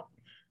he out.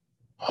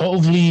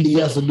 Hopefully he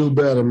has to do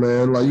better,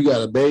 man. Like you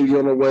got a baby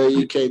on the way.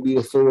 You can't be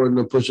affording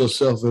to put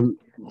yourself in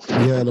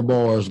behind the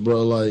bars,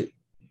 bro. Like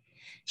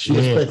she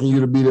expecting you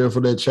to be there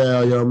for that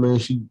child, you know what I mean?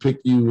 She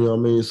picked you, you know what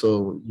I mean?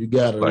 So you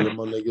got her, my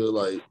nigga,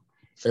 like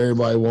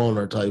everybody want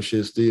her type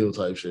shit, still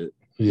type shit.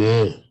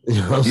 Yeah.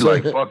 You know what I'm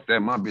like, fuck that,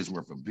 my bitch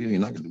worth $1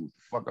 billion. I can do what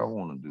the fuck I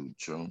want to do,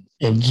 chum.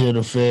 Until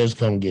the feds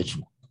come get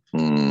you.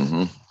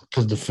 Mm-hmm.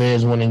 Because the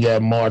feds went and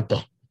got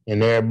Martha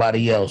and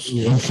everybody else.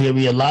 You feel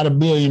me? A lot of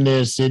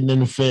billionaires sitting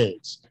in the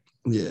feds.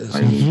 Yeah.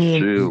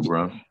 Chill,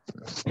 bro.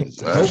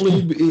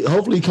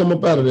 Hopefully he come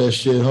up out of that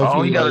shit. Hopefully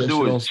all you gotta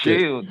do is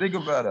chill. Think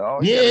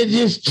about it.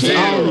 Just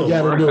chill.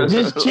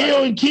 Just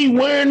chill and keep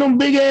wearing them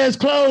big ass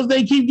clothes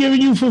they keep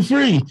giving you for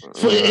free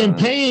and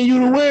paying you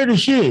to wear the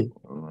shit.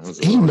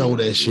 He know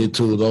that shit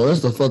too, though.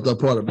 That's the fucked up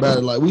part about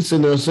it. Like we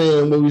sitting there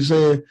saying what we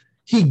saying,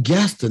 he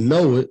got to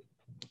know it.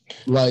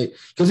 Like,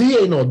 cause he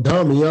ain't no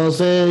dummy, you know what I'm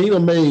saying? He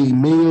done made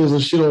meals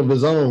and shit of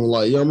his own.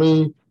 Like, you know what I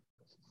mean?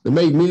 To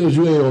make meals,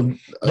 you ain't on.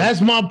 That's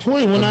my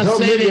point when I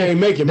say that. Ain't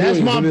making that's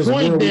my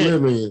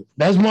point.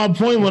 That's my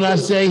point when I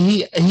say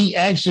he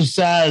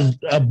exercised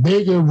a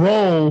bigger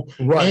role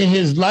in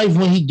his life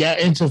when he got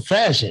into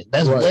fashion.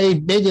 That's way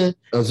bigger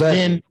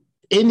than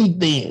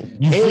anything.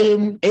 You feel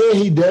me? And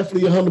he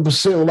definitely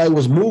 100% like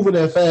was moving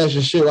that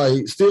fashion shit.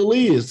 Like still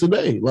is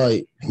today.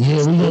 Like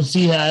we're gonna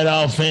see how it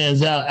all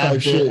fans out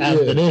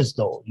after this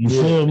though. You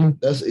feel me?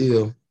 That's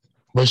ill.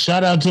 But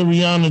shout out to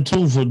Rihanna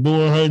too for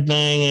doing her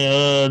thing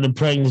and the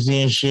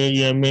pregnancy and shit.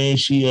 You know what I mean?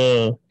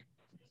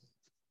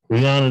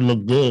 Rihanna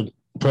looked good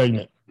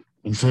pregnant.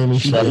 You feel me?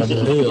 Shout out to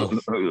her.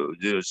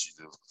 Yeah, she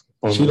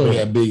do. She don't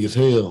got big as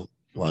hell.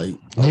 Like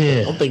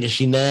I'm thinking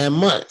she 9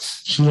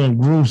 months. She done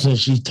grew since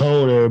she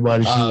told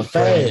everybody she was fast.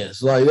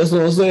 pregnant. Like that's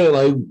what I'm saying.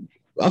 Like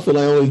I feel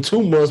like only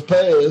 2 months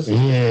passed.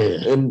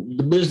 Yeah. And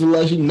the bitch look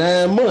like she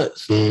 9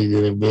 months.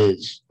 Bigger than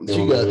bitch.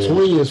 She got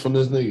twins from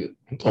this nigga.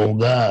 Oh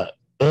God.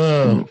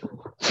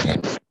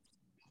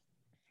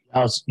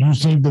 You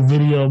seen the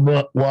video of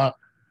the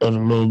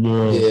little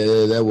girl?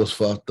 Yeah, that was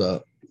fucked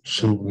up.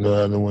 Shooting the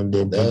other one,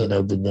 then picking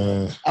up the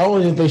gun. I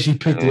don't even think she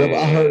picked it up.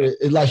 I heard it.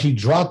 It's like she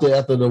dropped it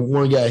after the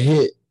one got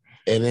hit,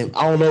 and then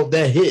I don't know if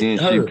that hit. And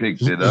she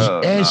picked it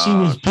up. And she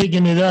was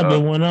picking it up.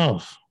 It went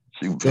off.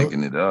 She was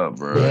picking it up,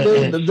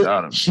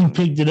 bro. She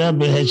picked it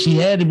up, and she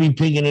had to be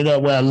picking it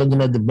up while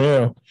looking at the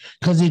barrel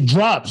because it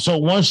dropped. So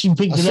once she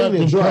picked it up,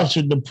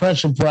 the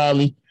pressure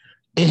probably.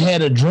 It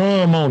had a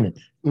drum on it.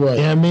 Right.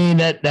 You know what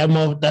I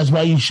mean? That's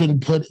why you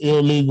shouldn't put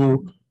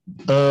illegal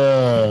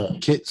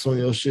kits on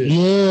your shit.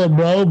 Yeah,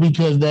 bro,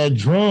 because that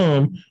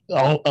drum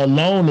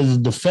alone is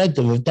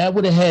defective. If that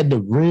would have had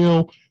the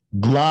real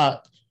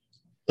Glock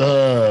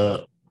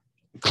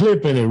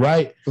clip in it,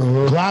 right?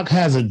 Glock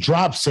has a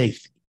drop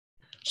safety.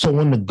 So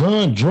when the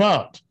gun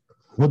dropped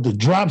with the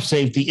drop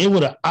safety, it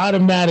would have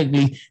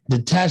automatically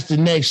detached the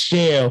next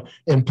shell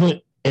and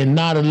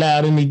not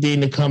allowed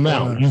anything to come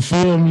out. You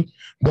feel me?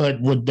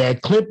 But with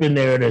that clip in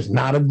there, that's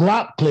not a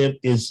Glock clip.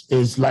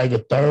 It's like a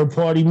third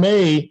party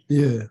made.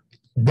 Yeah.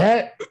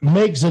 that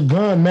makes a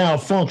gun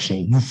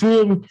malfunction. You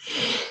feel me?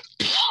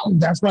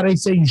 That's why they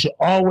say you should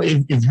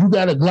always, if you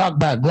got a Glock,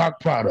 buy a Glock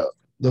product.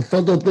 The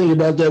fucked up thing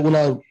about that when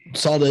I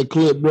saw that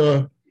clip,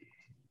 bro,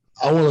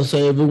 I want to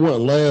say if it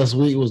wasn't last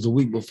week, it was the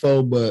week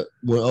before, but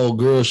when old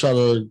girl shot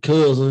her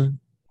cousin,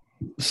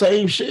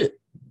 same shit.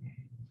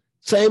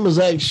 Same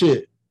exact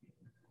shit.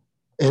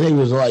 And they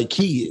was like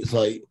kids.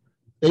 Like,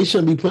 they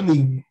shouldn't be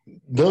putting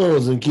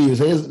guns in kids.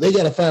 They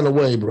got to find a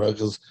way, bro,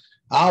 because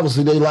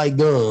obviously they like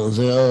guns.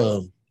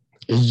 And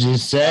it's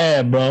just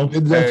sad, bro.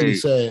 It's definitely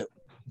sad.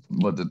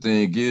 But the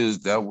thing is,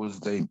 that was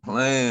their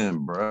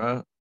plan,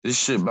 bro. This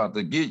shit about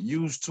to get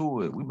used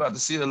to it. We about to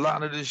see a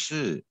lot of this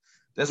shit.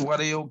 That's why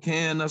they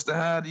okaying us to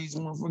have these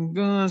motherfucking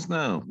guns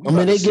now. I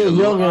mean, they get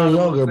younger and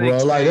younger, bro.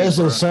 Like, that's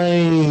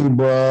insane,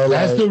 bro.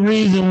 That's the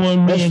reason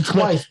when me and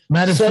Clay,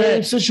 matter of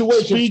fact,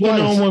 speaking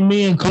on when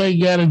me and Clay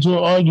got into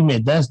an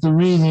argument, that's the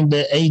reason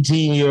that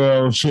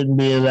 18-year-olds shouldn't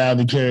be allowed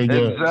to carry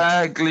guns.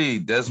 Exactly.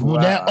 That's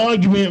why. That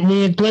argument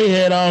me and Clay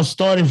had all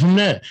started from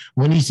that,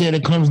 when he said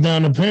it comes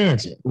down to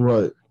parenting.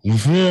 Right. You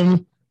feel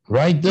me?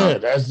 Right there.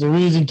 That's the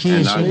reason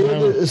kids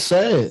it's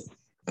sad.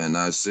 And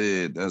I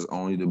said, that's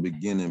only the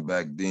beginning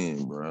back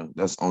then, bro.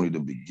 That's only the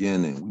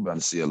beginning. We about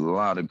to see a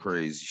lot of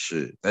crazy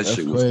shit. That's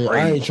shit was crazy.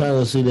 I ain't trying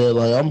to see that.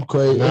 Like, I'm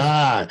crazy.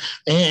 Nah.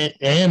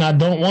 And I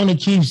don't want to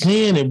keep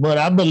seeing it, but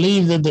I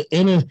believe that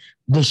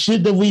the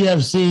shit that we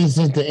have seen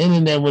since the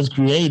internet was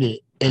created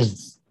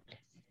is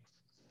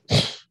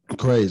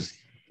crazy.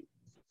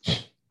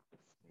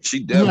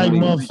 She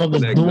definitely reached for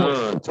that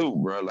gun too,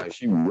 bro. Like,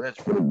 she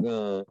reached for the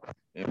gun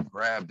and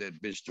grabbed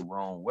that bitch the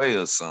wrong way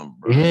or something,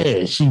 bro.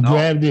 Yeah, she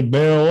grabbed it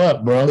barrel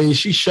up, bro. I mean,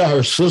 she shot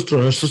her sister.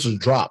 Her sister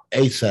dropped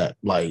ASAP.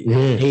 Like,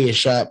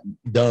 headshot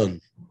done.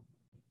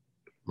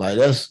 Like,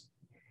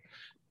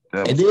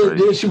 and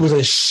then she was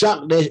in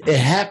shock that it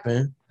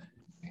happened.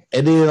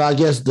 And then I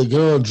guess the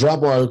gun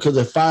dropped on her because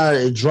it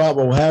fired and dropped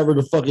on however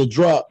the fuck it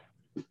dropped.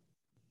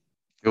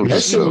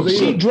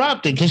 She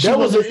dropped it because that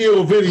was an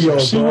ill video.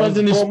 She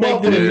wasn't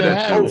expecting it to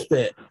happen. Post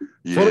that.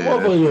 For the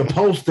motherfucker to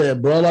post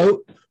that, bro. Like,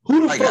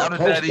 who the fuck how did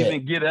that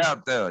even get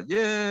out there?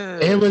 Yeah,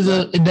 it was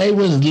they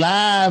was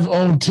live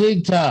on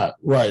TikTok,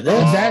 right?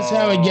 That's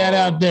how it got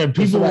out there.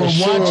 People were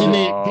watching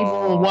it.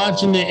 People were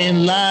watching it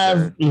in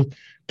live.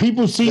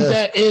 People see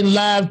that in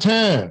live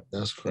time.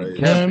 That's crazy.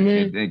 You know what I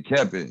mean? They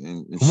kept it.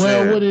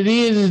 Well, what it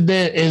is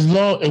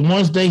that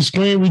once they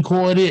screen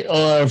record it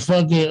or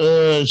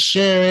fucking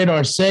share it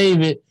or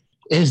save it,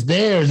 it's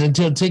theirs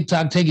until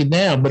TikTok take it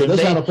down. But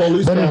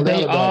if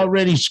they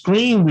already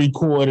screen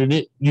recorded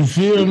it, you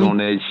feel me? On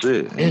their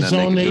shit. It's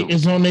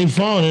on their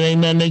phone. It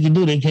ain't nothing they can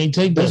do. They can't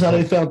take that. That's how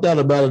they found out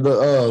about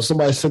it.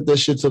 Somebody sent that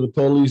shit to the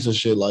police and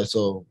shit. Like,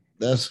 so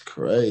that's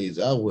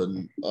crazy. I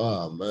wouldn't.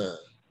 Oh man.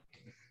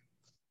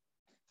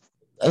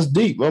 That's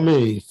deep. I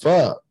mean,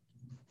 fuck.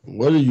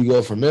 Where do you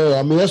go from there?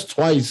 I mean, that's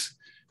twice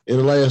in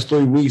the last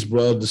 3 weeks,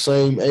 bro. The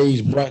same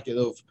age bracket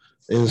of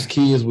his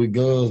kids with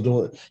guns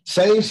doing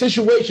same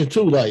situation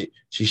too. Like,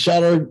 she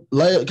shot her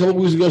a couple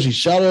weeks ago. She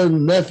shot her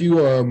nephew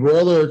or her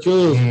brother or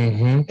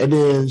cousin, and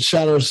then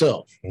shot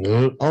herself. I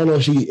don't know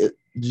if she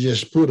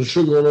just put a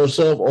trigger on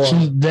herself or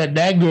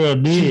that girl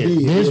did.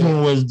 This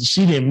one was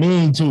she didn't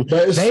mean to.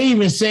 They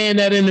even saying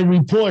that in the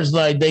reports,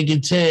 like they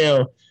could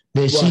tell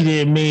that she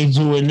didn't mean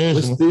to in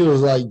this one. It still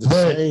is like the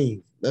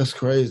same. That's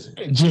crazy.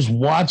 Just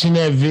watching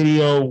that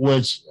video,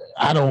 which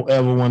I don't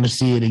ever want to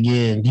see it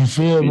again. You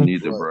feel me?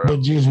 Neither, bro.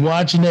 But just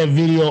watching that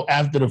video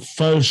after the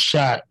first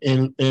shot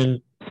and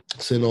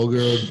saying, "Oh,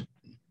 girl,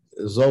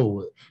 it's over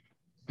with."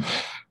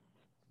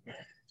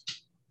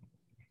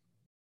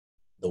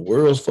 The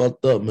world's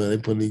fucked up, man. They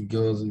putting these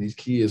guns in these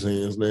kids'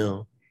 hands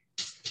now.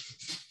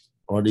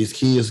 Or these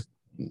kids,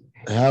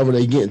 however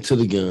they get into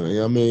the gun. You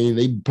know what I mean?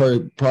 They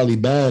probably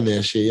buying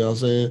that shit, you know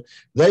what I'm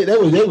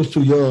saying? They was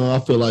too young, I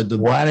feel like.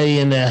 Why they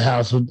in that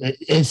house?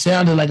 It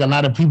sounded like a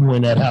lot of people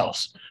in that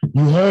house.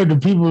 You heard the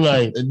people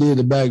like... They did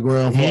the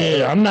background.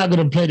 Yeah, I'm not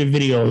going to play the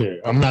video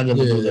here. I'm not going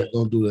to do that.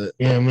 Don't do that.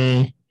 You know what I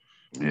mean?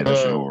 Yeah,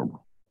 that's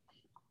horrible.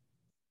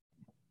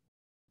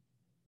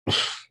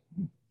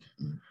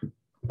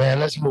 Man,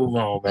 let's move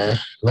on, man.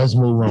 Let's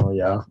move on,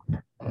 y'all.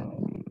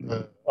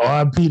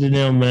 RIP to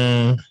them,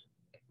 man.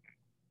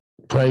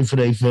 Pray for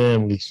their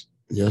families.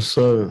 Yes,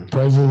 sir.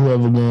 Pray for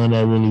whoever gun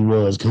that really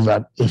was, because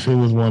if it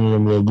was one of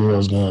them little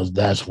girls' guns,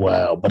 that's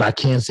wild. But I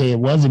can't say it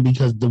wasn't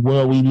because the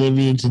world we live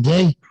in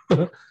today,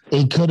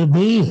 it could have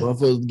been.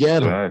 Motherfuckers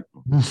got it.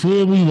 You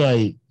feel me?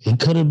 Like, it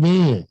could have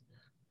been.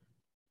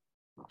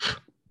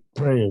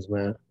 Prayers,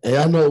 man. Hey,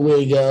 I know we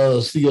ain't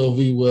got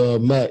COV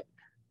with Mac,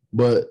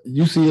 but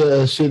you see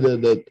that shit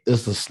that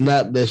it's a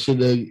snap, that shit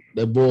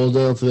that boils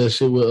down to that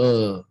shit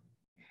with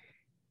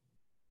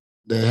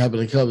that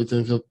happened in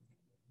Covington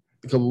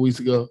a couple weeks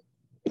ago.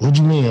 What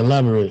do you mean?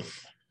 Elaborate.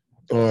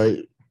 All right.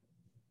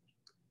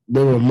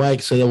 Remember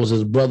Mike said that was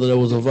his brother that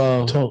was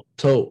involved?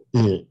 Tote.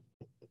 Yeah.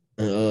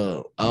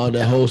 And all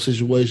that whole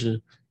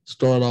situation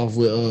started off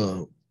with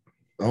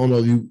I don't know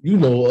if you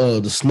know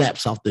the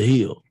snaps off the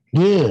hill.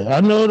 Yeah,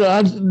 I know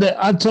that.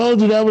 I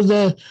told you that was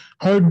in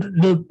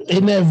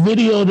that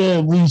video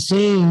that we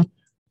seen.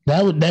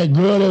 That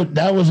girl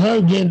that was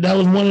her getting. That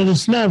was one of the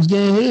snaps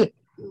getting hit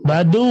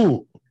by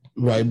dude.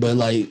 Right, but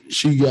like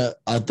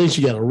I think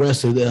she got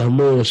arrested at her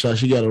murder shot.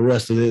 She got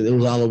arrested. It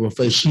was all over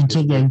Facebook. She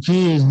took her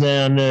kids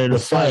down there to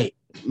fight.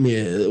 Yeah,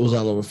 it was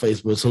all over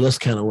Facebook. So that's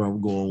kind of where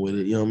I'm going with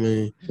it. You know what I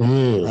mean?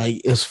 Yeah.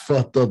 Like it's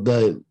fucked up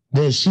that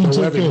she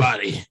took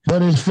everybody.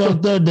 But it's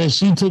fucked up that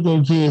she took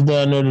her kids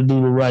down there to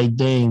do the right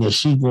thing. That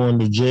she going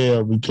to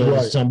jail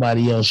because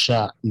somebody else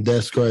shot.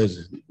 That's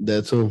crazy.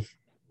 That too.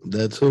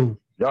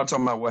 Y'all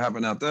talking about what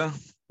happened out there?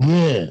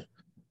 Yeah.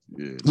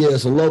 Yeah,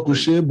 it's a local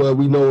shit, but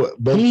we know.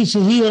 But he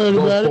heard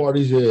about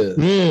parties, it.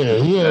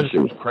 That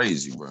shit was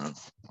crazy, bro.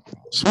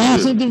 She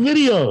sent the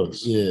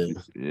videos.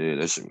 Yeah,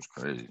 that shit was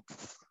crazy.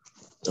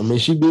 I mean,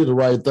 she did the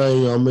right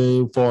thing. I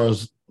mean, as far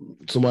as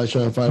somebody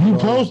trying to fight. You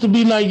supposed to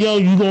be like, yo,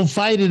 you gonna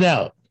fight it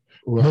out.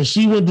 Right. But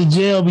she went to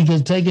jail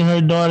because taking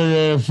her daughter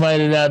there and fight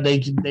it out,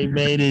 they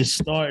made it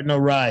starting a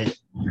riot.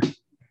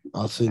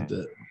 I see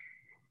that.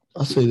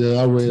 I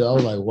read it. I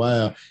was like,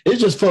 wow. It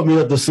just fucked me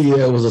up to see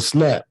that it was a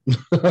snap.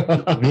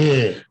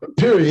 Yeah.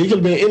 Period. It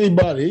could be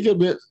anybody. It could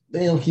be.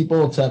 They don't keep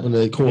on tapping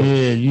that corner.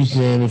 Yeah, you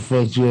saying it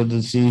fucked you up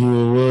to see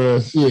who it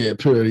was. Yeah,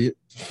 period.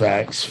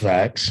 Facts.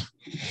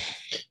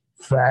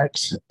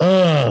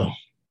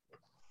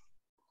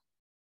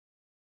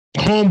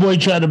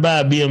 Homeboy tried to buy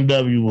a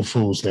BMW with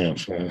food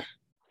stamps, man.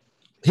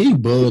 He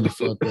bugged the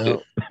fuck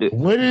out.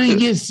 Where did he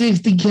get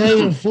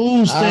 $60K in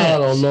food stamps? I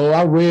don't know.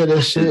 I read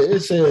that shit.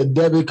 It said a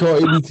debit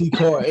card, EBT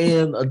card,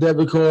 and a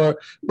debit card.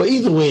 But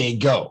either way it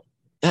go.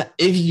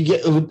 If you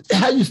get,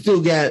 how you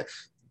still got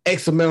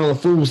X amount of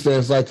food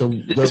stamps like so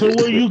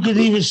where you could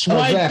even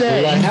swipe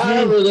that. Like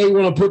however they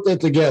want to put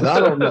that together. I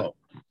don't know.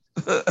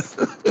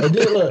 And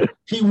then look,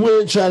 he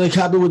went trying to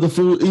copy with the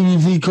food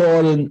EBT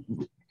card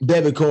and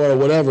debit card or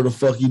whatever the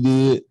fuck he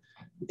did.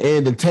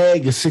 And the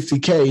tag is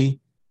 $60K.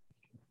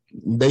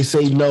 They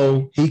say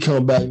no. He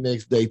come back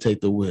next day, take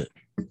the whip.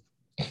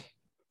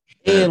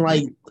 And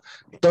like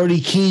 30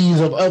 keys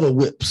of other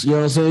whips. You know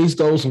what I'm saying? He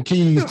stole some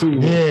keys too.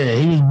 Yeah,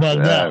 he was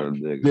bugged out.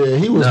 Yeah,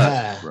 he was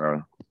high.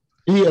 Bro.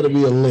 He had to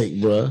be a lick,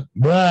 bro.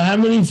 Bro, how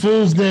many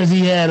food stamps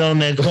he had on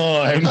that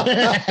card?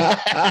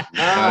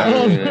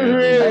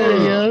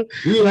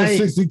 He had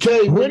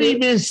 60K. What he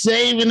been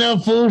saving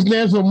up food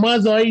stamps for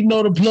months, or he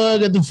know the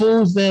plug at the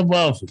food stamp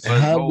office?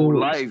 His whole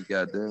life,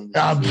 goddamn.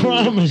 I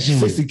promise you.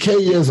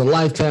 60K is a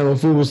lifetime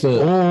of food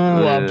stamps.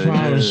 Oh, I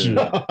promise you.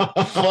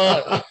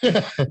 Fuck.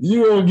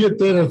 You won't get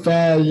that in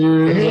 5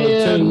 years.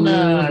 Hell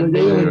nah,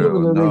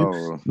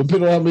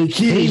 depending on how many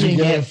kids he you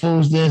got.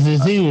 Food stamps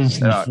since he was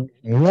one.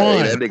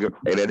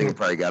 That nigga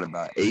probably got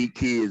about 8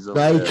 kids.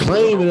 Now he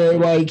claiming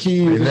everybody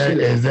kids.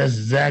 That's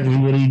exactly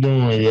what he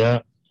doing,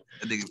 yeah.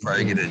 That nigga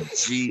probably get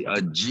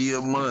a G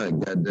a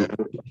month. Goddamn.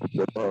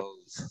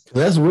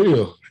 That's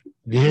real.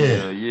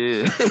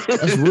 Yeah.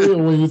 That's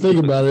real when you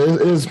think about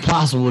it. It's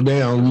possible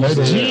now.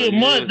 A G a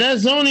month,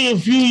 that's only a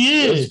few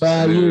years. It's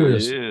 5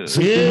 years.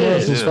 60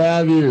 months is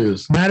 5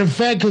 years. Matter of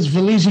fact, because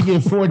Felicia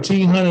get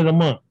 $1,400 a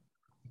month.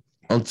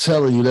 I'm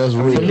telling you, that's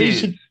real.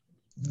 Felicia,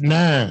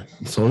 9.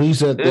 So he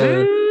sat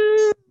there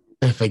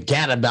and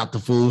forgot about the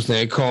food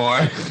stamp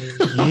card.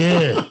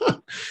 Yeah.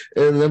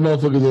 And that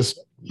motherfucker just.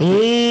 But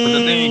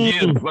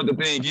the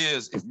thing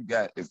is, if you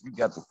got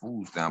the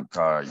food stamp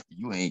card,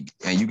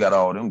 you got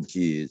all them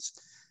kids.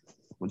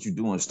 What you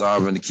doing,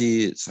 starving the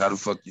kids? How the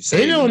fuck you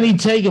say? It only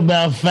take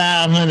about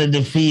 $500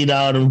 to feed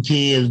all them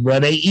kids, bro.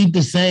 They eat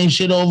the same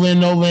shit over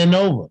and over and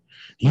over.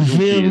 You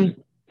feel me?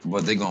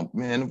 But they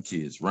them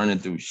kids running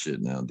through shit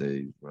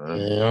nowadays, bro.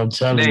 Yeah, I'm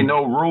telling you. There ain't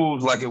no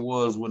rules like it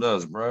was with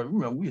us, bro.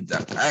 Remember, we had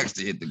to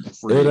actually hit the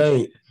fridge. It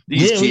ain't.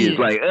 These kids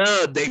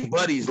they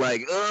buddies,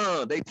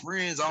 they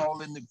friends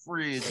all in the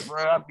fridge,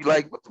 bro. I'd be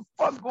like, what the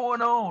fuck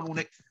going on?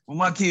 When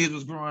my kids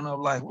was growing up,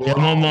 like, yeah,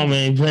 my mama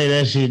ain't play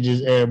that shit,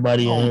 just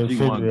everybody on her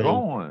refrigerator.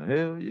 Going.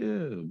 Hell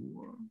yeah,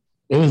 boy.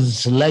 It was a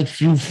select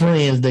few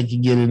friends that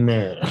could get in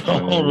there. That's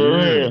what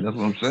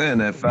I'm saying,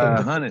 that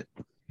 500.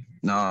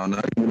 No,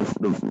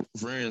 the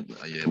friends.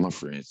 Yeah, my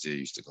friends still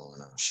used to go on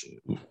that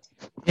shit.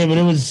 Yeah, but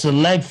it was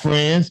select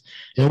friends.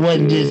 It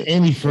wasn't just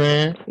any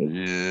friend.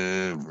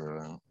 Yeah,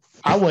 bro.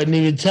 I wasn't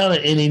even telling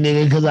any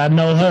nigga because I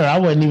know her. I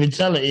wasn't even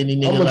telling any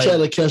nigga. I'm gonna try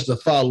to catch the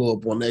follow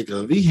up on that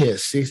because he had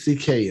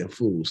 60K in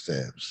food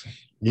stamps.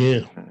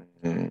 Yeah.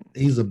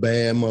 He's a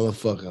bad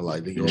motherfucker.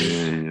 Like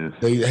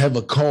they have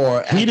a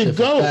car active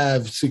for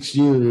 5-6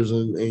 years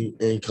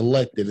and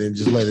collect it and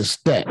just let it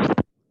stack.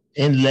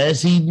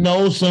 Unless he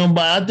knows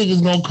somebody, I think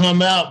it's gonna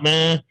come out,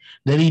 man,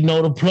 that he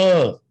know the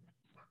plug.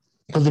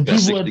 Because the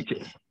people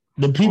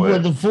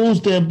at the food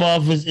stamp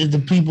office is the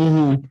people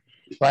who,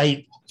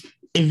 like,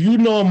 if you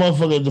know a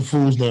motherfucker at the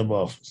food stamp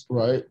office,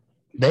 right?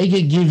 They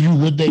can give you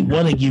what they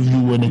want to give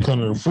you when it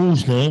comes to the food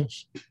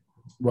stamps.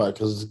 Right,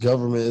 because the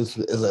government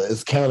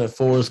is counted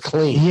for as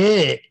clean.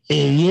 Yeah,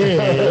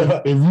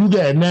 and if you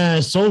got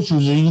 9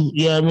 socials, you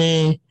know what I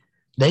mean,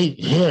 they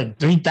had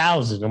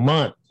 $3,000 a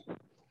month.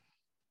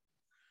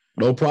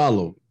 No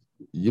problem.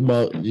 You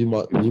my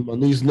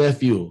niece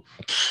nephew. You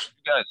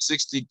got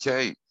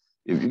 60K.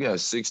 If you got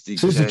 60K,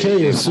 60K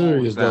is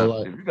serious though.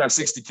 Like, if you got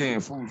 60K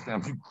in food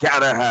stamps, you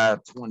gotta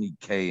have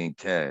 20K in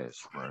cash,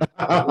 bro.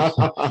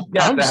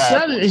 I'm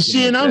selling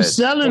shit. I'm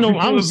selling them.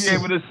 You should be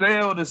able to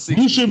sell the 60K.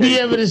 You should be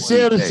able to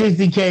sell the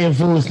 60K in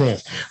food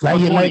stamps. Like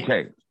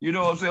 20K. You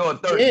know what I'm saying? Or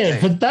 30K. Yeah,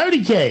 for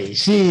 30K.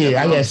 Shit,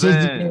 I got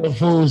 60K in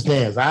food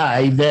stamps. I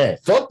ate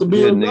that. Fuck the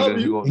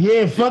BMW.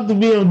 Yeah, fuck the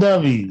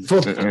BMW. For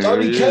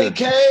 30K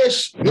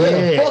cash.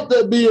 Yeah, fuck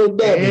that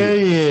BMW. Hell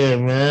yeah,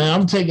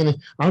 man.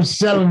 I'm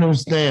selling them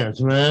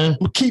stamps, man.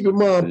 We'll keep it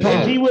mind.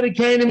 If he would have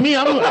came to me,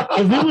 I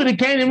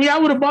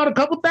would have bought a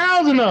couple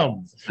thousand of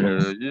them.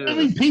 Let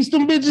me piece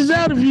them bitches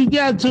out if you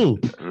got to.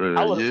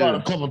 I would have bought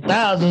a couple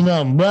thousand of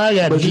them, bro.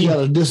 You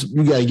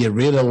gotta get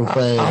rid of them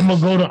fast. I'm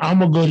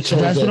gonna go.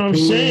 That's what I'm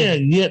saying.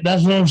 Yeah,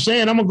 that's what I'm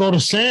saying. I'm gonna go to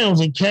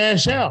Sam's and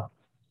cash out.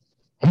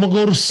 I'm gonna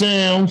go to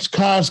Sam's,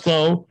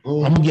 Costco.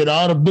 I'm gonna get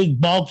all the big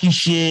bulky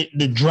shit,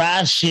 the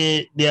dry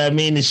shit. Yeah, I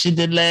mean the shit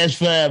that lasts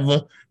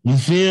forever. You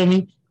feel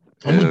me?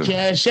 I'm gonna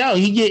cash out.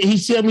 He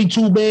sell me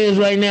 2 bands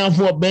right now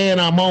for a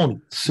band I'm on it.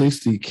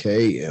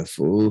 60K in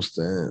food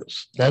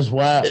stamps. That's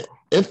why.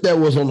 If that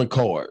was on the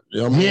card,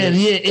 you know what I mean?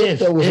 If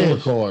that was on the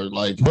card,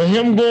 like, but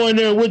him going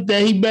there with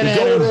that, he better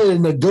go there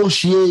and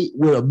negotiate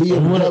with a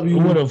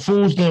BMW with a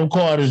food stamp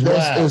card is that's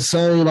wild.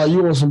 Insane. Like,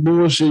 you want some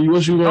bullshit?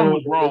 What you going?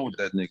 What's wrong with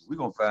that nigga? We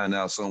gonna find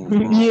out something was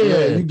wrong.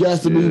 Yeah, you got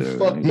to be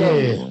fucked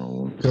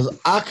up. Because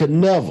I could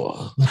never.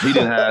 He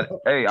didn't have.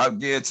 Hey, I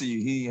guarantee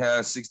you, he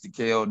had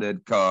 60K on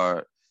that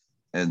card,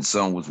 and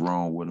something was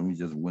wrong with him. He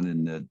just went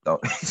in there,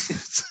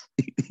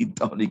 he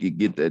thought he could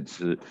get that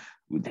shit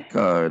with the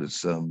card or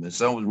something. And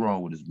something was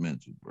wrong with his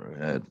mental, bro.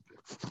 It had to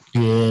be.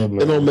 Yeah,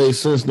 man. It don't make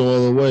sense no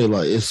other way.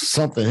 Like, it's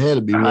something had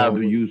to be wrong. How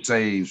do you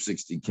save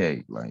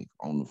 60K like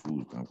on the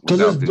food stamp?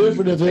 Because it's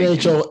different if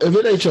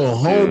it ain't your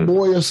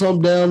homeboy or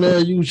something down there.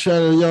 You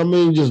trying to, you know what I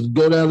mean? Just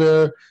go down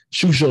there,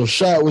 shoot your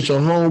shot with your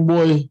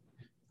homeboy.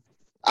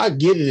 I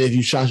get it if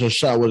you shot your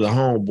shot with a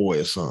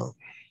homeboy or something.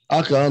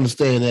 I can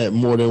understand that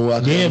more than what I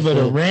can. Yeah, but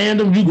a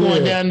random, you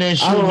going down there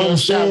shooting your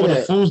shot with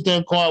a food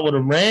stamp card with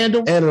a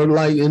random, and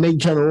they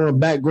trying to run a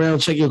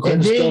background check your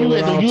credit score. And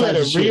then you had a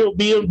real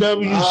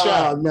BMW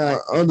shot. Now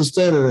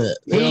understanding that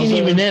he ain't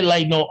even that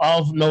like no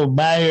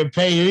buy here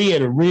pay here. He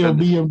had a real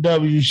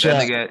BMW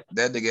shot.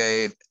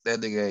 That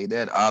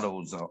nigga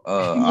Auto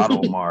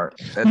Mart.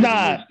 That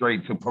nigga went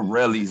straight to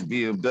Pirelli's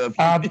BMW.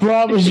 I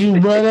promise you,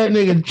 bro, that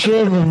nigga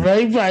tripping, bro.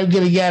 He probably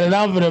could have got it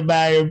off of the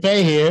buy here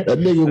pay here. That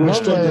nigga went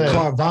straight to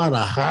Carvana. He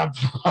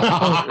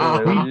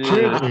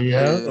tripping,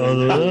 yeah.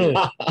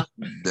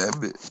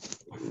 Damn it.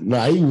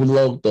 Nah, he was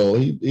low though.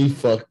 He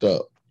fucked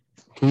up.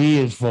 He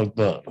is fucked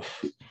up.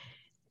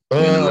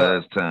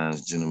 Last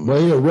times, gentlemen. But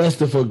he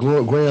arrested for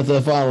Grand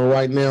Theft Auto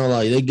right now.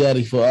 Like, they got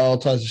him for all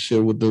types of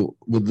shit with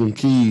them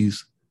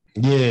keys.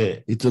 Yeah,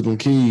 he took them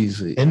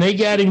keys, and they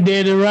got him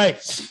dead and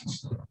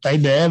rights.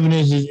 Like, the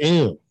evidence is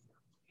ill.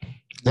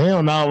 They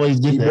don't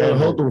always get that.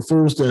 Hope them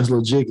food stamps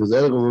legit because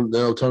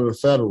they'll turn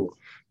federal.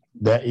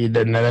 That's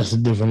a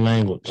different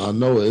language. I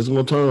know it. It's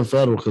gonna turn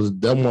federal because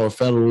they're more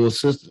federal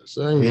assistance.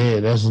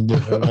 Yeah, that's a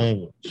different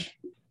language.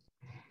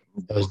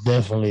 That's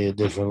definitely a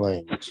different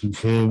language. You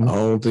feel me? I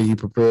don't think he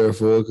prepared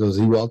for it because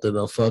he walked in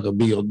a fucking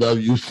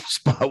BMW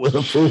spot with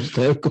a food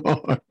stamp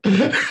card.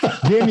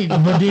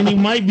 then he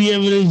might be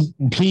able to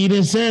plead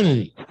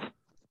insanity.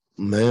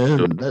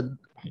 Man,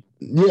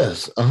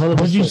 yes, 100%.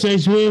 What'd you say,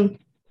 Swift?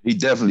 He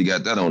definitely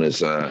got that on his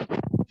side.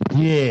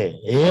 Yeah,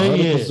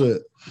 100%.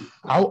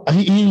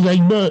 He was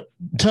like, but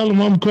tell him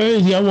I'm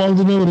crazy. I walked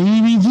in there with an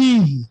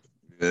EBT.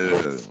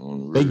 Yeah.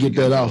 They get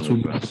that off too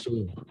much.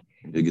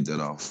 They get that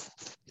off.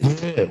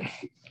 Yeah.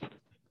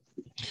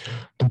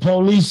 The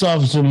police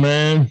officer,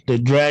 man,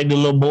 that dragged the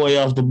little boy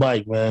off the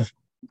bike, man.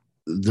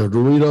 The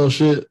Dorito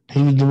shit?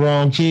 He was the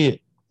wrong kid.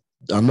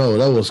 I know,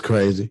 that was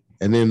crazy.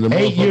 And then the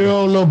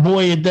 8-year-old little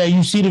boy at that.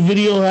 You see the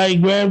video how he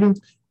grabbed him?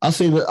 I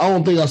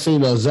don't think I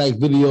seen the exact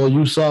video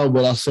you saw,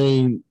 but I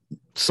seen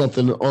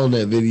something on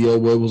that video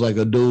where it was like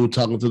a dude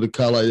talking to the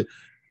car like,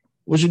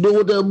 what you doing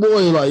with that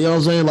boy? Like, you know what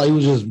I'm saying? Like, he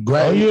was just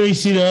grabbing. Oh, you ain't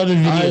see the other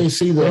video? I ain't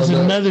see the There's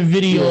another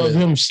video of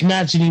him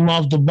snatching him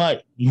off the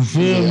bike. You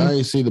feel me? I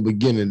ain't see the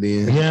beginning then.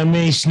 You know what I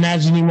mean?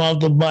 Snatching him off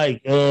the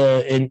bike.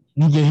 And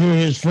you can hear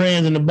his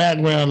friends in the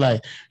background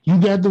like, you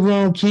got the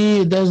wrong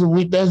kid. That's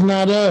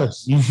not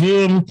us. You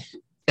feel me?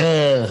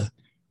 The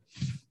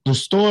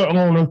store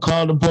owner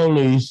called the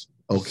police.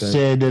 Okay.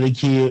 Said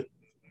that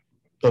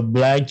a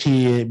black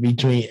kid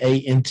between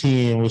 8 and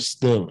 10 was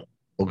stealing.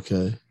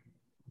 Okay.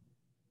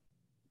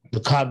 The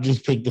cop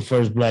just picked the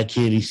first black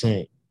kid he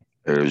seen.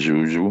 As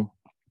usual.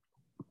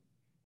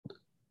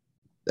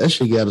 That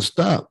shit gotta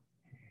stop.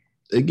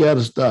 It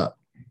gotta stop.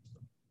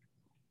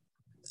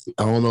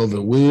 I don't know if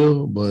it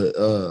will, but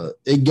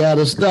it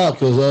gotta stop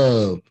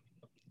because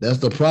that's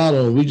the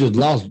problem. We just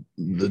lost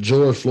the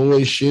George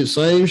Floyd shit.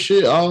 Same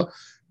shit.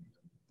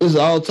 There's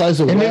all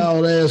types of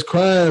wild ass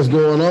crimes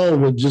going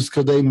on with just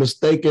because they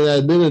mistaken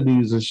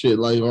identities and shit,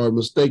 like, or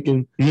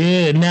mistaken.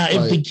 Yeah, now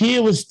if the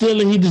kid was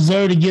stealing, he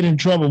deserved to get in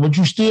trouble, but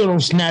you still don't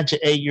snatch an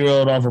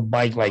 8-year-old off a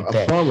bike like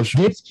that. I promise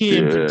you. This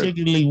kid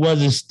particularly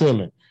wasn't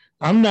stealing.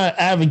 I'm not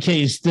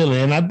advocating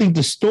stealing, and I think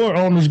the store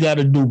owners got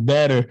to do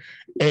better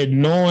at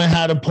knowing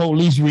how the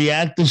police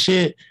react to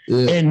shit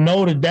and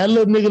know that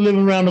little nigga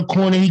living around the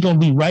corner, he gonna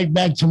be right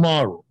back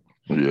tomorrow.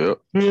 Yeah.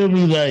 Feel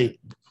me? Like,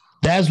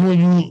 that's when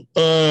you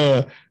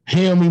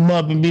hem him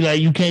up and be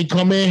like, you can't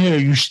come in here,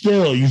 you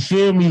still, you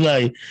feel me?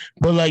 Like,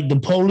 but like the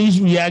police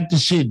react to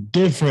shit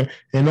different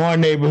in our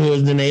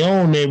neighborhoods than their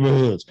own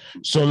neighborhoods.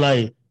 So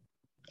like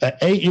an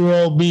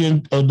 8-year-old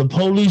being the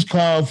police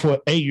call for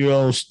an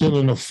 8-year-old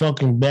stealing a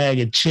fucking bag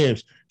of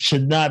chips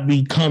should not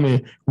be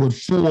coming with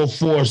full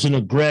force and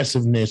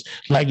aggressiveness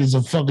like it's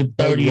a fucking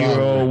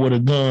 30-year-old with a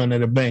gun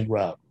at a bank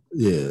robbery.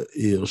 Yeah,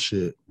 ill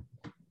shit.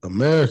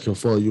 American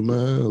for you,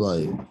 man.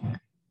 Like,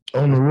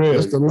 on the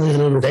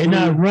real. They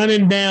not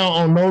running down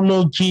on no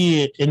little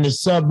kid in the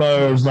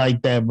suburbs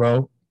like that,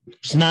 bro.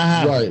 It's not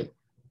happening. Right.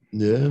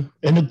 Yeah.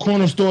 And the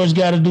corner stores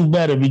got to do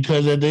better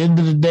because at the end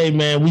of the day,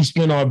 man, we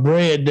spend our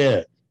bread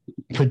there.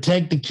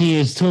 Protect the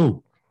kids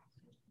too.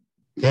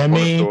 You know what I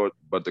mean?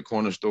 But the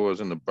corner stores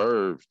in the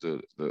burbs,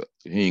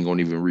 he ain't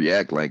gonna even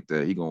react like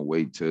that. He gonna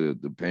wait till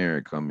the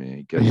parent come in,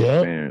 he catch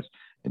the parents,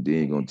 and then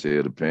he gonna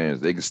tell the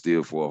parents they can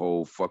steal for a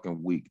whole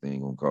fucking week. They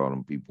ain't gonna call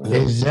them people.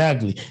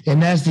 Exactly,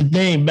 and that's the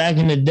thing. Back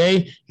in the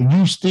day, if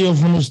you steal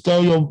from the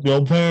store,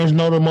 your parents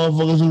know the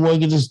motherfuckers who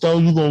work at the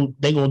store.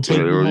 They gonna take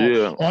you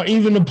home. Or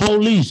even the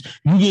police.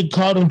 You get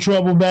caught in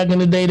trouble back in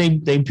the day,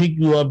 they pick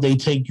you up, they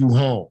take you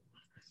home.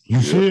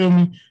 You feel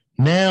me?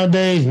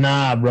 Nowadays,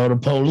 nah, bro. The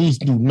police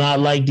do not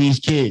like these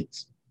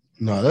kids.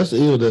 No, that's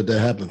ill that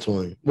happened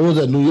to him. What was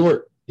that? New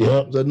York?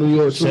 Yep. Was that New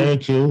York?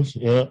 Syracuse.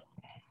 Yep.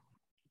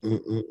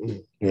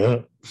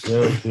 Yep.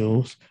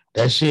 Syracuse.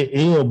 That shit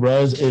ill,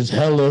 bro. It's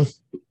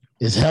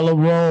hella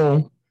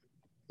wrong.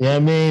 You know what I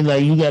mean?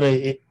 Like you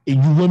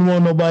wouldn't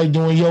want nobody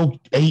doing your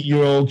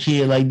 8-year-old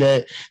kid like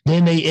that.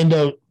 Then they end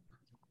up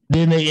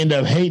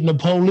hating the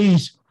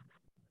police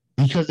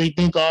because they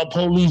think all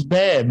police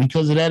bad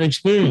because of that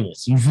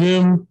experience. You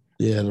feel me?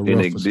 Yeah,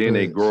 then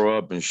they grow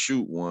up and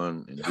shoot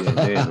one, and then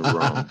they're in the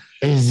wrong.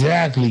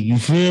 Exactly. You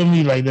feel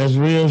me? Like that's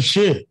real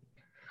shit.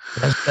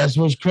 That's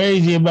what's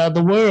crazy about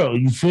the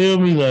world. You feel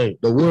me? Like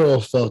the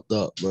world fucked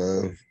up,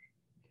 man.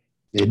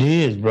 It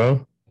is,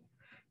 bro.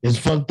 It's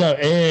fucked up,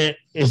 and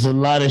it's a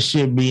lot of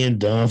shit being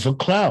done for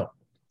clout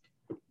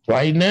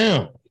right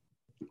now.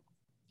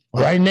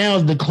 Right now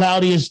is the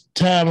cloudiest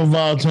time of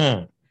all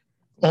time.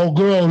 Old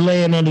girl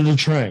laying under the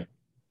train.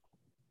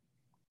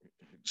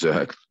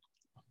 Exactly.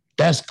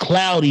 That's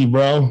cloudy,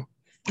 bro.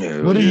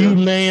 Yeah, what are you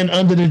laying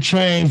under the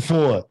train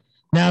for?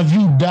 Now, if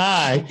you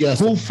die,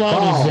 who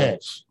fault is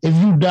that? If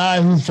you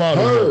die, who fault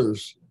is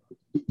hers?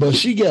 But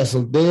she got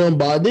some damn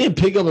body. They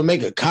pick up and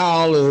make a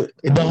call. And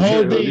the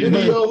whole thing.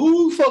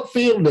 Who fuck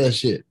filmed that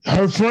shit?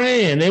 Her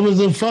friend. It was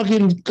a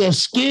fucking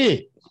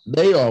skit.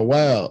 They are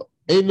wild.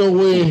 Ain't no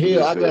way in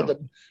here. I got the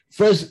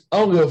fresh. I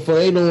don't give a fuck.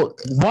 Ain't no.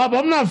 Bob,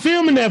 I'm not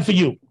filming that for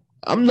you.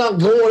 I'm not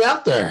going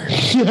out there.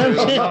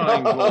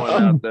 I'm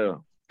going out there.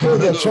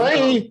 Because a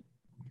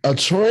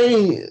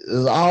train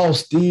is all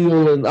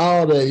steel and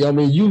all that. I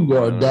mean, you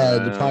gonna die.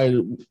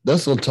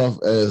 That's a tough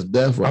ass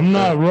death. Right I'm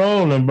not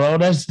rolling, bro.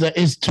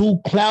 It's too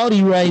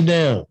cloudy right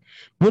now.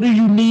 What do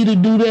you need to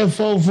do that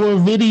for a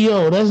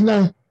video? That's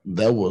not.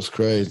 That was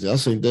crazy. I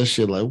think that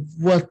shit like,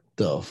 what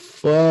the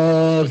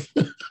fuck?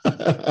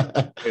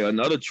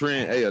 Another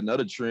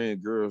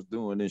trend girls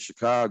doing in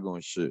Chicago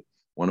and shit.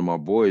 One of my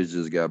boys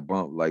just got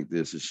bumped like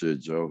this and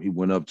shit, Joe. He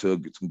went up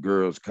to some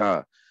girl's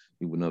car.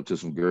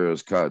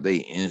 They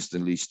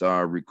instantly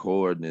started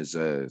recording his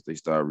ass. They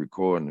started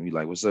recording him. He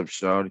like, what's up,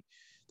 shawty?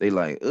 They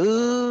like,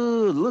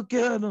 look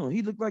at him.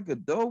 He looked like a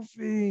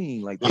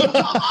dolphin. Like,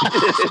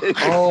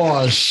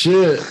 oh,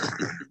 shit.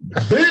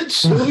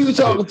 Bitch, who you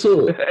talking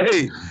to?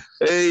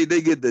 Hey, they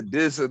get the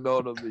dissing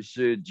on them and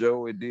shit,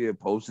 Joe, and then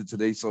post it to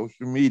their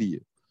social media.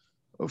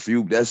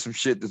 That's some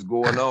shit that's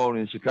going on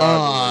in Chicago.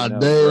 Ah,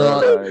 right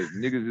damn. Like,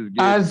 niggas is getting.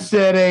 I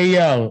said, hey,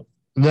 yo.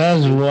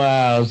 That's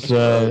wild,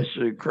 son. That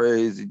shit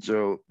crazy,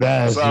 Joe.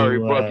 Sorry,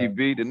 Bucky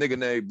B. The nigga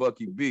named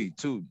Bucky B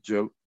too,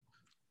 Joe.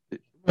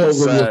 They're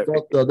gonna get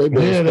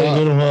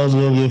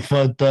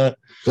fucked up.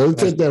 So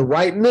they take that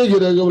right nigga.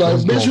 They're gonna be like,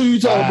 bitch, who you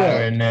talking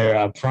about? In there,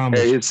 I promise.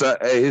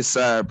 His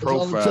side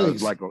profile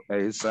is like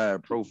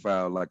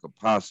a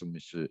possum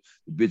and shit.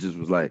 The bitches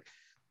was like,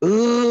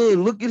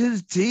 look at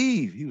his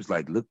teeth. He was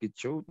like, look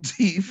at your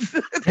teeth.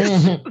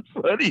 That's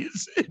funny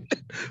as shit.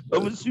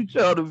 I'm gonna shoot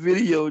y'all the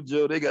video,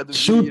 Joe. They got the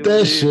shoot video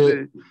that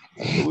shit.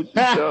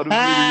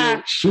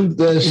 Shoot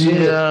that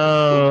shit.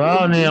 Yo, I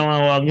don't even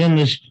want to walk in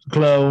this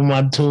club with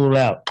my tool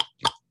out.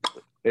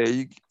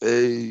 Hey.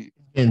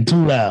 And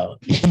too loud.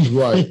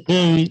 Right.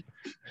 Hey,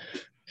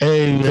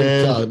 man.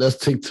 TikTok. That's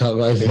TikTok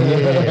right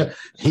there. Yeah.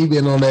 He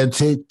been on that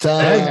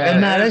TikTok.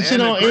 That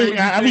shit on.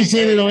 I be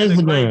seeing it on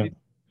Instagram.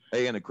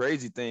 And the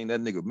crazy thing,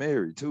 that nigga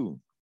married too.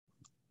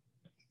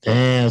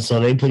 Damn, so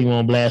they put him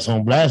on blast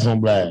on blast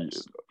on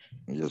blast.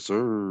 Yes,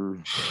 sir.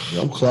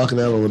 I'm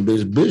clocking out on the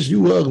bitch. Bitch,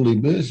 you ugly,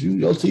 bitch.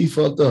 Your teeth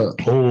fucked up.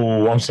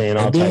 Oh, I'm saying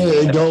all and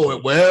then it go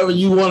wherever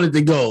you wanted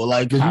to go.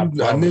 Like, cause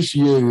you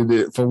initiated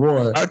it for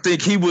one. I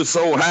think he was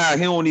so high,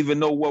 he don't even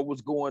know what was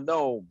going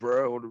on,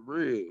 bro, on the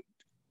real.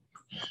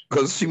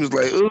 Cause she was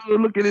like, oh,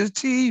 look at his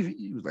teeth.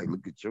 He was like,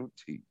 look at your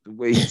teeth. The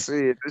way he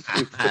said this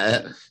shit.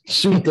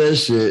 Shoot that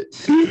shit.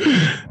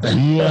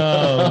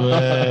 Yo,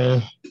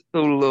 man.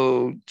 So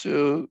low,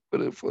 chill. But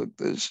the fuck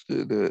that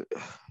shit at?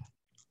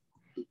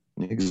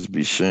 Niggas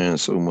be sharing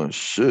so much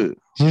shit.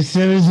 Just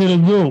send it to the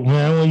group,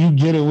 man. When you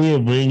get it, we'll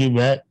bring it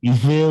back. You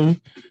feel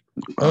me?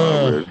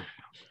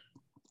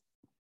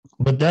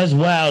 But that's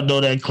wild,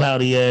 though, that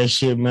cloudy ass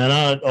shit,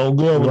 man. Old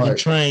girl with the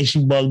train,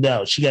 she bugged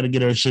out. She got to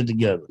get her shit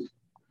together.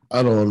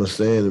 I don't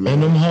understand it, man.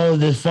 And them hoes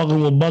that's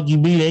fucking with Bucky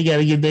B, they got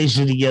to get their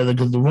shit together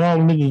because the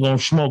wrong nigga going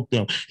to smoke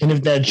them. And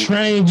if that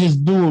train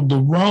just do the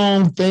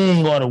wrong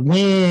thing or the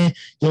wind,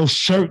 your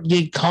shirt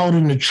get caught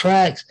in the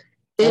tracks,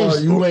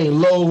 you ain't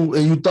low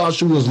and you thought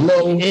you was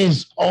low.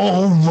 It's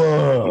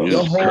over.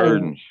 Your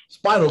whole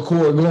spinal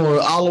cord going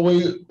all the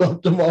way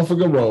up the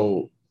motherfucking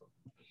road.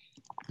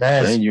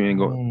 And you ain't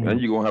gonna,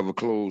 and you gonna have a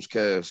closed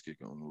casket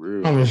on the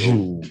real.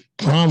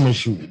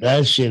 Promise you,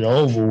 that shit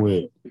over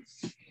with.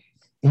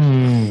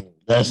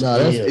 That's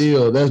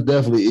ill. That's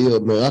definitely ill,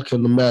 man. I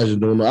couldn't imagine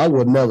doing that. I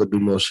would never do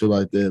no shit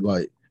like that.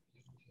 Like,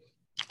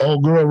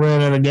 old girl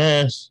ran out of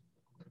gas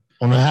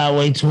on the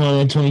highway,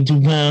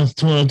 222 pounds,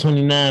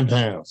 229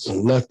 pounds.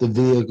 And left the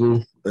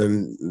vehicle,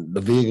 and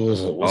the vehicle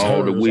was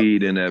all the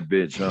weed in that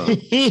bitch, huh?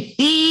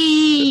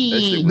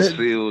 That shit was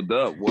filled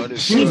up. What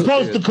is she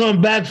supposed to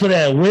come back for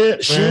that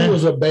whip? She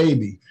was a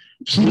baby.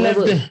 She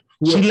left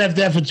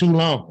that for too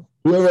long.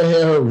 Whoever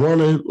had her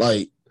running,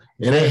 like,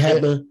 and it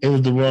happened. It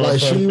was the wrong. Like,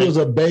 she was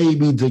a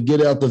baby to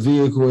get out the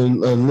vehicle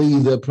and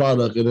leave that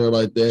product in there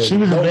like that. She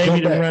was a baby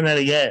to run out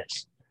of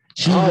gas.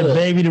 She was a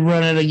baby to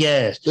run out of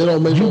gas. They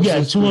don't make you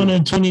got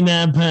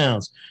 229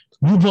 pounds.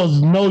 You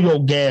supposed to know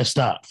your gas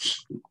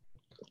stops.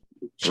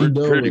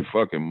 Pretty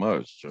fucking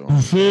much, Joe.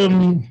 You feel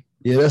me?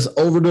 Yeah, that's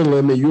over the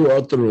limit. You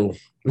are through.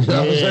 You know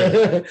what I'm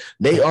saying?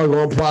 They are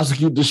gonna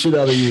prosecute the shit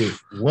out of you.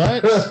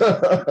 What?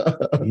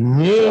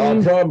 I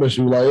promise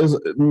you. Like,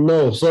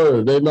 no,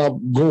 sir, they're not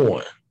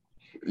going.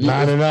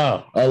 Not at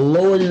all. A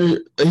lawyer,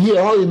 he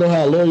already know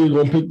how a lawyer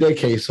gonna pick that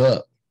case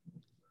up.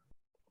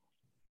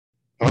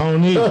 I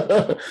don't need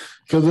it.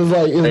 Because it's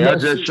like I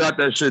just shot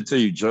that shit to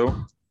you, Joe.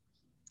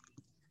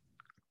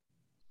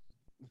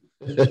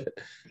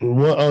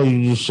 What? Oh,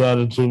 you just shot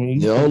it to me?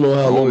 Yeah, I don't know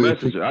how on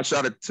Messenger. I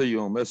shot it to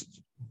you on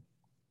Messenger.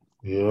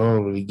 Yeah, I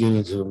don't really get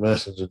into the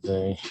Messenger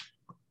thing.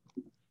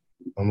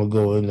 I'm gonna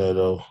go in there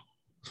though.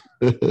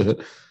 Take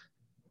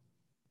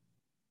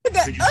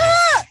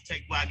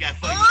what I got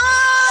for you.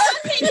 I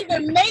can't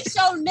even make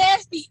your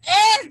nasty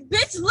ass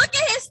bitch. Look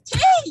at his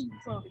teeth.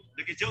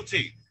 Look at your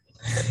teeth.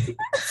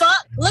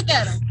 Fuck. Look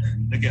at him.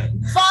 Look at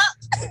him. Fuck.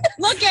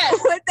 Look at him.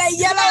 With that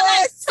yellow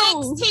ass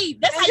tooth. Teeth.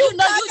 That's how you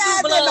know you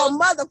do blood. No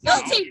motherfucker.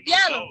 Your teeth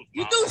yellow.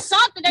 You do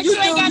something that you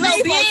ain't got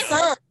no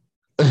business.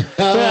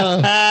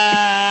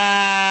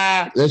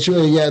 That you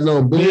ain't got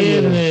no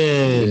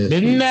business.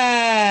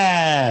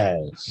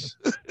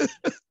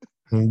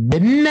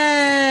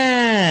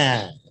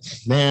 Business.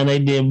 Man, they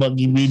did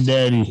Bucky B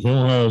Daddy.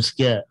 Don't have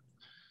scat.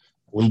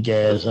 Weak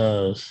ass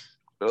hoes.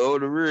 Oh,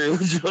 the real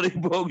Johnny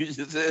Bogus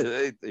just said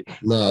anything.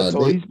 Nah, I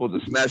told he's supposed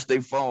to snatch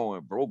their phone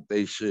and broke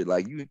their shit.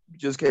 Like, you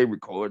just can't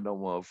record no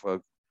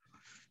motherfucker.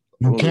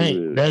 You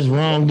can't. That's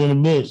wrong than a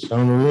bitch.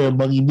 On the real,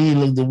 Bucky B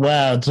looked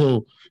wild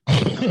too. I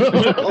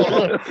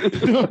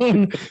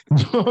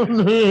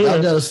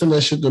gotta send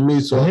that shit to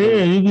me. So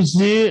here you can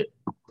see it.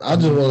 I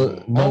just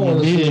want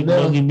to see it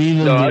now.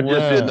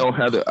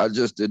 No, I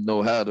just didn't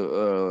know how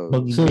to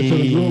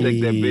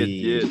take that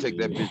bitch. Yeah, take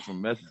that bitch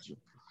from Messenger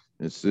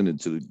and send it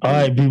to the. All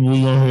right, people,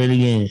 we gonna hear it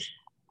again.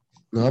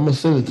 No, I'm gonna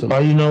send it to them. Oh,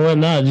 you know what?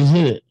 Nah, just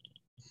hit it.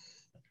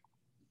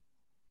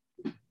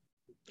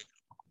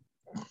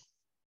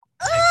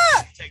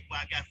 Take what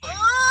I got for you.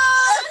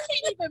 I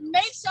can't even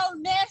make your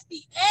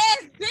nasty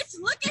ass bitch.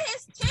 Look at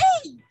his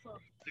teeth.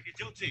 Look at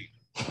your teeth.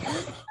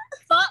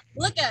 Fuck.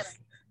 Look at him.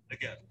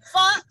 Look at him.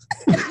 Fuck.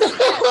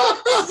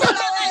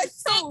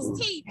 Six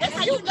teeth. That's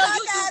how you know you do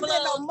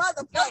blood.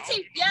 Your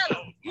teeth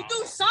yellow. You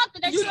do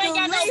something that you ain't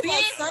got no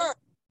business.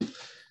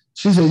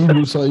 She said you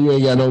do something you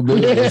ain't got no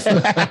business.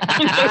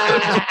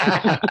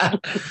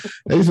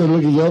 They said,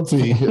 look at your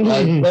teeth.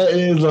 Like, that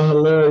is a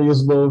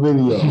hilarious little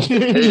video.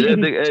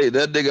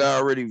 that nigga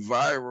already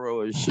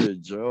viral and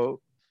shit,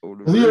 Joe.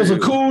 He on some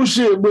cool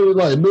shit, but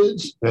like,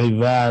 bitch. They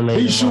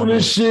violate. He shooting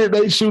his shit.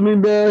 They shooting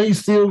him down. He's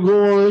still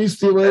going. He's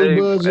still at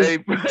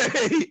budget.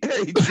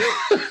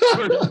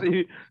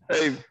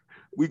 Hey,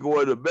 we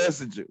going to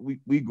Messenger.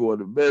 We going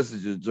to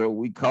Messenger, Joe.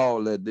 We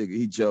call that nigga.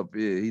 He jump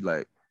in. He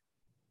like,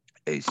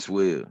 hey,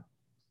 swear.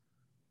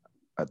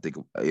 I think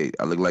I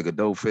look like a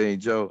dope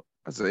fiend, Joe.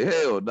 I say,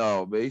 hell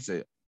no, man. He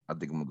said, I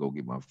think I'm gonna go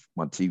get my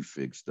teeth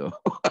fixed, though.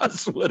 I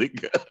swear to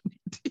God.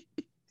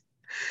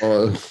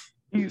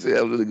 He said,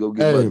 I'm gonna go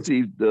get my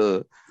teeth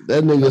done.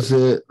 That nigga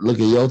said, look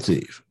at your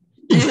teeth.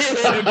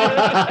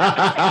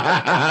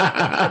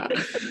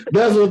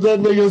 That's what that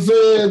nigga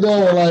said,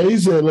 though. Like, he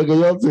said, look at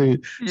your teeth.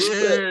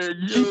 Yeah,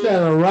 he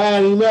kind of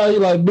riding him out. He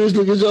like, bitch,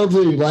 look at your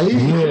teeth. Like,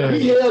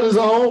 he held his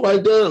own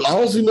right there. I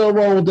don't see nothing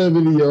wrong with that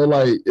video.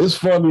 Like, it's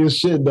funny as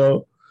shit,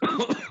 though.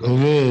 It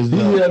is, he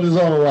held his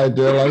own right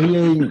there. Like, he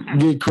ain't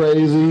get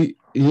crazy.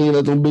 He ain't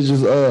let them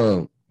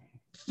bitches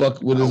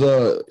fuck with his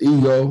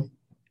ego.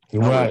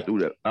 Right.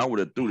 I would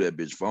have threw that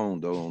bitch phone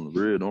though on the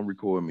real. Don't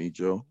record me,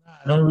 Joe.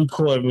 Don't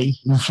record me.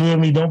 You feel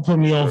me? Don't put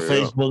me on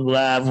Facebook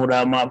Live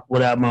without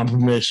my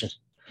permission.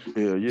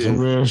 Yeah. Some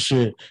real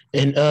shit.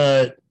 And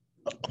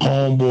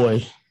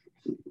homeboy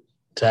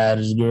tied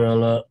his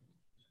girl up,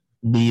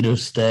 beat her,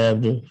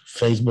 stabbed her.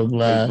 Facebook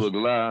Live.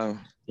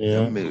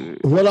 Yeah.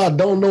 What I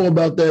don't know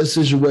about that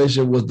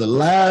situation was the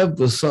live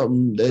was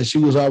something that she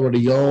was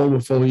already on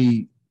before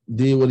he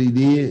did what he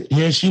did.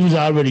 Yeah, she was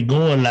already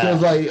going live.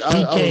 Like,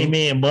 he came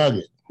in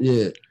bugging.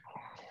 Yeah,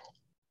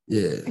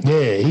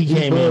 he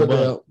came in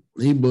bugging.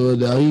 He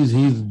bugged out. He's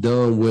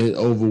done with,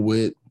 over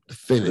with.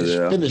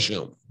 Finish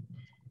him.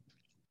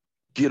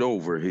 Get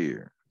over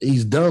here.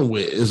 He's done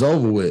with. It's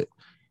over with.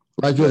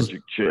 Like,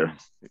 chair.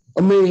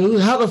 I mean,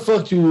 how the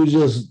fuck you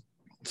just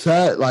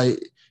tied? Like,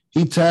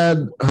 he tied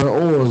her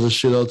arms and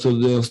shit up to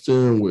the damn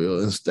steering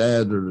wheel and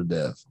stabbed her to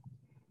death.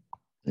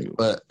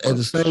 But at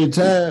the same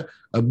time,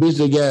 a bitch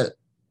that got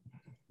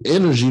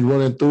energy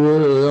running through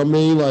her, I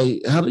mean,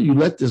 like, how do you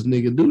let this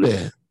nigga do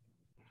that?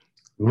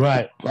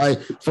 Right. Like,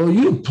 for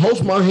you to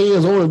post my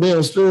hands on the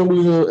damn steering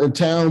wheel in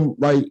town,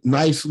 like,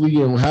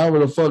 nicely and however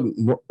the fuck,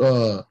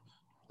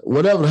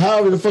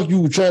 however the fuck you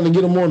were trying to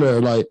get them on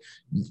there, like,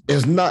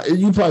 it's not,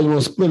 you probably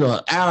want to spend an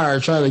hour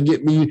trying to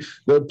get me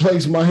to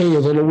place my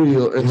hands on the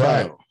wheel in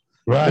town.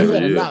 Right. You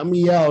gotta knock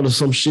me out or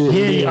some shit.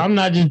 Yeah, I'm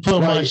not just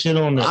putting my shit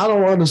on there. I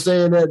don't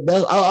understand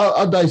that.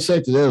 I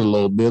dissected that a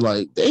little bit.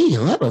 Like,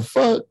 damn, how the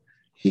fuck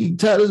he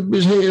tied this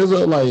bitch hands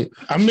up? Like,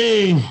 I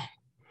mean,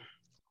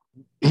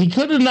 he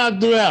could have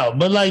knocked her out,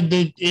 but like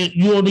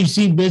you only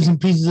see bits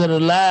and pieces of the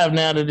live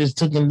now that it's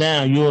taken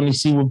down. You only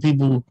see what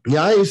people.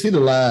 Yeah, I ain't see the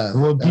live.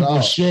 What people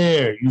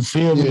share. You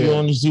feel me? You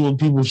only see what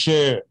people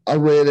share. I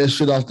read that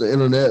shit off the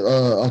internet,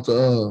 off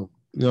the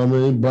you know what I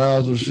mean,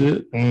 browser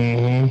shit.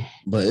 Mm-hmm.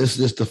 But it's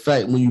just the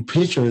fact when you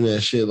picturing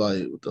that shit,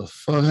 like, what the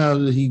fuck? How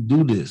did he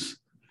do this?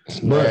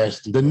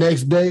 But the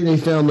next day they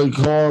found the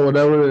car, or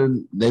whatever,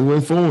 and they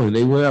went for him.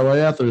 They went out right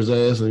after his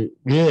ass. And,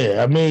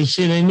 yeah, I mean,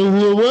 shit, they knew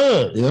who it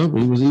was. Yeah,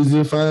 he was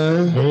easy to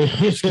find.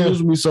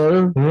 Excuse me,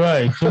 sir.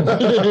 Right.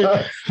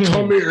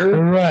 Come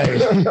here. Right.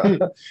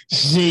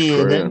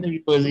 Shit, that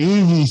nigga was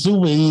easy,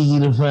 super easy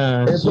to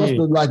find. It's just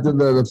like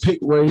the pick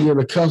where he in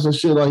the cuffs and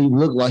shit, like he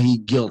looked like he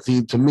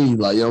guilty to me.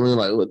 Like, you know what I mean?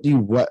 Like, what do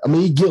you, I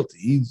mean, he guilty.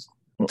 He's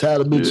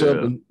tied a bitch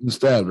up and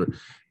stabbed her.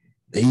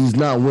 He's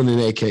not winning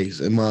that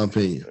case, in my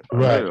opinion.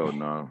 Right. Hell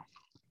no.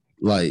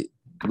 Like,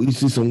 we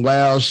see some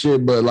wild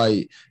shit, but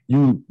like,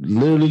 you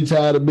literally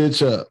tied a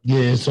bitch up. Yeah,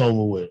 it's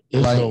over with.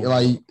 It's over.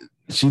 Like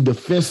she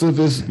defensive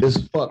as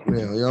fuck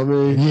now. You know what I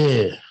mean?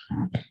 Yeah.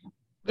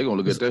 They're gonna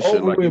look at that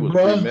shit like it was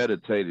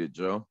premeditated,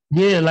 Joe.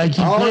 Yeah, like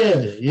he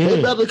planned it. Yeah. They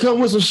about to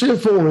come with some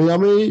shit for me. I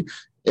mean,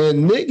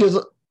 and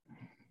niggas.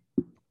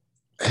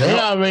 They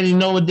already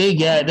know what they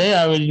got. They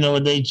already know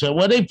what they check.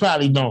 Well, they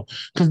probably don't,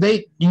 because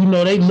they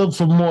look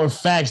for more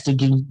facts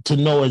to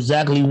know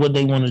exactly what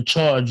they want to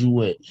charge you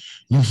with.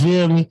 You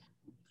feel me?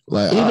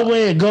 Like, either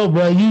way it go,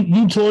 bro.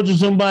 You torture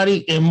somebody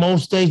in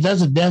most states,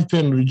 that's a death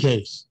penalty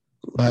case.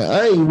 Like,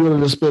 I ain't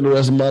willing to spend the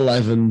rest of my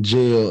life in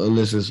jail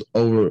unless it's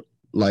over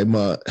like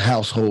my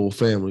household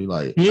family.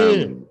 Like,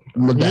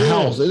 the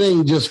house, it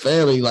ain't just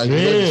family. Like, at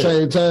the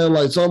same time,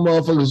 like some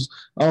motherfuckers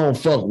I don't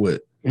fuck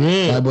with.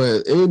 Yeah. Like,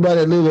 but anybody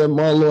that live at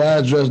my little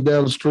address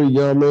down the street, you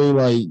know what I mean?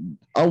 Like,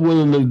 I'm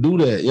willing to do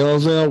that. You know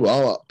what I'm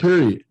saying?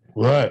 Period.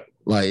 Right.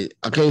 Like,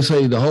 I can't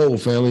say the whole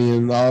family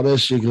and all that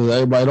shit because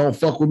everybody don't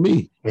fuck with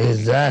me.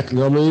 Exactly.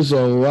 You know what I mean?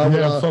 So why would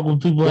I fuck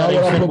with people? I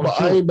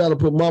ain't about to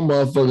put my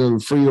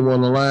motherfucking freedom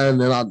on the line,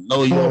 and I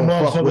know you don't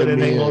fuck with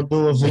me.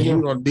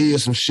 You done did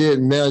some shit,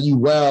 and now you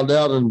wild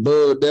out and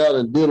bugged out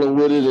and dealing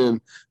with it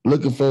and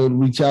looking for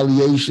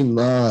retaliation.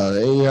 Nah,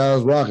 that ain't how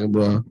it's rocking,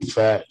 bro.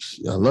 Facts.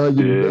 I love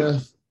you to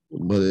death,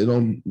 but it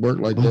don't work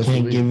like that. You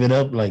can't give it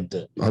up like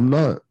that. I'm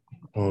not.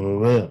 Oh,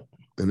 real.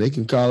 And they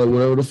can call it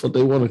whatever the fuck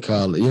they want to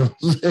call it. You know what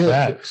I'm saying?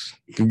 Facts.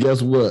 And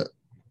guess what?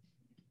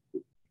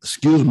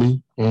 Excuse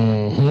me.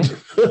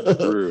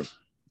 Mm-hmm.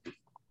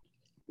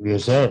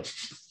 Yes, sir.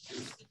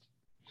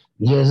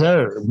 Yes,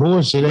 sir.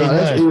 Bullshit ain't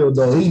that's ill,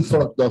 though. He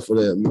fucked up for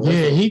that, man.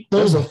 Yeah,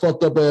 that's a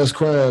fucked up ass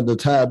crime to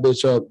tie a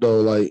bitch up,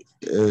 though, like,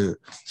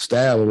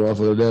 stab him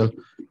off of death.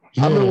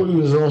 Yeah. I remember when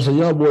he was on some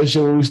young boy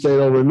shit when we stayed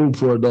over in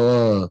Newport,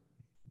 though.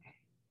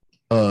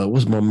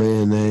 What's my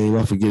man name?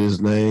 I forget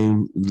his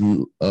name.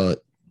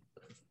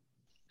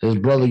 His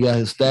brother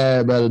got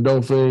stabbed by the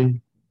dope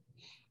thing.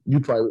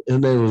 His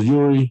name was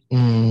Yuri.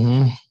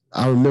 Mm-hmm.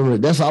 I remember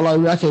it. That's all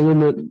I can't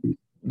remember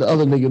the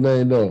other nigga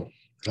name though.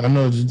 I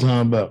know what you're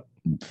talking about.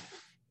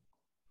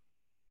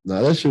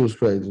 Nah, that shit was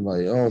crazy.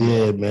 Like, oh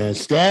yeah, man,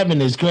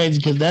 stabbing is crazy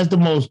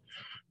because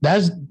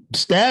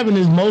stabbing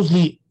is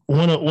mostly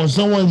when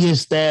someone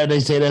gets stabbed, they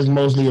say that's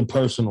mostly a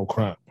personal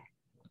crime.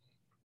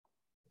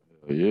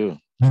 Yeah,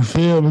 you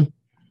feel me?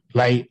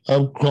 Like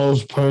up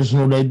close,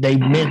 personal. They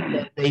meant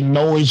that they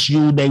know it's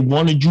you. They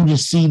wanted you to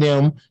see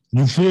them.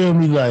 You feel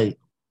me? Like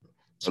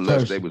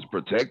unless they was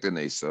protecting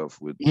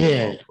themselves with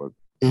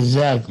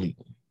exactly.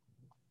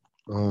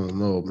 Oh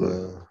no,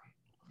 man.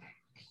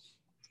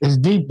 It's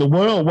deep. The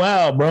world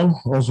wild, bro.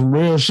 On some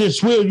real shit.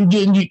 Swill, you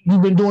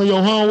been doing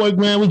your homework,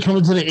 man. We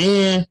coming to the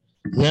end.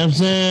 You know what I'm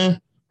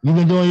saying? You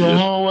been doing your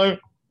homework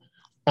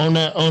on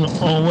that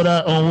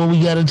on what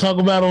we got to talk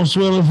about on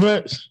Swill and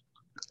Frex?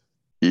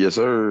 Yes,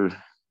 sir.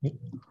 You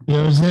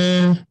know what I'm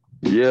saying?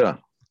 Yeah.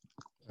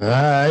 All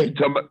right.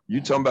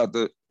 You talking about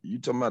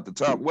the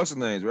top? What's the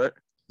names, right?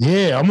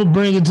 Yeah, I'm gonna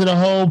bring it to the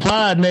whole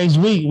pod next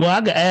week. Well,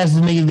 I can ask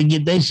the niggas to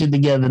get their shit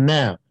together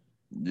now.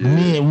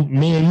 Yeah.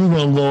 Me and you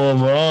gonna go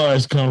over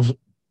ours come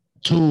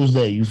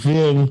Tuesday. You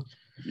feel me?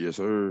 Yes,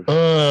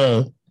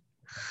 sir.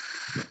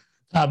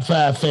 Top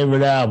 5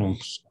 favorite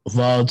albums of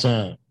all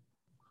time.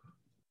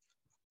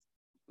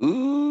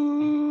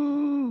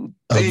 Ooh,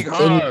 think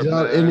hard.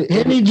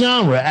 Any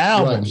genre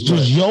albums. Right,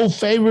 just your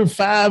favorite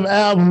 5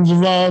 albums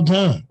of all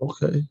time.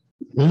 Okay.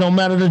 It don't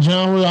matter the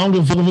genre. I don't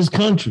give a fuck if it's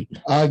country.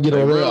 I get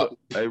on that.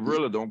 Hey,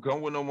 really, don't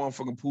come with no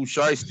motherfucking Pooh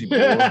Shiesty, boy.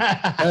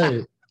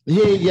 Hey,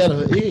 he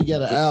ain't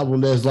got an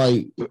album that's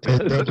like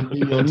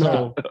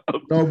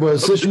no, but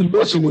since you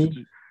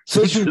mentioning,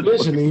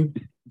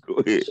 go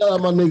ahead. Shout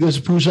out my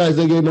niggas Pooh Shiesty.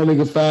 They gave my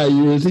nigga 5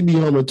 years. He be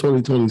home in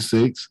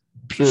 2026.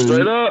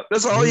 Straight up,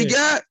 that's all you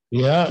got.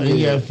 Yeah,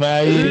 he got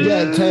 5 years. He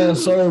got time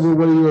serving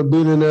when he was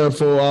been in there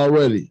for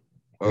already.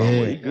 Oh,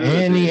 yeah.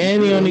 And he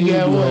only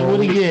got what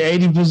he get?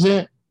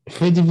 80%,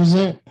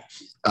 50%.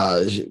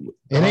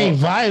 It ain't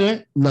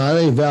violent. Nah,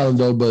 it ain't violent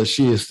though. But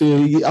shit,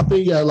 still, I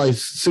think he got like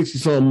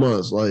 60-something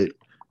months. Like,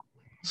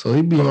 so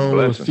he be home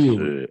with a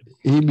few.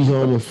 He be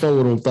home with 4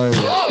 of them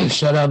things.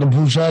 Shout out to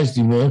Pooh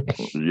Shiesty, man.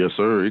 Yes,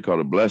 sir. He called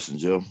it a blessing,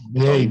 Joe.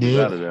 Yeah, he did.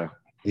 Out of there.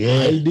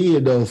 Yeah, he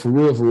did though, for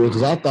real,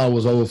 because I thought it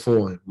was over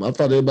for him. I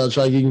thought they about to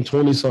try to get him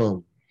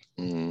 20-something.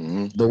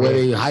 Mm-hmm. The way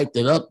they hyped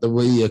it up, the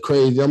way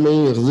crazy. I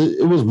mean,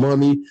 it was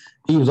money.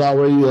 He was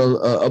already a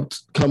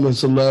upcoming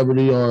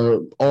celebrity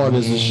or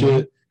artist and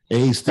shit,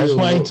 and he still. That's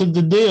why he took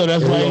the deal.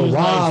 That's why he was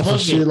like, fuck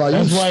shit. Like,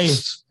 that's why.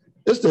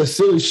 It's that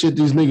silly shit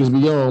these niggas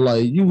be on.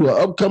 Like, you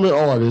an upcoming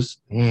artist,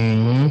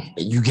 and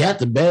you got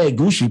the bag.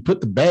 Gucci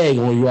put the bag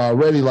on you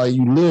already. Like,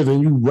 you live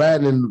and you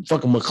riding in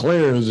fucking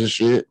McLarens and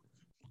shit.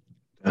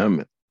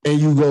 Damn it. And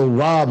you go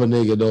rob a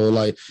nigga though,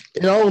 like,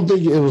 and I don't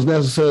think it was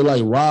necessarily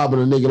like robbing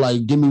a nigga,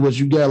 like, give me what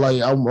you got,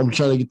 like, I'm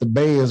trying to get the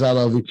bands out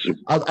of it.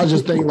 I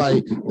just think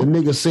like the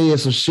nigga said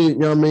some shit, you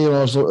know what I mean,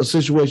 or so a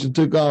situation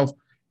took off,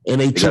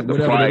 and they took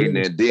whatever and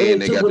then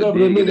they got the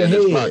dig in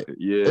his pocket.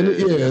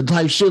 Yeah,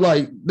 type shit.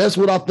 Like, that's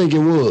what I think it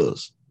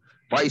was.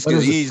 Fights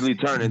can easily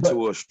turn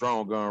into a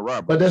strong gun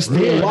robbery. But that's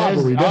still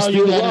robbery. That's all still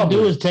you gotta robbery.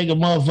 do is take a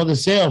motherfucking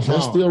cell phone.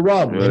 That's still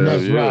robbery. And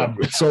that's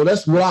robbery. So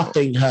that's what I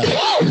think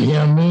happened. You know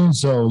what I mean?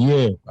 So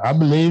yeah, I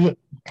believe it.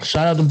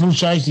 Shout out to Pooh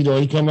Shiesty though.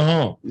 He coming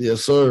home.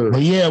 Yes, sir.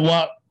 But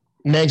yeah,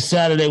 next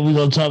Saturday we're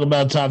gonna talk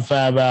about top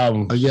 5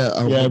 albums.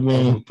 I'm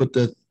gonna put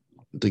that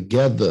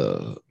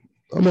together.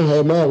 I'm gonna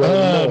have my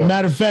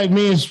matter of fact,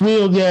 me and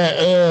Swill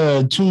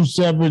got 2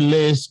 separate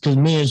lists because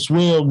me and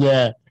Swill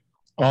got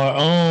our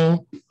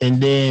own, and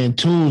then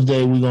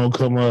Tuesday we're gonna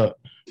come up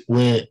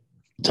with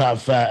top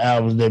 5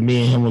 albums that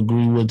me and him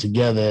agree with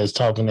together as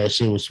talking that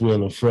shit with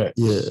Swill and Frex.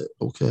 Yeah,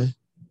 okay.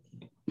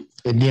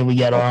 And then we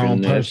got our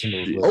own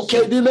personal list.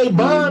 Okay, then they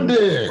bonded.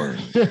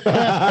 This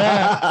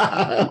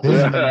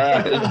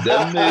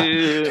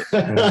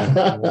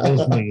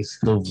nigga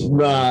stupid.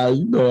 Nah,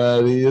 you know how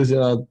it is. You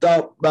know,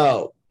 talk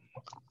about.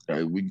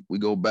 Hey, we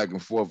go back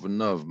and forth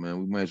enough, man.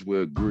 We might as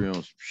well agree on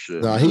some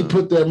shit. Nah, he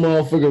put that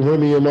motherfucking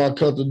Remy in my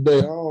cup today.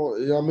 You know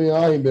what I mean?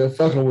 I ain't been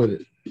fucking with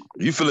it.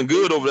 You feeling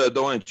good over there,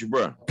 though, ain't you,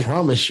 bro?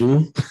 Promise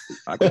you.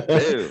 I can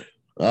tell.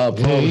 I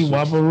promise you.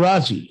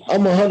 Paparazzi.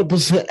 I'm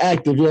 100%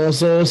 active, you know what I'm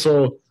saying?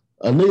 So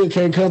a nigga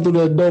can't come through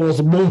that door with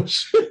some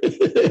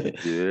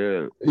bullshit.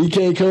 Yeah. He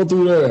can't come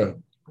through there.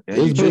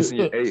 And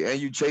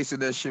you chasing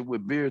that shit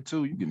with beer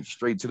too. You getting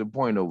straight to the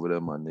point over there,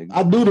 my nigga.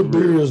 I do the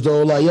beers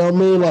though, like, you know what I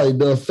mean? Like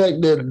the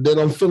effect that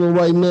I'm feeling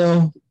right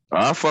now.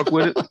 I fuck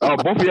with it. Oh,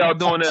 both of y'all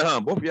doing that,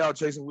 huh? Both of y'all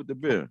chasing with the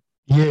beer.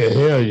 Yeah,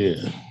 hell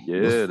yeah.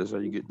 Yeah, that's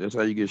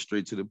how you get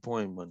straight to the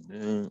point,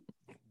 man.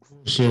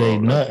 Shit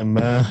ain't nothing,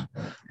 man.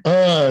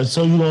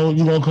 So you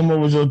gonna come up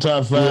with your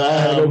top 5? Yeah, I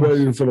had no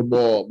ready for the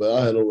ball, man.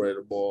 I had no ready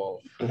to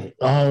ball.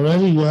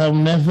 Already? You gonna have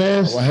them that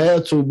fast? I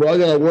had to, bro. I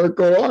gotta work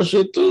on all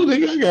shit too,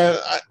 nigga.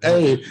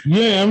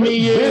 Yeah, I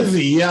mean, yeah.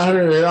 Busy, y'all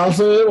heard it. I'm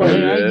saying, like,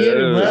 I get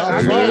it,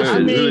 man. I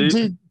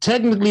mean,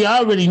 technically, I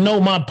already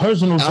know my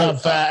personal top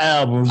 5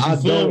 albums. I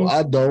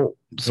don't.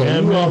 So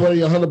you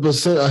already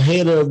 100%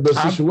 ahead of the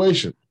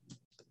situation.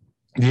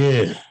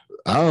 Yeah.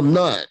 I'm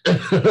not.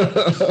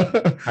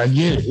 I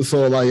get it.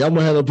 So, like, I'm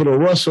gonna have to put a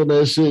rush on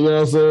that shit, you know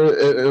what I'm saying?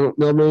 You know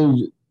what I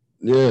mean?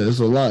 Yeah, it's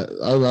a lot.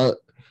 I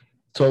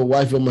told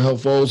wife I'm gonna help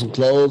fold some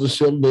clothes and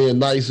shit. I'm being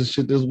nice and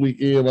shit this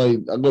weekend. Like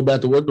I go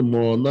back to work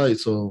tomorrow night,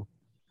 so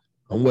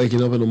I'm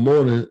waking up in the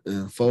morning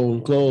and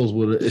folding clothes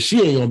with her. And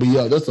she ain't gonna be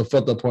up. That's the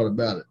fucked up part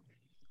about it.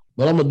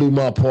 But I'm gonna do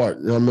my part.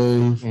 You know what I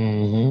mean?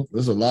 Mm-hmm.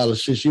 There's a lot of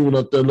shit. She went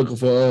up there looking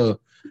for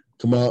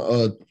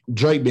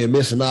Drake being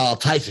missing all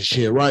types of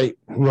shit, right?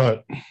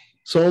 Right.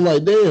 So I'm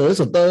like, damn, it's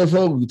a third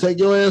folk. You take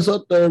your ass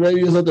up there,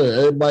 maybe it's up there.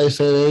 Everybody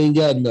saying they ain't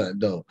got nothing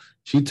though.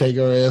 She take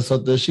her ass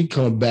up there. She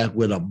come back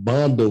with a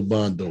bundle.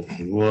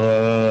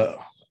 What?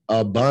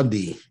 A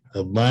bundy.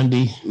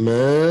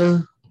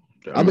 Man.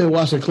 I've been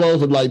washing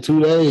clothes for like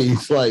 2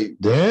 days. Like,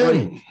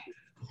 damn.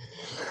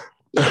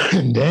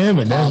 Damn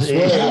it. That's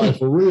swear, like,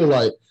 for real.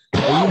 Like,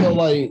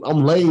 like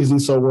I'm lazy,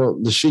 so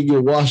when the shit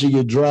get washed, it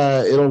get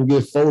dry, it don't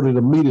get folded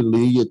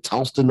immediately. It get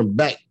tossed in the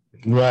back.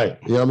 Right.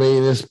 You know what I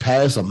mean? It's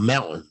past a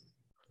mountain.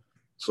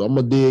 So I'm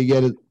gonna dig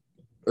at it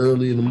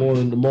early in the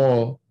morning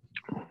tomorrow.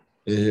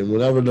 And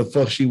whenever the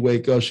fuck she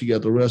wake up, she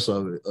got the rest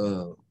of it.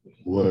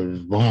 Word is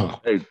bomb.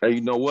 Hey,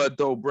 you know what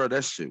though, bro?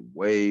 That shit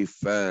way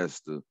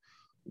faster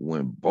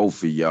when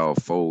both of y'all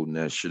folding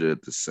that shit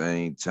at the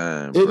same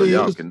time. Bro.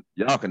 Y'all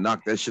can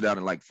knock that shit out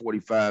in like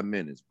 45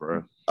 minutes,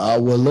 bro. I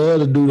would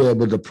love to do that,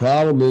 but the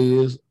problem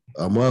is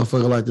a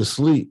motherfucker like to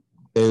sleep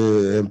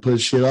and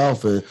put shit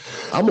off. And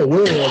I'm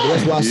aware of it.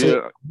 That's why I said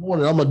in the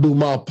morning I'm gonna do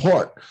my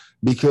part.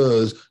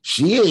 Because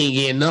she ain't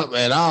getting up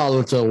at all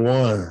until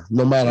 1.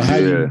 No matter how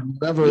you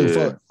never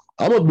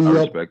I'm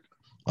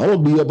gonna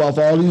be up off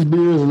all these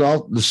beers and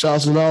all the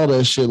shots and all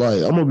that shit.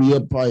 Like I'm gonna be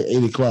up probably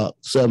 8 o'clock,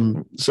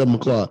 7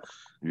 o'clock.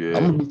 Yeah.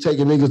 I'm gonna be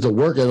taking niggas to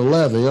work at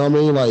 11. You know what I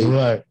mean?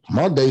 Like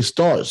my day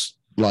starts.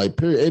 Like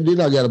period. And then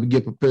I gotta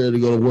get prepared to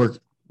go to work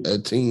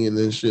at 10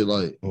 and shit.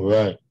 Like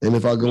right. And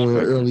if I go in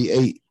early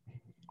 8.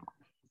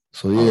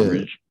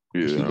 So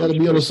she gotta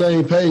be on the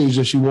same page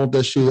if she want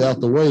that shit out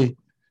the way.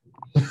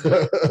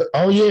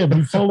 Oh yeah,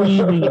 before we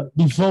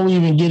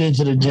even get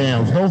into the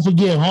jams, don't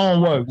forget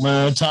homework,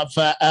 man. Top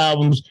 5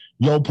 albums,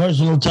 your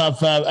personal top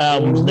 5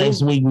 albums.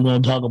 Next week we're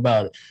gonna talk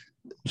about it.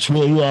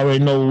 Sure, you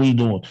already know what we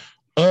doing.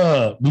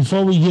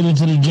 Before we get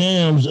into the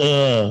jams,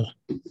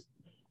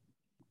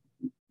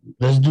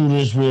 let's do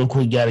this real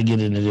quick. Got to get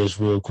into this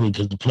real quick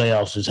because the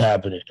playoffs is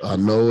happening. I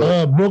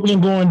know.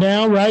 Brooklyn going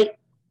down, right?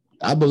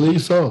 I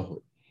believe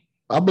so.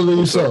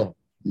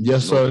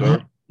 Yes,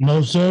 sir.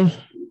 No, sir.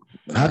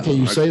 How can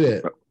you say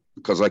that?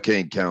 Because I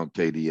can't count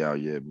KD out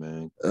yet,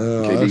 man.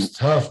 That's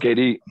tough.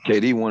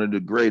 KD one of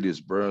the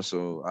greatest, bro.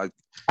 So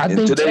I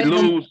think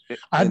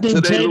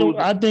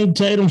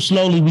Tatum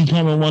slowly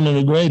becoming one of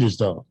the greatest,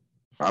 though.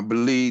 I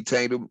believe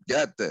Tatum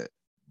got that.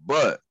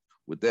 But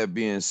with that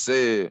being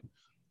said,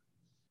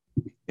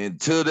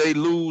 until they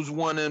lose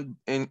one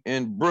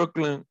in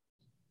Brooklyn,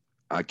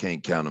 I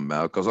can't count them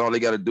out because all they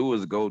got to do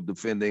is go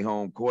defend their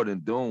home court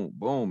and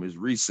boom, it's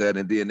reset.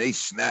 And then they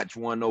snatch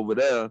one over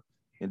there.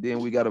 And then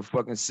we got a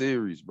fucking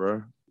series,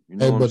 bro. You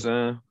know what I'm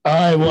saying? All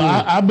right. Well,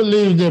 I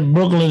believe that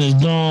Brooklyn is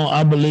gone.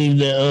 I believe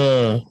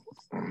that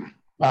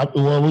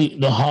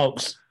the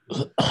Hawks.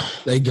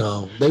 They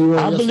gone.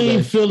 I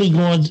believe Philly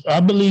going. I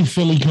believe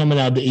Philly coming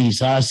out the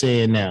East. I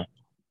say it now.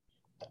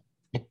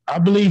 I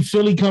believe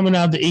Philly coming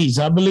out the East.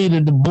 I believe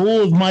that the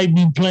Bulls might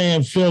be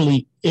playing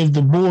Philly if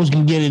the Bulls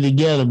can get it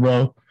together,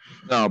 bro.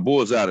 No,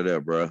 Bulls out of there,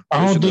 bro.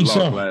 I don't think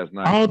so. I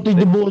don't think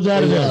the Bulls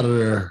out of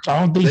there. I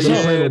don't think so.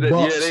 Yeah, they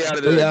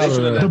out of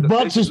there. The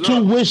Bucks is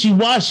too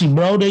wishy-washy,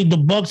 bro. The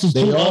Bucks is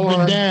too up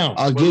and down.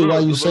 I get why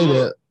you say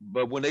that.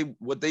 But what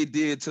they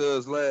did to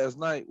us last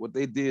night,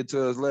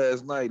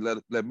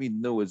 let me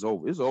know it's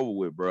over. It's over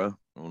with, bro.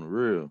 On the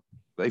real.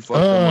 They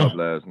fucked them up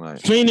last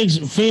night.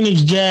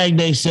 Phoenix jagged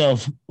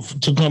themselves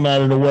to come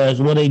out of the West.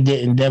 Well, they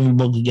didn't. Devin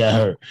Booker got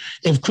hurt.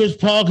 If Chris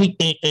Paul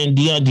and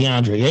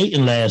DeAndre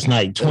Ayton last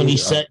night,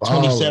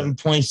 27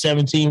 points,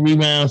 17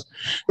 rebounds.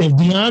 If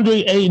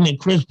DeAndre Ayton and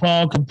Chris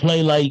Paul can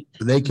play like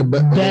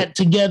that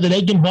together,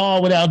 they can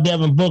ball without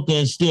Devin Booker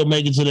and still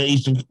make it to the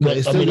Eastern.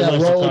 They still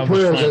got role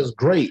players that's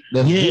great.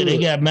 They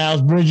got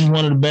Miles Bridges,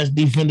 one of the best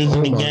defenders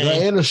in the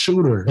game. And a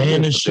shooter. But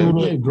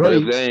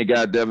if they ain't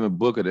got Devin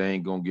Booker, they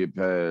ain't going to get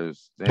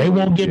past. They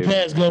won't get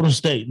past Golden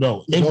State,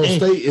 though. They won't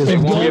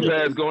get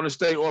past Golden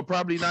State or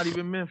probably not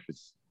even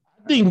Memphis.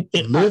 I think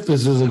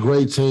Memphis is a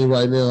great team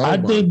right now. I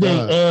think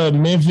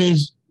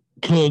Memphis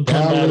could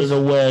come out of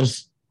the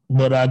West,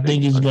 but I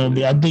think it's going to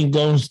be. I think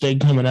Golden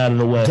State coming out of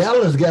the West.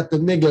 Dallas got the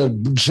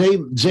nigga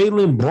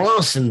Jalen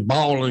Bronson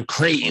balling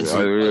crazy.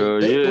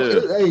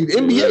 Hey,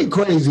 NBA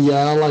crazy,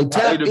 y'all. Like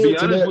tap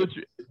into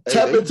that.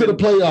 Tap into the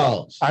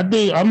playoffs. I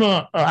think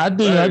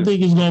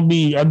it's gonna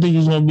be. I think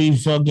it's gonna be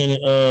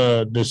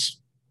fucking this.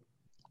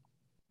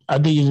 I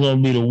think it's gonna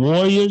be the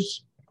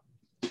Warriors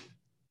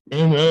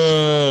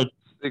and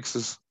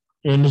Sixers.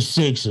 And the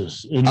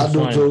Sixers. I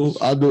do too.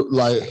 I do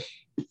like.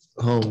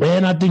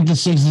 And I think the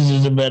Sixers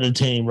is a better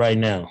team right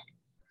now.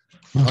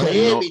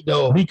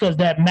 Because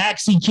that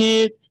Maxey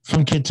kid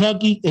from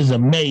Kentucky is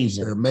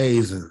amazing.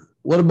 Amazing.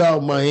 What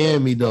about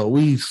Miami though?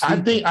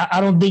 I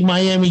don't think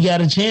Miami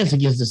got a chance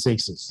against the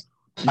Sixers.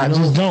 I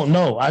just don't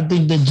know. I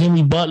think that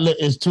Jimmy Butler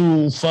is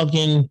too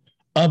fucking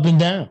up and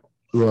down.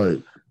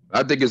 Right.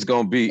 I think it's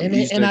gonna be,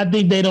 and I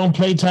think they don't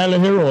play Tyler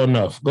Hero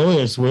enough. Go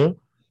ahead, Swill.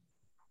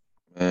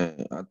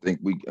 Man, I think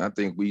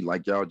we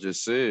like y'all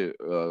just said,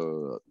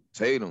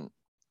 Tatum.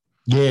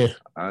 Yeah,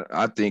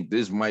 I think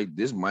this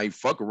might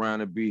fuck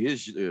around and be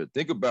his year.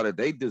 Think about it;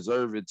 they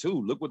deserve it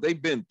too. Look what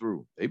they've been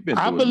through. They've been.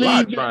 I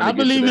believe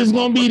it's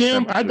gonna be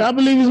them. I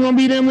believe it's gonna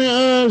be them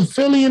in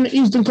Philly in the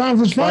Eastern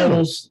Conference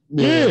Finals.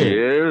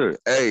 Yeah.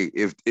 Hey,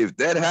 if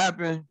that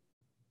happened,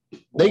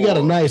 they got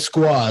a nice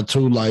squad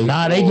too. Like,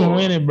 they can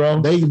win it,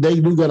 bro. They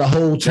do got a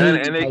whole team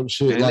and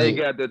they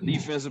got the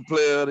defensive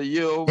player of the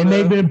year. And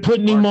they've been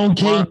putting him on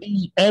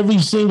KD every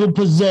single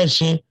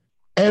possession,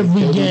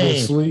 every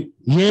game.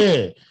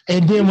 Yeah.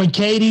 And then when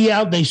KD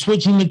out, they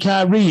switch him to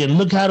Kyrie, and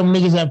look how them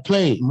niggas have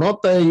played. My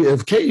thing,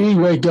 if KD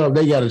wake up,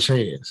 they got a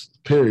chance.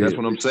 Period. That's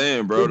what I'm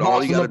saying, bro.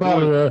 All you gotta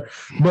do is,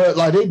 but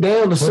like they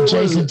down the but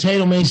Jason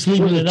Tatum ain't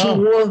sleeping at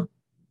all.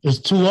 It's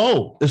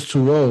 2-0. It's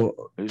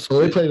 2-0.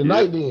 So they play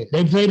tonight then.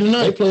 They play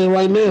tonight. They playing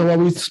right now while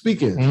we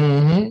speaking.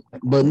 Mm-hmm.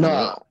 But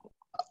nah,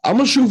 I'm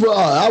gonna shoot for.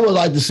 I would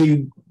like to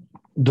see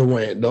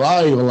Durant though.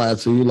 I ain't gonna lie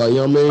to you. Like, you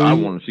know what I mean? I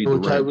want to see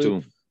Durant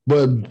too.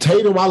 But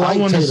Tatum, I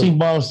want to see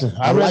Boston.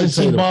 I'd rather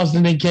see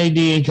Boston than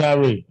KD and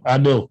Kyrie. I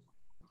do.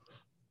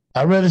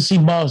 I'd rather see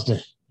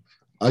Boston.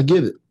 I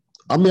get it.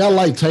 I mean, I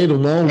like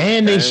Tatum, man.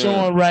 And they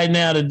showing right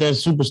now that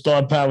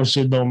superstar power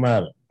shit don't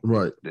matter.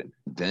 Right.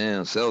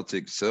 Damn,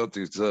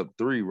 Celtics up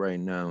 3 right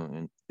now,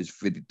 and it's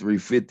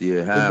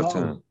 53-50 at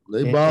halftime.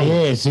 They ballin'.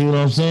 Yeah, see what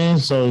I'm saying?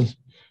 So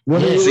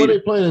what they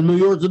playing in New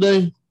York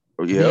today?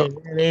 Yeah,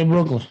 they're in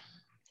Brooklyn.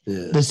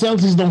 Yeah. The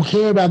Celtics don't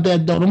care about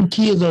that though. Them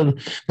kids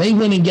they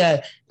went and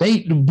got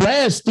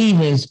Brad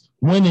Stevens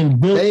went and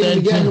built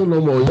that team.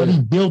 No more, but he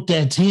built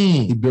that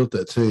team. He built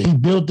that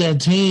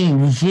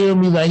team. You feel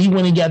me? Like he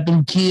went and got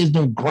them kids,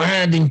 them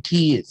grinding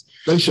kids.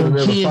 They should have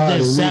never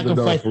fired him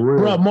sacrifice.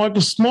 Bro,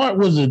 Marcus Smart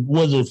was a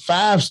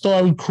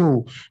 5-star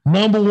recruit,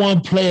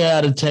 #1 player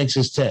out of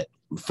Texas Tech.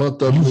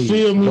 Fucked up. You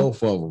feel me?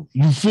 Both of them.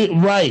 You feel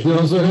right. You know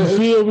what I'm saying? You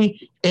feel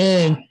me?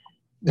 And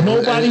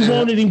nobody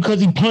wanted him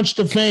because he punched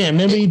the fan.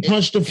 Remember, he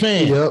punched the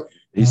fan. Yep.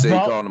 He said he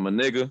called him a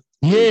nigga.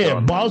 Yeah,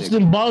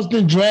 Boston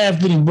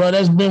drafted him, bro.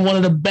 That's been one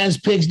of the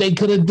best picks they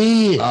could have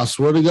did. I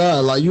swear to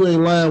God, like you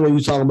ain't lying when you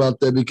talking about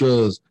that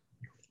because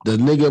the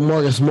nigga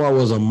Marcus Smart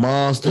was a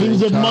monster. He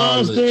was a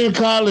monster in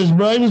college,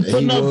 bro. He was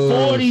putting up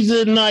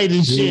 40s at night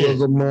and shit. He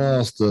was a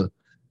monster.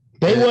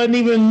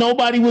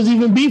 Nobody was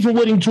even beefing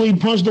with him until he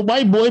punched the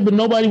white boy, but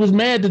nobody was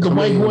mad that the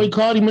white boy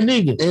called him a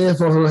nigga. And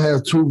for him to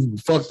have 2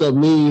 fucked up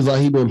knees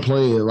like he been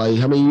playing. Like,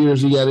 how many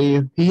years he got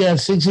in? He got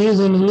 6 years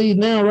in the league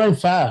now, right?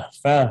 5.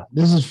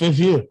 This is 5th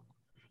year.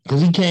 Because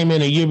he came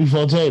in a year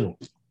before Tatum.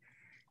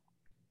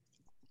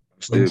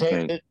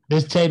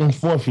 This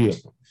Tatum's 4th year.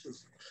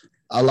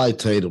 I like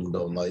Tatum,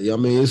 though. Like, I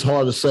mean, it's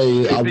hard to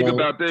say. Think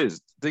about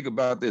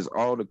this.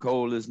 All the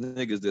coldest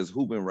niggas that's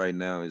hooping right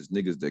now is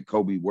niggas that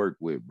Kobe worked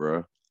with,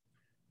 bro.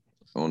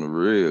 On the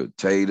real,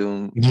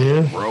 Tatum,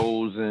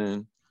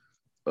 Rosen,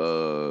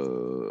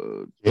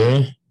 who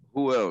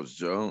else,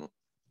 Joe?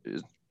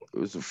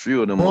 It's a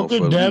few of them.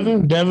 Booker,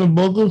 Devin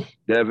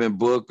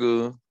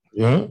Booker.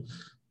 Yeah.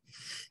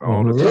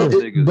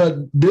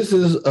 But this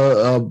is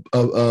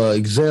a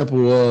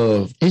example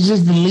of it's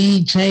just the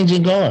league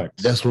changing guards.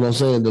 That's what I'm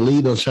saying. The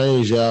league don't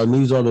change, y'all. And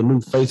these are the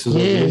new faces.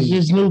 Yeah, it's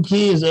just new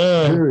kids.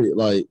 Period.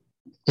 Like.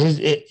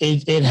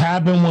 It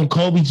happened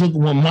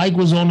when Mike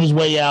was on his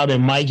way out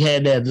and Mike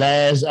had that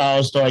last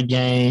All-Star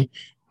game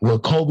where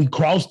Kobe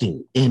crossed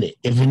him in it.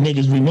 If the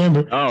niggas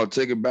remember. Oh,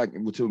 take it back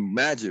to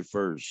Magic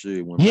first.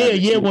 Shit. When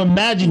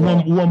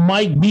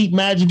Mike beat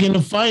Magic in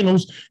the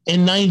finals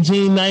in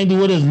 1990,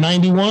 what is it,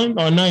 91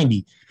 or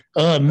 90?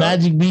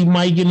 Magic beat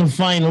Mike in the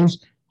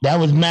finals. That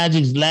was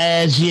Magic's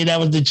last year. That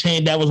was the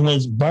change. That was when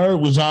Bird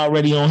was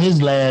already on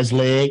his last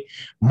leg.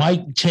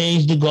 Mike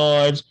changed the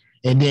guards.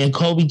 And then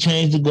Kobe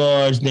changed the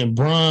guards, then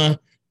Bron,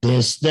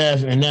 then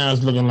Steph, and now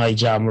it's looking like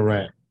Ja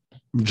Morant.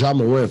 Ja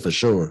Morant for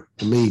sure.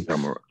 To me, Ja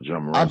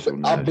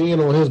Morant. I've been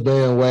on his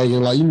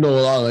bandwagon. Like, you know a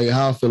lot, like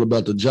how I feel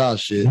about the Ja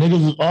shit.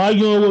 Niggas was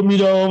arguing with me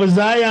though over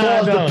Zion. As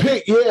far as the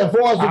pick,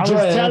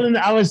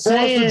 I was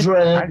saying,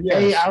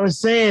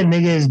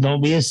 nigga, it's gonna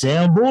be a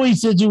Sam Bowie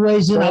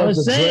situation. I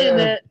was saying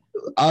that.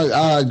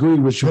 I agree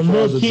with you. The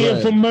little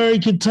kid from Murray,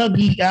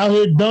 Kentucky, out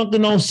here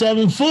dunking on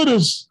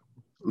 7-footers.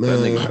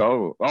 Man. That nigga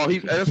cold. Oh,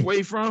 that's where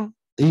he from?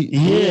 He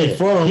ain't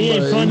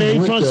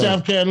from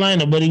South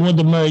Carolina, but he went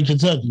to Murray,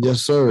 Kentucky.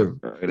 Yes, sir.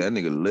 Hey, that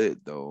nigga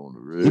lit though on the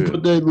real. He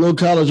put that little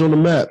college on the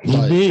map. He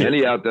did. And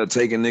he out there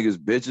taking niggas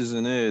bitches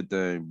and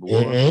everything,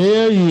 boy.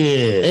 Hell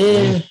yeah.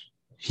 And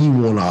he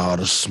want all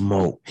the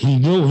smoke. He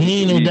do.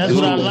 That's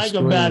what I like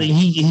about it.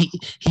 He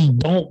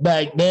don't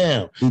back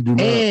down.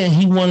 And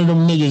he one of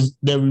them niggas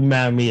that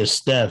remind me of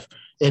Steph.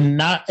 And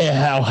not at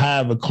how high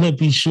of a clip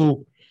he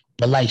shoot.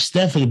 But like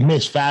Steph had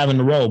missed 5 in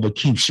a row, but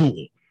keep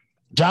shooting.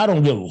 Ja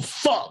don't give a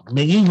fuck,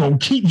 nigga. He gonna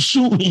keep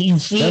shooting. You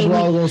feel That's me? what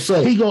I was gonna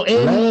say. He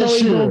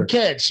gonna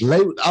catch. I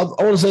want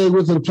to say he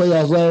went to the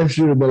playoffs last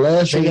year, but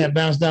last year they got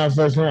bounced down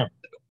first round.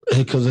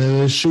 Because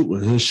his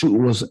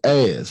shooting was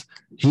ass.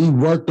 He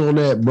worked on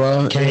that,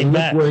 bro. Came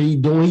back. Look what he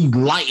doing. He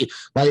light,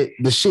 like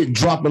the shit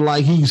dropping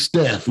like he's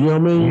Steph. You know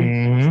what I mean?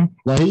 Mm-hmm.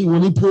 Like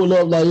when he pulled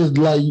up, like it's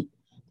like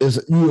it's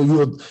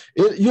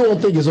you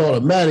don't think it's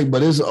automatic,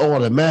 but it's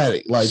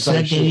automatic. Like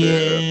second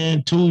year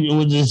in, it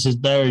was just his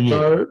third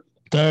year.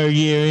 Third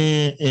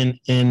year in,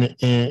 and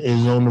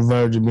is on the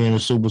verge of being a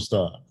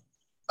superstar.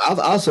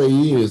 I say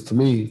he is to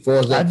me.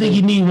 I think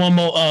he need one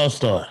more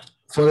All-Star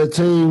for the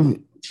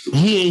team.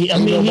 He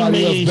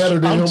made better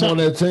than him on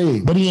that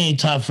team, but he ain't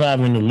top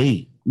 5 in the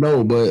league.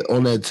 No, but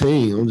on that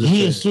team, I'm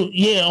just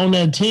on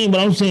that team. But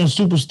I'm saying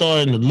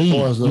superstar in the league.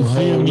 You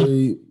feel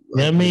me?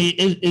 I mean,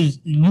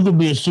 you could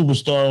be a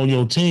superstar on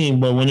your team,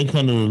 but when it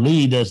comes to the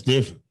league, that's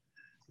different.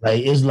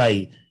 Like it's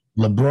like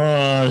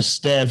LeBron,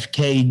 Steph,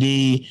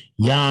 KD,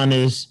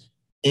 Giannis,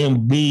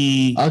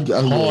 Embiid,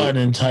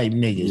 Harden type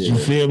niggas. Yeah. You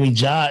feel me?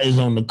 Ja is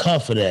on the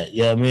cuff of that.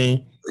 You know what I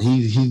mean?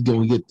 He's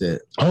gonna get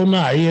that. Oh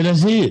no, yeah,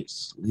 that's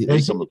his.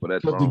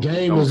 But the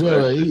game is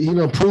there. He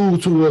done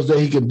proved to us that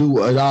he can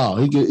do it all.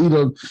 He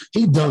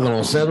dunking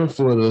on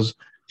 7-footers.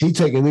 He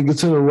taking niggas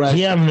to the rack.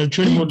 He having a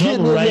triple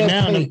double right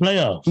now in the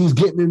playoffs. He's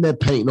getting in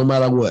that paint no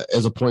matter what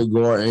as a point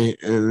guard.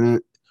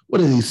 And what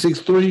is he?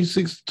 6'3",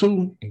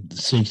 6'2"?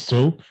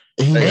 6'2".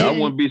 Hey, I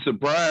wouldn't be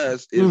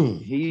surprised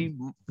if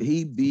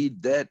he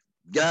beat that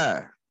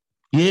guy.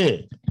 Yeah.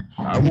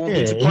 I won't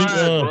be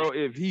surprised, bro,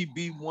 if he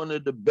be one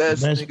of the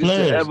best niggas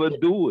players to ever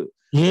do it.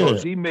 Yeah.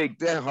 Because he make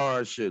that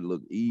hard shit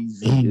look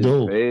easy. He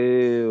do.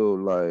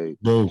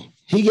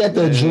 He got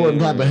that Jordan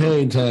type of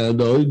hang time,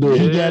 though. He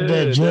got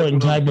that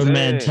Jordan type of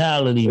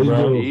mentality,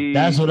 bro.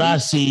 That's what I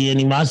see in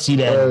him. I see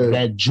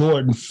that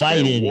Jordan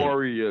fight in him.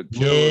 Warrior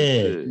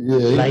killer.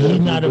 Yeah. Like he's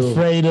not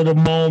afraid of the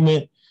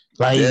moment.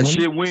 Like that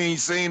shit we ain't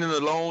seen in a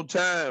long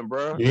time,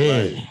 bro.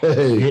 Yeah,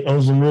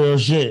 on some real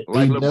shit.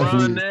 Like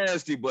LeBron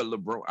nasty, but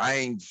LeBron, I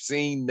ain't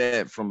seen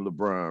that from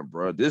LeBron,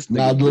 bro. This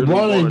nigga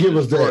LeBron ain't give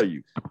us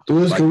that.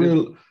 Through his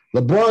career,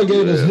 LeBron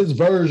gave us his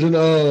version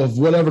of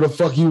whatever the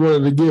fuck he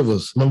wanted to give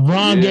us.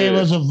 LeBron gave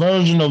us a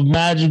version of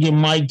Magic and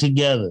Mike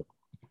together.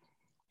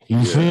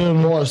 You feel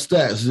me? More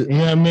stats. You know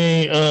what I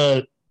mean?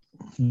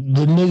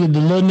 The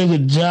little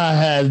nigga Ja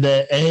has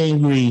that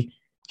angry.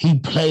 He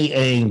play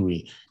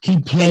angry. He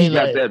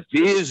got that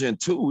vision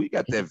too. He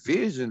got that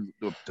vision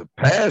to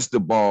pass the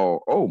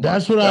ball. Oh,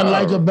 that's what I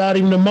like about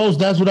him the most.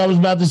 That's what I was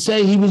about to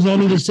say. He was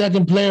only the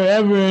second player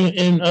ever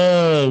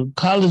in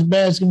college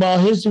basketball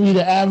history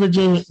to average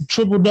a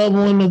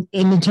triple-double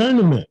in the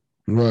tournament.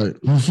 Right.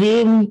 You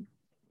feel me?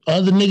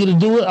 Other nigga to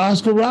do it,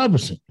 Oscar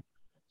Robertson.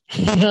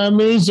 You know what I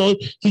mean? So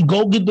he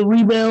go get the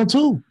rebound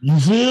too. You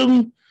feel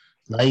me?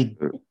 Like,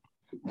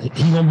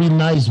 he gonna be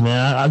nice,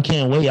 man. I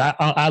can't wait.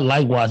 I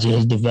like watching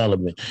his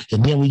development.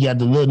 And then we got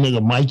the little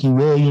nigga Mikey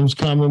Williams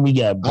coming. We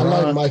got I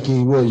like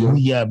Mikey Williams.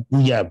 We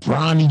got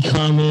Bronny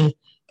coming.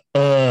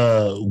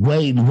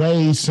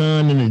 Wade's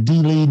son in the D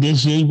League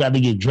this year. He about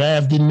to get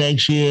drafted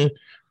next year.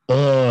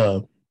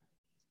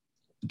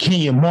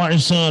 Kenyon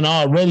Martin's son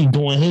already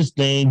doing his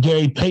thing.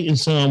 Gary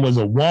Payton's son was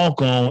a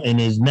walk-on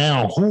and is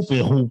now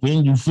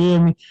hooping. You feel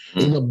me?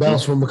 He done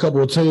bounced from a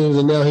couple of teams,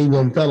 and now he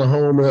done found a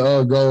home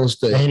at Golden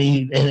State.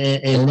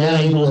 And now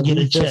he gonna get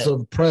a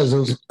defensive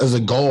presence as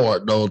a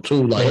guard though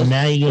too. Like and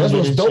now he gonna that's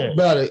what's dope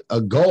about it. A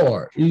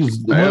guard. He's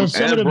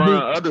and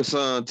Brian other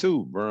son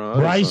too.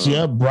 Bryce,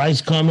 Bryce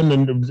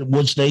coming,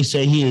 which they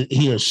say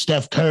he a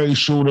Steph Curry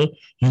shooter.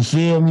 You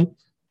feel me?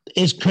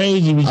 It's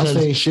crazy because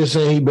I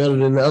say he better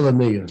than the other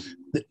niggas.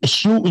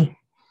 Shooting.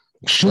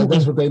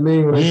 That's what they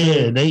mean. When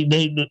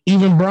they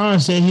even Brian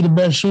said he the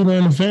best shooter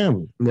in the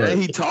family. Right.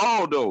 And he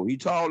tall though. He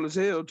tall as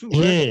hell too.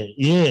 Right?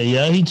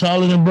 Yeah. He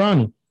taller than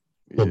Bronny.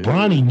 But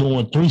Bronny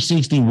doing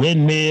 360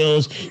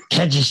 windmills,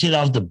 catching shit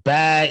off the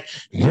back.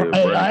 I ain't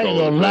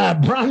gonna lie,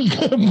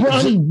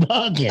 Bronny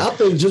bugging. I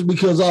think just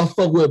because I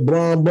fuck with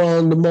Bron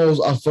the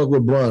most, I fuck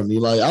with Bronny.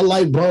 Like I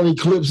like Bronny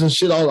clips and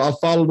shit. I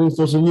followed him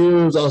for some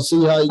years. I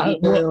see how he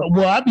get down.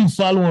 Well, I be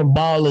following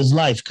Baller's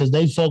Life because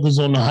they focus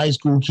on the high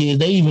school kids.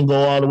 They even go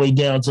all the way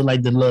down to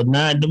like the little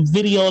them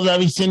videos I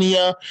be sending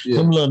y'all,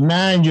 them little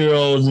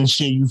 9-year-olds and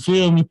shit. You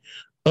feel me?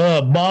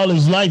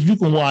 Baller's Life, you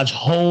can watch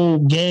whole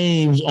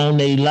games on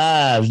their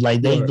lives.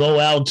 Like they go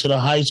out to the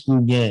high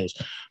school games.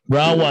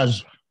 Bro, I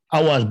watched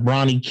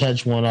Bronny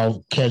catch one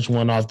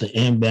off the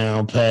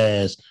inbound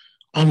pass.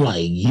 I'm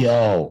like,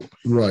 yo.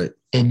 Right.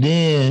 And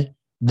then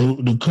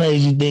the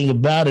crazy thing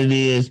about it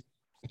is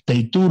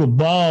they threw the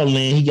ball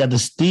in. He got the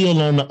steal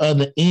on the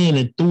other end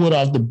and threw it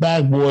off the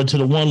backboard to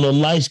the one little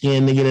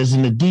light-skinned nigga that's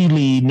in the D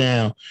League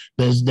now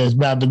that's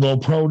about to go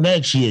pro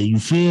next year. You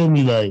feel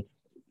me? Like,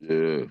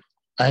 yeah.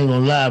 I ain't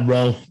gonna lie,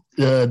 bro.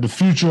 The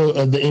future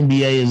of the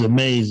NBA is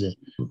amazing.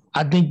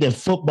 I think that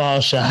football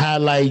should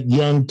highlight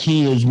young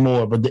kids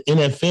more, but the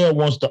NFL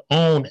wants to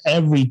own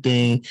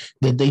everything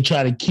that they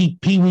try to keep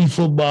Pee-wee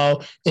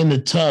football in the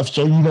tough,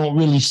 so you don't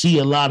really see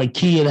a lot of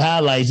kid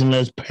highlights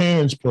unless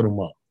parents put them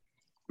up.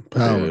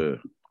 Power.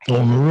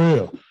 On the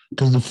real.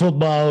 Because the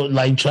football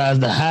like tries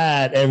to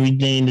hide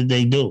everything that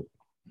they do.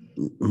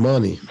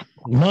 Money.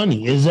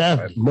 Money,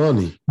 exactly.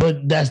 Money.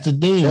 But that's the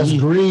thing. That's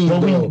greed,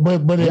 though.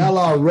 But y'all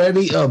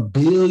already $1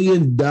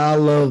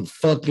 billion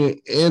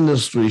fucking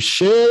industry.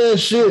 Share that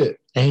shit.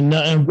 Ain't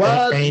nothing.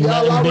 Why, ain't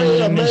y'all nothing bigger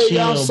than the shield,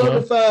 y'all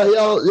certified.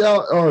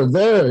 Y'all are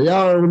there.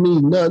 Y'all don't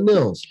need nothing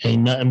else.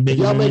 Ain't nothing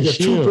bigger y'all than the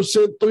shield. Y'all make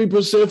a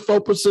 2%,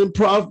 3%, 4%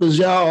 profits.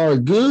 Y'all are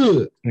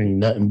good. Ain't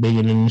nothing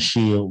bigger than the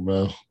shield,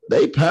 bro.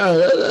 They power.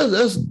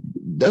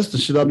 That's the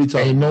shit I be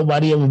talking. Ain't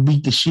nobody ever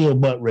beat the shield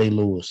but Ray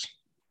Lewis.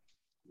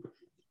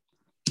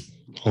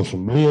 On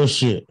some real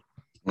shit.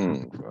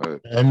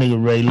 Right. That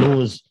nigga Ray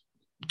Lewis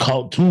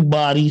caught 2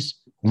 bodies,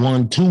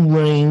 won 2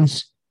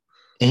 rings,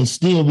 and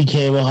still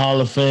became a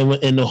Hall of Famer,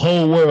 and the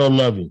whole world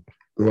loved him.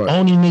 Right.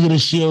 Only nigga the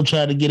shield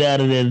tried to get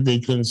out of there that they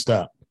couldn't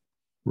stop.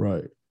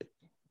 Right.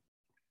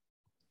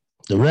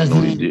 The rest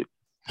of it.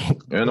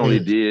 And only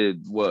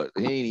did what?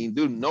 He ain't even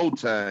do no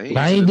time.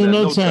 I ain't do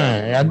no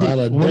time. I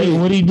did,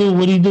 what he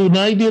do?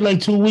 Now he did like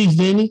 2 weeks,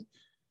 didn't he?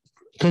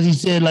 Because he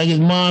said like his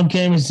mom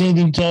came and seen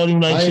him, told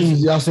him like she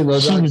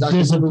was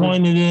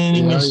disappointed in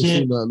him and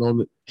shit.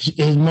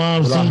 His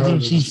mom seen him.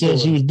 She said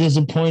she was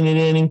disappointed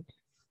in him.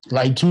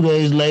 Like 2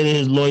 days later,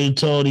 his lawyer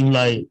told him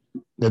like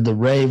that the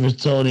Ravens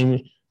told him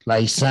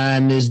like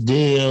sign this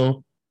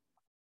deal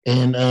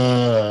and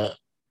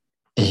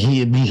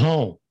he'd be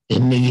home.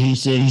 And nigga, he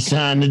said he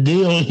signed the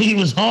deal and he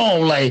was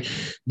home. Like,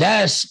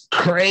 that's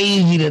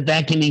crazy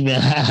that can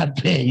even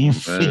happen. You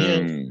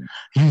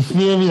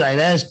feel me? Like,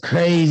 that's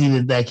crazy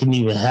that can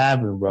even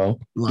happen, bro.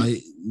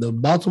 Like, the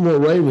Baltimore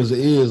Ravens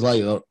is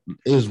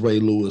Ray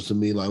Lewis to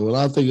me. Like, when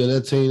I think of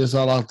that team, that's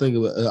all I think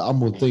of. I'm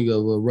going to think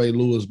of Ray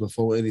Lewis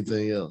before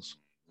anything else.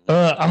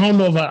 I don't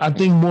know if I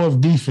think more of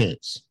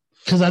defense.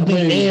 Because I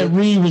think Ed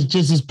Reed was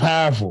just as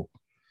powerful.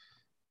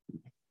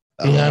 You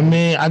know what I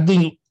mean? I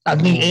think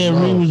Ed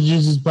Reed was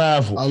just as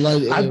powerful.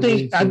 I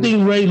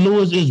think Ray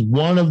Lewis is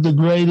one of the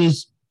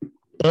greatest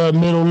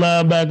middle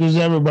linebackers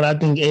ever, but I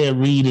think Ed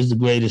Reed is the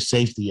greatest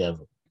safety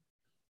ever.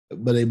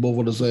 But they both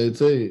on the same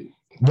team.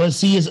 But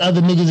see, it's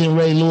other niggas in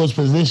Ray Lewis'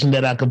 position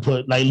that I could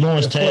put, like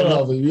Lawrence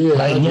Taylor.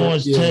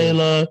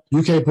 Taylor.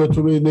 You can't put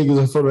too many niggas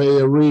in front of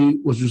Ed Reed.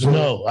 What you saying?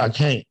 No, I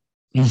can't.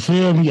 You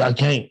feel me? I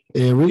can't.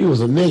 Ed Reed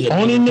was a nigga.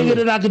 Only nigga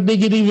that I could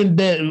think of even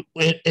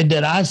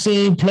that I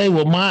seen play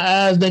with my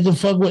eyes that could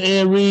fuck with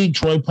Ed Reed,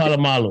 Troy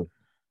Polamalu.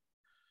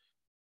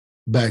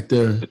 Back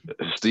there.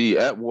 Steve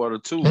Atwater,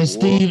 too. And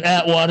Steve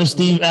Atwater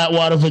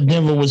for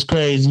Denver was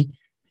crazy.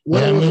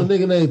 What was a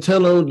nigga named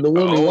Taylor, the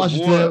one in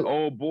Washington?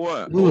 Old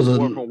boy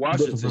from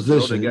Washington.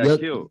 They got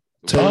killed.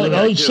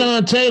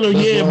 Sean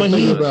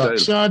Taylor,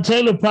 Sean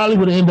Taylor probably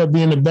would end up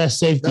being the best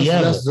safety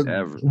ever.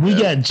 We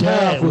got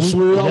jagged.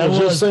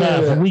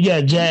 We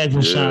got jagged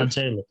from Sean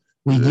Taylor.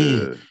 We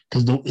did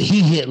because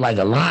he hit like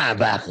a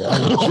linebacker.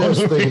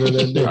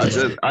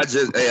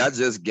 I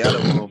just got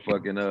him on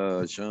fucking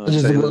Sean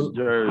Taylor's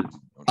jersey.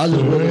 I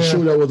just wasn't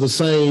sure that was the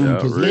same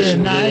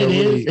position. Yeah,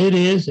 it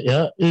is.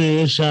 Yeah, it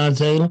is Sean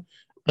Taylor.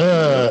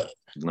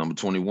 Number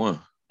 21.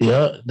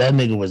 Yeah, that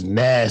nigga was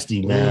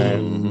nasty,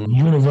 man. Mm-hmm.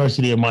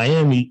 University of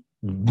Miami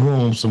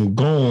groomed some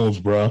goons,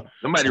 bro.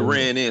 Somebody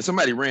ran in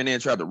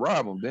and tried to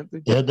rob him, didn't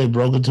they? Yeah, they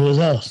broke into his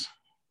house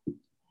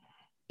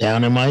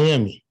down in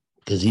Miami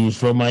because he was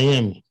from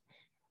Miami.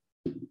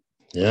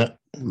 Yeah,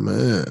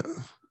 man.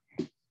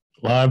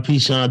 R.I.P.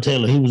 Sean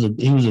Taylor. He was a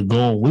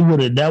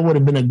goon. That would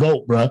have been a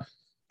GOAT, bro.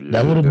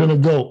 That would have been a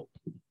GOAT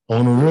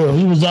on the real.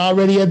 He was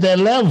already at that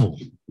level.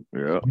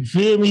 Yeah. You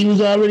feel me? He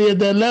was already at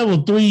that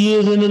level. 3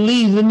 years in the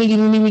league. The nigga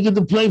didn't even get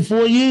to play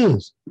 4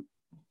 years.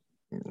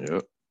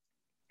 Yeah.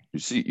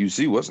 You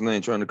see what's the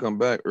name trying to come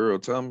back? Earl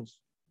Thomas?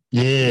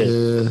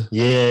 Yeah.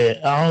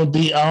 I don't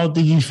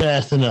think he's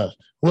fast enough.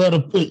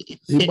 Well,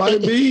 he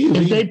might be.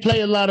 If they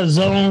play a lot of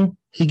zone,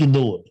 he can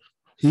do it.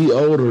 He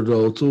older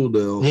though, too,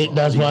 though.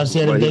 That's why I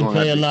said if they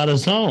play a lot of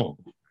zone.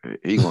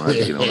 He gonna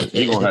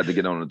have to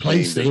get on the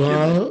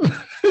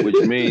team.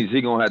 Which means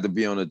he gonna have to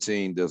be on a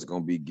team that's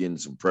gonna be getting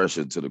some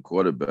pressure to the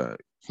quarterback.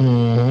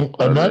 Mm-hmm.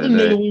 Another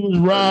nigga we was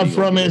robbed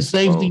from at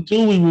safety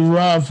too. We was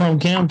robbed from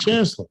Cam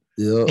Chancellor.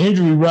 Yeah,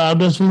 injury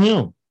robbed us from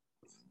him.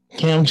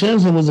 Cam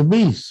Chancellor was a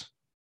beast.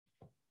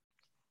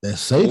 That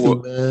safety,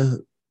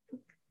 man.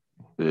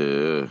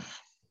 Yeah.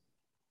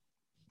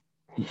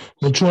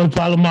 But Troy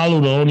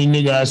Polamalu, the only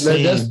nigga I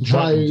seen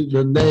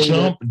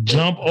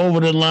jump over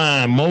the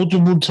line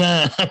multiple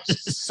times,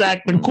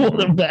 sack the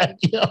quarterback,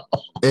 yo.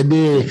 And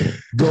then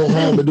go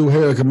home and do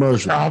hair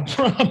commercial. I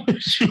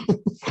promise you.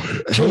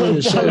 Head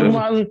and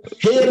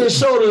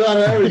shoulders out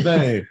of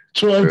everything.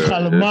 Troy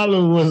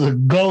Polamalu was a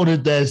goat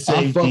at that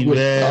safety,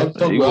 man.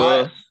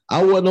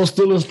 I wasn't no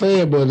Steelers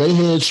fan, but they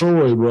had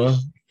Troy, bro.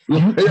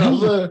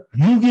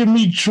 You give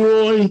me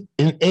Troy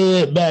and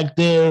Ed back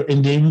there,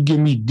 and then you give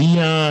me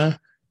Dion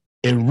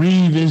and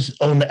Reeves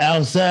on the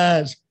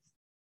outsides,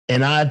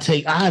 and I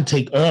take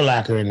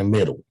Urlacher in the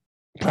middle.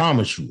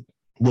 Promise you.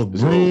 With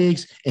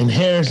Briggs and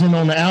Harrison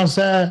on the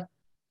outside.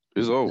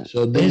 It's over.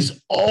 It's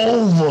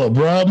over,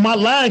 bro. My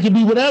line could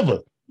be whatever.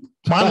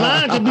 My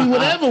line could be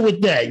whatever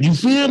with that. You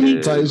feel me?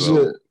 Type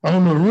shit.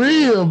 On the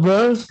real,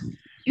 bro.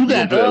 You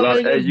got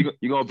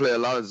you gonna play a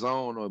lot of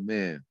zone or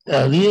man?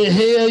 Yeah,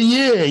 hell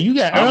yeah. You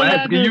got. I'm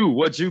asking you,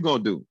 what you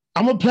gonna do?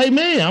 I'm gonna play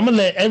man. I'm gonna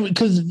let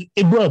because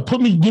bro,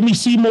 give me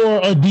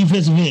Seymour a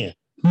defensive end.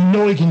 You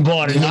know he can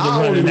guard it.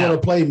 I don't even want to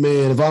play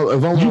man. If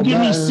I'm you give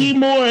me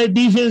Seymour at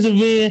defensive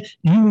end,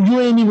 you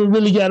ain't even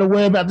really got to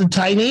worry about the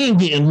tight end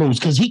getting loose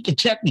because he can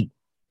check me.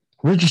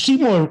 Richard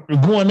Seymour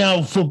going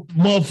out for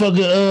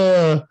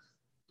motherfucker.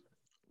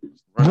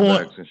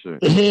 Going, and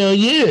shit. Hell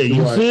yeah,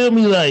 you feel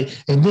me? Like,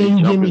 and then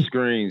you give me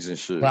screens and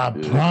shit. I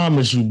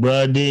promise you,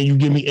 bro. Then you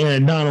give me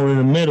Aaron Donald in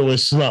the middle.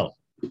 It's slow.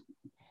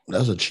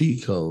 That's a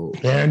cheat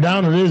code. Aaron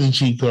Donald is a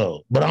cheat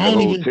code, but I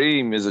don't even.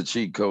 Team is a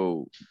cheat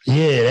code.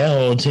 Yeah, that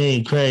whole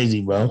team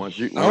crazy, bro. I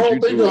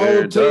don't think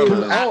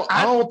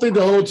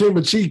the whole team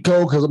a cheat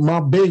code because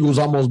my Bengals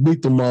almost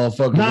beat the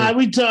motherfucker. Nah,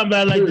 we talking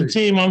about like the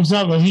team I'm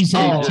talking. He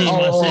said the team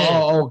I said.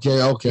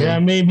 Okay. Yeah, I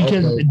mean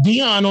because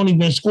Deion only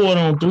been scored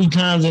on 3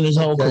 times in his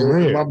whole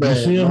career. My bad,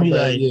 you feel me?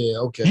 Bad. Like, yeah,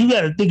 okay. You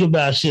got to think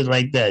about shit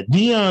like that.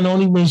 Deion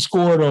only been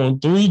scored on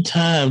 3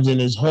 times in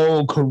his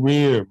whole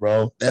career,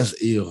 bro. That's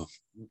ill.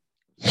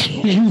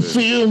 You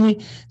feel me?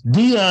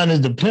 Deion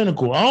is the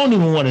pinnacle. I don't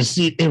even want to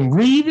see it. And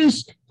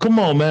Reeves, come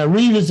on, man.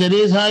 Reeves at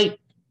his height,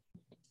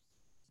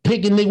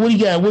 picking nigga.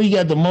 What he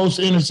got the most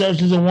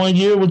interceptions in 1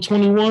 year with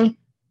 21?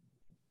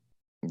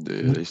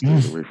 Yeah, they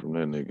stayed away from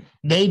that nigga.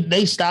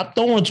 They stopped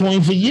throwing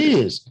 20 for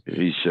years.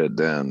 He shut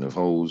down the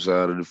whole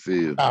side of the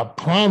field. I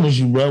promise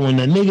you, bro. When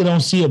the nigga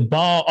don't see a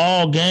ball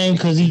all game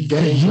because you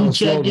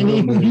checking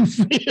him, you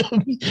feel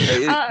me?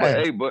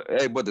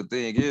 But the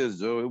thing is,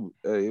 Joe,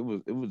 it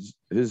was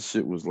his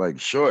shit was like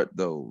short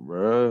though,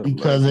 bro.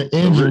 Because of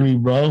injury,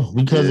 bro.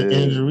 Because of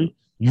injury.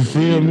 You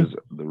feel me?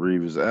 The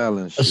Reeves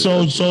Allen shit.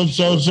 So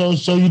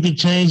you could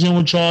change him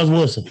with Charles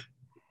Woodson.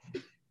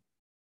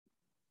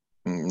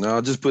 No,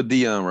 just put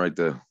Deion right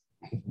there.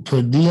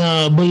 Put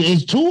Deion, but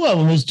it's 2 of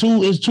them.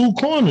 It's two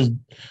corners.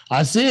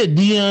 I said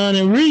Deion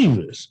and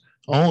Reeves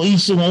on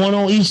one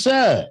on each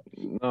side.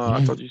 No,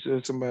 I thought you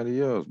said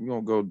somebody else. We're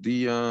gonna go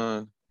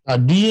Deion.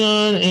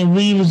 Deion and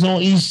Reeves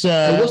on each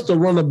side. Hey, what's the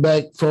running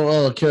back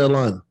from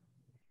Carolina?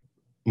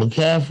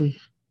 McCaffrey.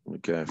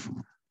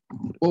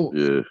 Well,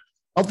 yeah.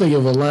 I'm thinking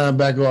of a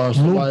linebacker or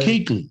Luke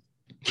Kuechly.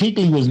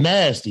 Kuechly was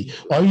nasty.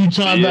 Are you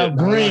talking about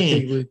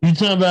Green? You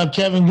talking about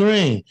Kevin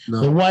Green,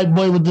 the white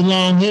boy with the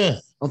long hair?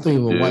 I'm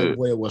thinking of a white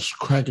boy that was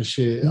cracking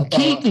shit.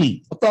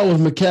 Kuechly. I thought it was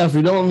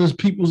McCaffrey. Don't his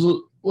people's.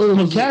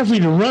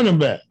 McCaffrey, the running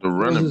back. The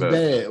running back.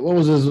 Dad? What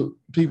was his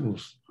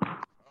people's?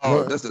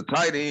 Oh, that's the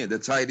tight end. The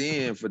tight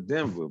end for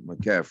Denver,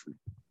 McCaffrey.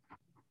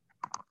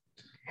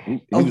 He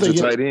was a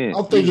tight end.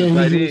 I'm thinking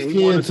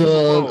he was kid to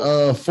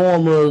a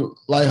former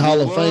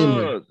Hall of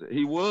Famer.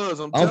 He was.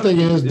 I'm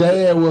thinking his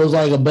dad was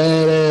like a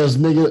badass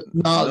nigga.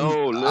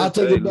 I'll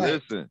take it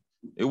back. Listen,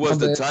 it was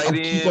the tight end.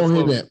 Keep on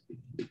hitting that.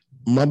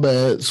 My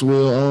bad,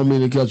 Swill. I don't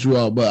mean to cut you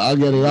off, but I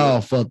get it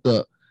all fucked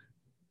up.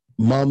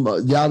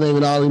 Y'all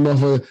naming all these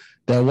motherfuckers.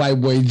 That white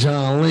boy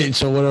John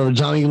Lynch or whatever,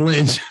 Johnny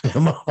Lynch.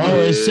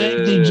 It's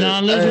safety.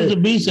 John Lynch was a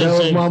beast. That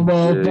was my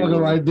motherfucker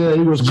right there.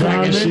 He was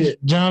cracking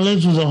shit. John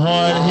Lynch was a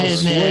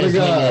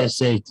hard-hitting ass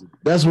safety.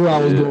 That's where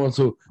I was going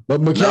to.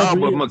 But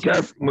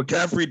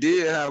McCaffrey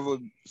did have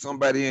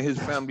somebody in his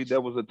family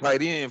that was a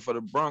tight end for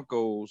the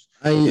Broncos,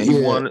 and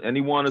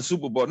he won a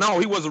Super Bowl. No,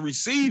 he was a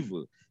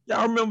receiver.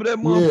 Y'all remember that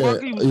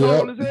motherfucker? He was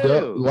tall as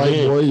hell.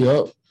 White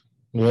boy,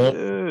 Yep,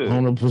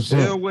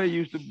 100%. Elway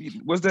used to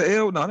be. Was that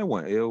Elway? No, that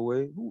wasn't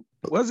Elway.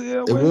 Was it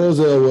Elway? It was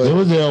Elway. It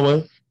was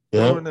Elway.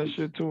 Yeah, that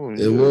shit to him.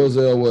 It was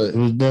Elway. It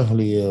was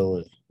definitely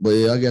Elway. But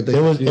yeah, I got that.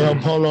 It was El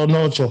Polo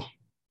Nocho.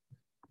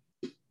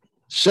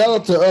 Shout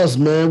out to us,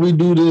 man. We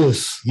do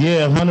this.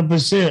 Yeah,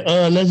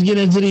 100%. Let's get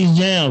into these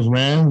jams,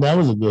 man. That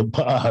was a good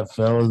pod,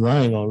 fellas.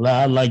 I ain't gonna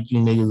lie. I like you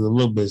niggas a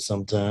little bit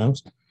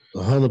sometimes.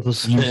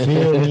 100%. You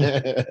feel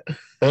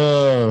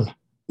me?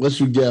 What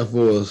you got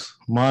for us?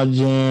 My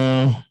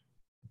jam.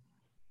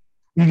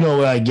 You know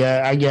what I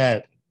got? I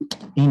got,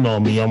 you know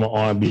me, I'm an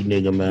R&B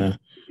nigga, man.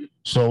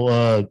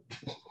 So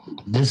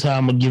this how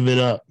I'm gonna give it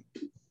up.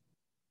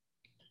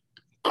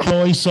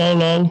 Chloe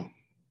Solo.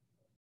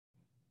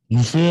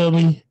 You feel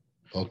me?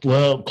 Okay.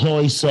 Well,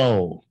 Chloe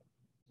Soul.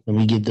 Let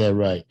me get that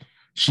right.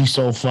 She's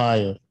so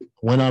fire.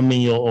 When I'm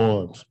in your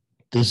arms.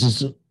 This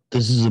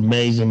is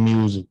amazing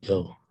music,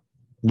 yo.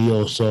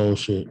 Neo soul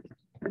shit.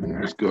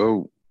 Let's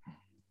go.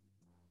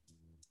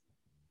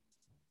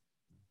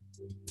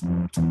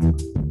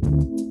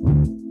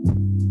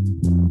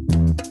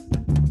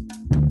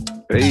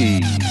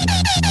 Hey,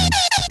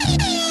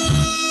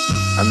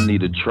 I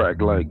need a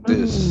track like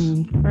this.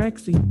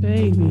 Fraxy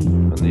baby.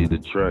 I need a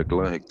track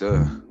like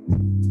that.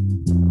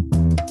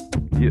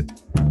 Yeah.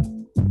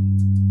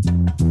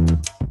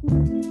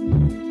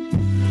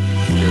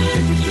 Just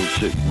can get your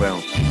chick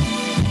bouncing.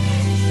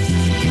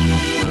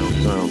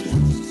 Sound.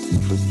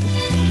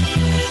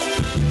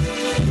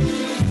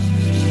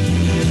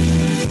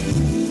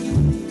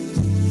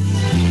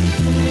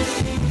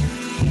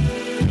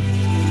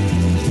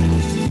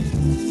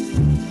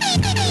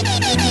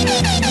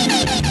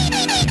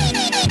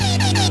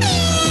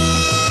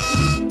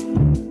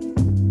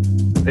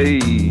 Hey.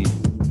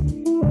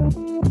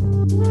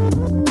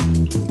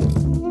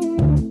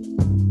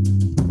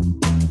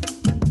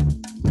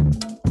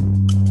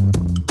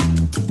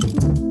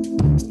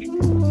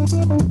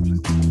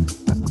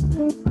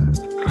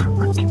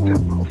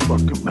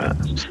 Motherfucking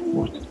mask.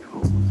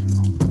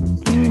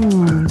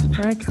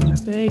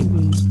 Practice,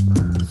 baby.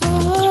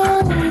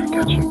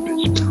 Got your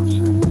bitch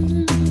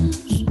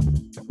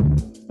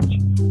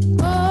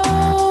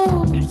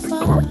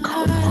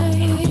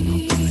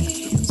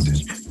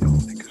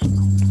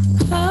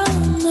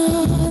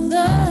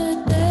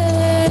Another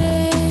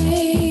day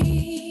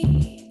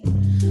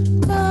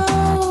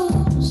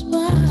goes by.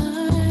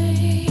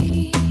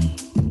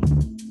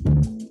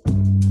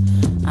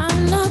 I'm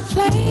not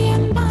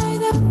playing by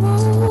the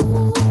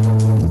rules.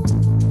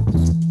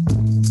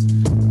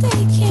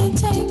 They can't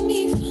take me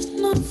for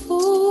no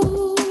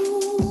fool.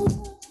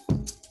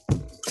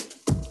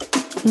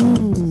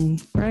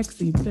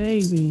 Prexy,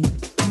 baby.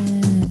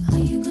 Are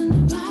you gonna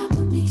ride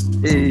with me?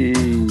 Hey.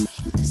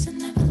 Listen,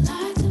 never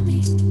lie to me.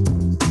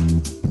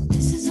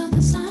 This is all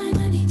the sign I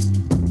need.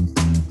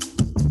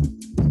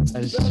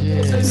 So tell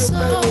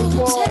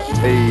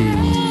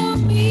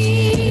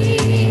me,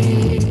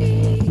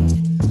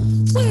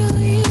 will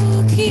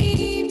you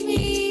keep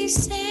me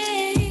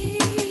safe?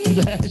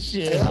 That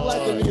shit. I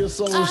like the nigga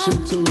soul shit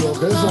too, though.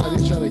 That's why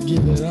they trying to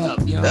give it up.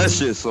 Yo. That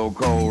shit so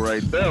cold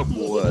right there,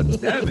 boy.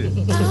 Damn it.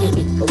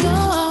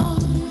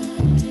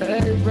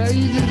 Hey, bro,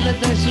 you just let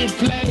that shit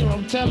play.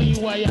 I'm telling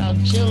you why y'all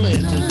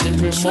chilling.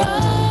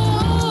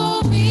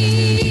 Control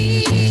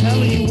me. I'm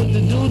telling you what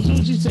to do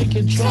too. She said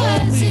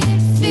control me.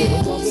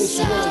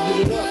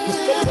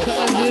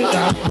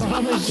 I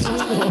promise you.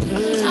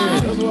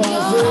 That's what I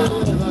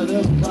said.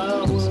 That's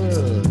power.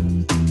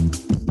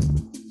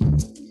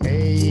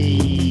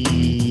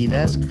 Hey,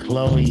 that's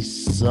Chloe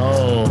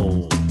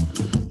Soul.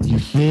 You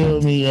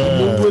feel me?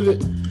 New with it.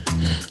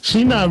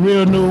 She not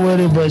real new with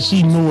it, but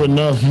she knew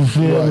enough. You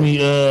feel me?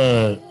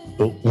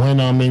 When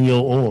I'm in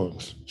your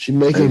arms. She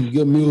making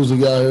good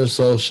music out here,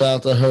 so shout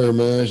out to her,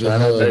 man.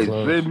 Hey,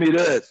 send me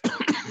that.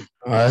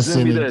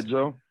 Send me that,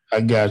 Joe. I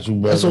got you,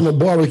 brother. That's on the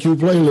barbecue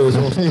playlist.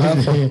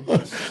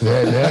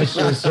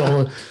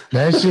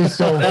 that shit's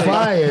so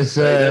fire,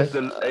 sir.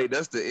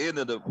 That's the end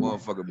of the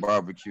motherfucking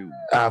barbecue.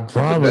 I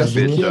promise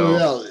you.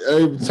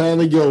 Every time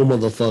they go,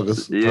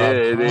 motherfuckers. Yeah,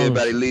 and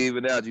everybody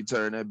leaving out, you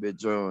turn that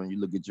bitch on. You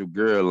look at your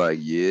girl like,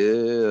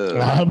 yeah.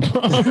 I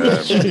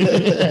promise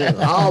you.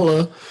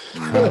 Holla.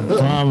 I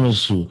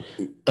promise you.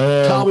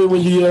 Call me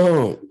when you get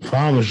home.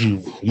 Promise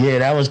you. Yeah,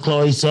 that was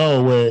Chloe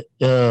Soul with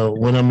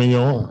When I'm in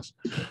Your Arms.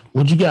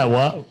 What you got,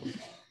 Wop?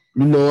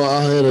 You know,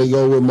 I had to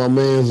go with my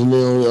mans, and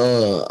then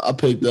I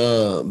picked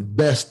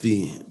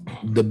Bestie,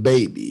 the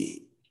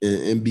baby,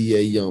 and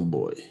NBA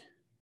Youngboy.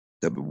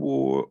 That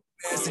boy.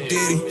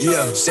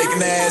 Yeah, shaking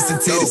the ass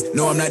and titties.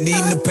 No, I'm not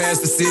needing to pass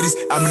the cities.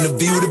 I'm in the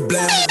view to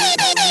blame.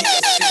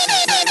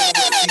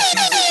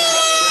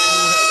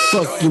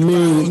 Fuck you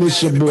mean,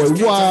 this your boy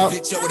Wild.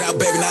 Without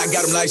baby, now I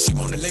got him like she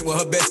wanna link with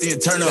her bestie and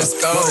turn up. Let's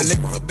go. Wanna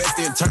link with her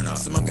bestie and turn up.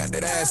 Some of them got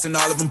that ass and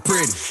all of them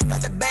pretty.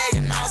 Got that bag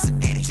and all some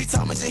ditty. She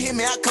told me to hit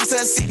me, I come to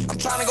the city. I'm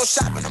trying to go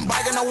shopping, I'm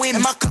biking no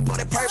women. My cup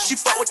on that perp, she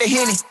fuck with the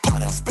Henny.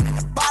 Part I'm spinning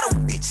the bottle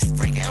with bitch.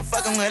 Freaking, I'm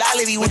fucking with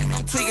all of these women.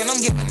 I'm tweaking, I'm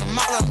giving them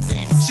all of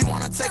them. She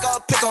wanna take her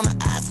a pic on the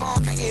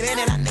iPhone, can't get in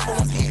it, I never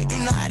want to hit it.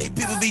 You know how these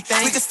people be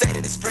thinking. We can stay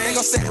to this friend,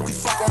 gon' say that we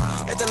fuck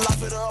around. At the lock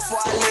it up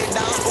before I lay it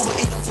down. Uber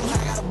eat, I'm too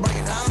high, gotta break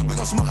it down. We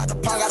gon' smoke out the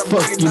pot, gotta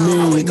break it down.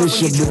 You mean, this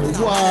your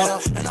boy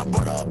Wild. And I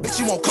brought her, bitch,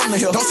 you won't come to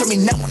here. Don't tell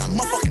me no when I'm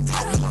motherfucking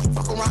talking.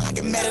 Fuck around, I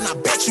get mad and I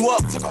bet you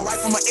up. Took her right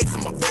from my ex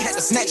and my bitch had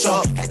to snatch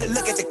her up. Had to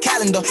look at the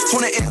calendar,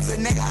 20 M's a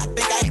nigga, I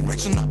think I ain't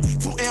rich enough.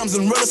 2 M's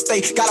in real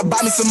estate, gotta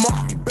buy me some more.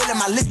 Be building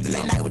my list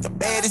late night with the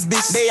baddest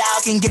bitch. They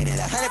all can get it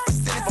 100%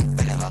 if I'm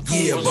feeling her.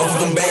 Yeah, both of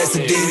them bad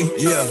Sadiddy.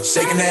 Yeah,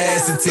 shaking the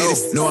ass and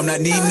titties. No, I'm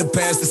not needing to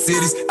pass the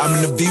cities. I'm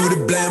in the view to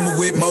blame her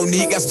with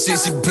Monique. Got some shit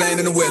she playing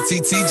in the web.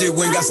 TTJ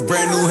Wynn got some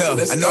brand new hell.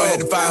 I know I had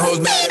to find hoes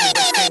mad at me,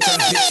 but can't turn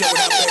the bitch out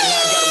without baby.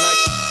 I got them like.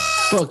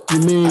 Fuck you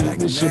mean,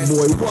 this your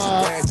boy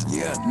Wild.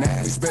 Yeah, nah,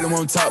 this better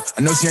won't talk.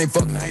 I know she ain't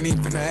fucking, I ain't even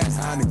finna ask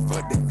how nigga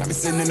fuck that. Got me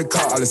sitting in the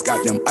car, all this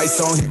goddamn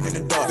ice on him in the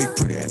dark. Big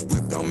pretty ass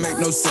whip, don't make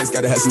no sense.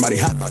 Gotta have somebody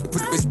hot about to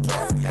put the bitch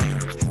apart.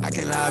 I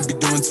can't lie, I be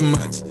doing too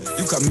much.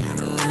 You caught me in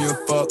the room, you a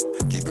fuck.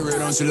 Keep it real,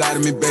 don't you lie to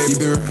me, baby.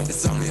 Keep it real.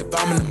 It's only if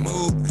I'm in the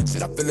mood.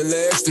 Shit, I feel a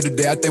little extra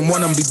today. I think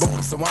one of them be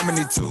born, so I'ma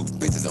need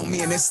 2 bitches on me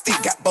and this stick.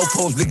 Got both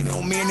hoes licking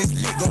on me and this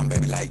lick. Going,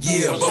 baby, like,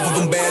 yeah, both of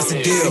them bad to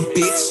deal.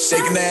 Bitch,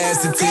 shaking the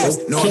ass and tears.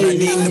 No, I'm not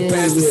needing to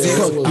pass the city.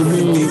 Fuck you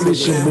mean,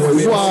 this your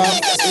boy Wild.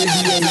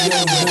 NBA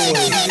Youngboy and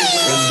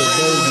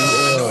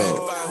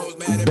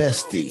the baby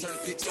Bestie.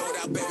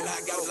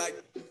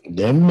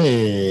 That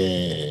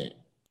man.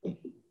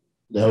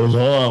 That was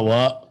hard,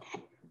 Wop.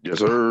 Yes,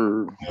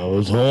 sir. That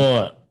was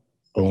hard.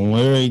 On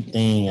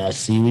everything. I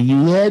see where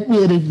you at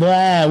with it,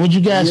 boy. What you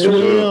got,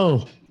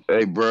 Surreal?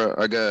 Hey, bro,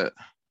 I got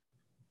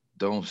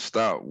Don't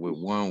Stop with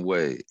One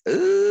Way.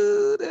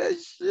 Ooh, that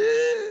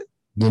shit.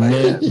 The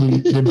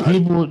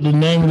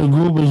name of the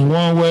group is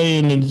One Way,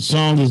 and the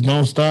song is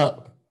Don't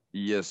Stop.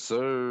 Yes,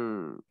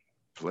 sir.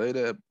 Play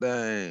that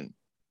thing.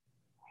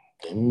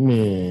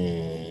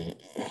 Man.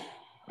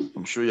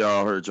 I'm sure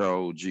y'all heard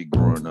y'all OG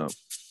growing up.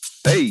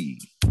 Hey.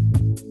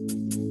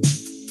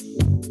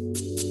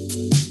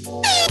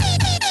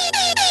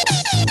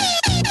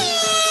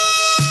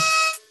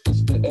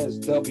 It's the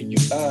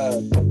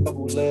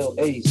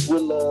SWI-double-L-A,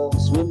 Swilla.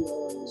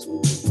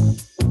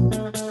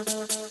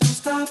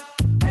 Stop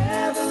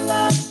ever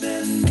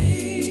loving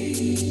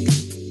me.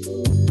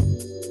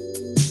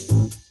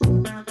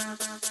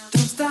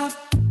 Don't stop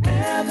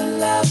ever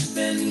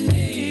loving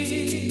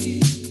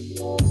me.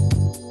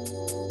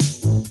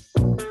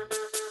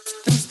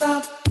 Don't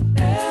stop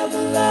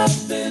ever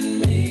loving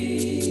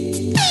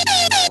me. Stop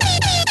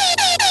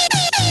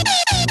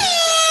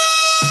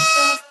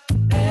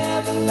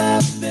ever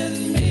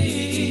loving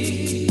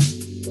me.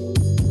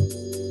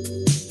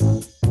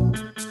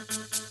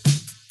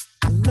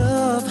 I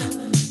love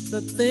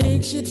the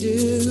things you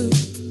do.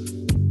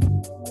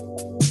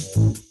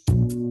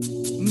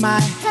 My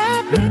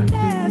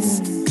happiness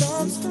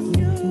comes from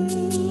you.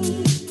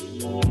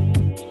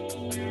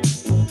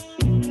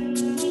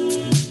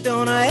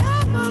 Don't I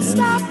ever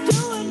stop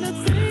doing the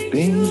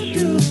things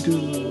you do.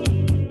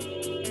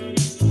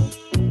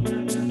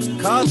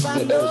 Cause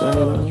I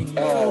know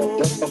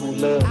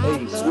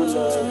double-L-A,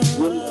 Swilla.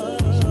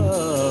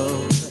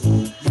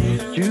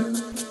 you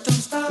don't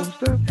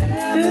stop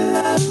ever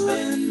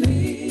loving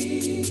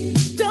me.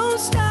 Don't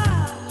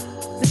stop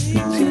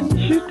thinking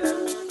you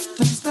do.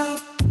 Don't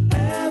stop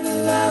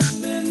ever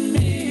loving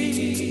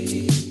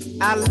me.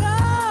 I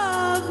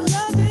love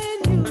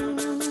loving you.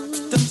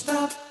 Don't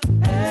stop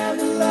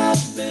ever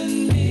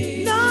loving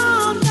me.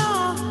 No,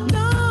 no,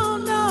 no,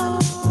 no,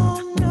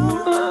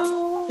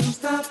 no. Don't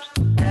stop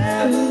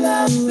ever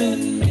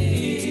loving me.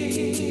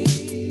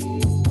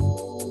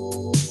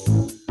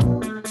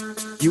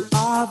 You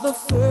are the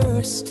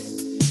first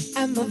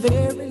and the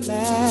very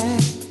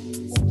last.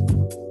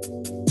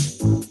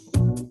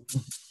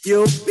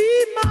 You'll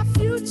be my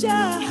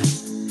future,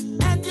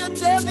 and you're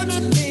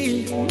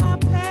definitely my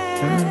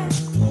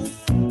past.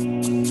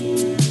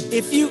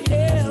 If you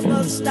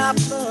ever stop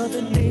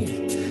loving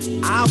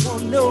me, I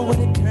won't know when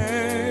it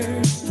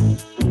turns.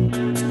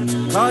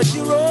 Cause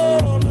you're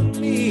all of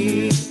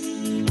me,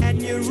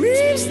 and you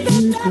reach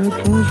the top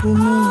of my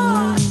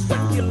heart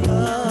with your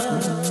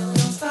love.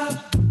 Don't stop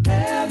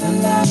ever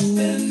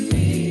loving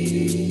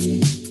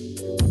me.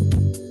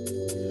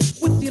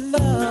 With your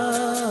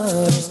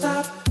love. Don't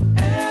stop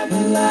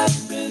ever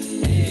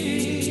loving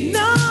me.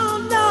 No,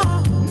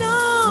 no,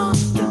 no.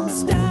 Don't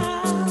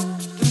stop.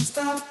 Don't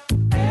stop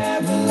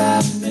ever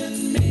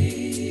loving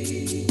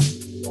me.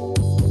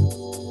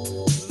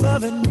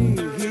 Loving me.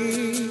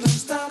 Don't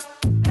stop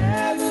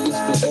ever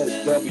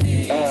loving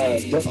me.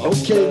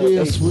 Okay,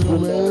 then, Swill,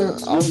 man.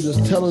 I was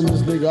just telling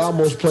this nigga I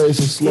almost played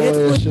some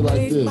slow ass shit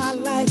like this.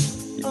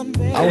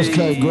 I was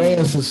cutting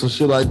grass and some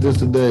shit like this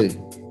today.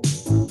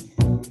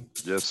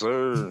 Yes,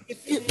 sir.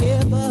 If you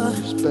ever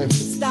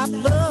stop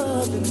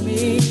loving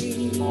me,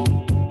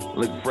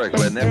 Look fresh,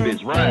 letting that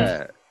bitch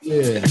ride.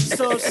 Yeah.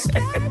 so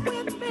stay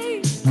with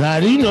me. Nah,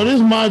 you know,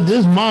 this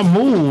my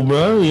move,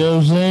 bro. You know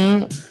what I'm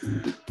saying?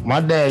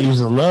 My dad used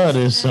to love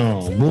this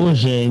song.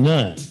 Bullshit ain't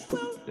nothing.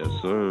 Yes,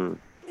 sir.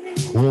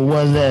 What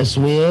was that,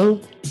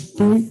 Swill?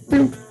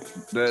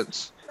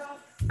 That's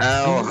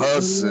Al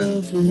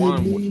Hudson.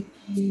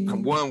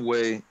 One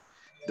way,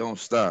 don't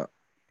stop.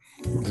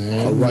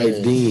 All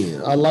right,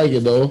 then. I like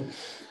it though.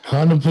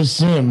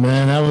 100%,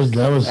 man. That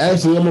was.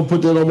 Actually, I'm gonna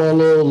put that on my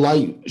little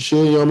light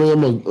shit. You know what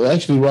I mean? I'm gonna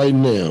actually right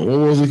now. What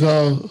was it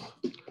called?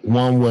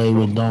 One Way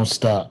with Don't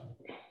Stop.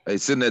 Hey,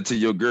 send that to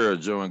your girl,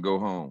 Joe, and go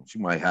home. She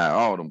might hide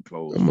all them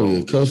clothes. I'm gonna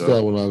get cussed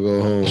out when I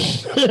go home.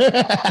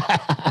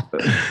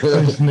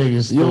 This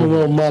nigga's you don't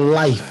want my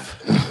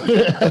life.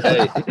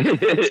 Hey,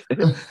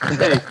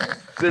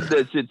 send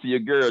that shit to your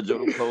girl, Joe.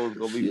 Them clothes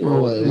gonna be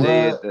frozen.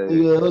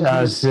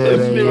 I said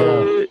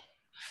that.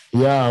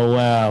 Yeah,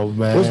 wow,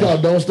 man. What's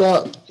called Don't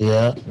Stop?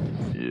 Yeah.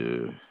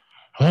 Yeah.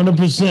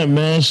 100%,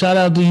 man. Shout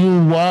out to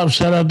you, Wob.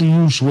 Shout out to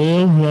you, Swill.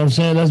 You know what I'm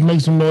saying? Let's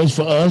make some noise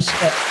for us.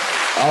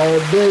 All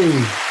day.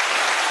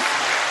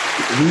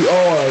 We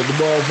are the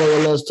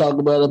motherfucker Let's Talk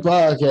About It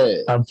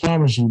podcast. I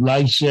promise you,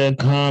 like, share,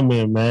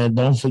 comment, man.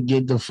 Don't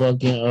forget to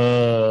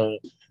fucking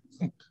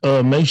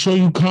make sure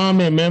you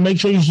comment, man. Make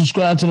sure you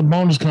subscribe to the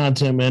bonus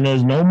content, man.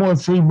 There's no more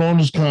free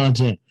bonus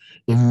content.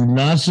 If you're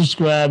not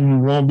subscribed, you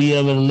won't be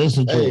able to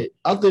listen to it.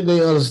 I think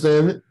they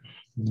understand it.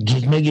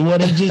 Just make it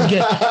what they just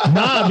get.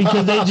 Nah,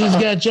 because they just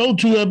got your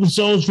 2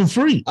 episodes for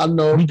free. I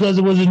know. Because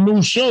it was a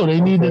new show. They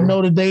need to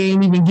know that they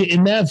ain't even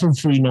getting that for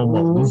free no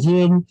more. You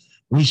feel me?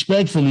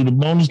 respectfully, the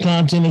bonus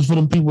content is for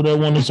the people that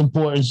want to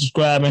support and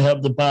subscribe and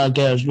help the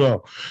podcast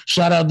grow.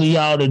 Shout out to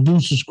y'all that do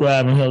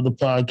subscribe and help the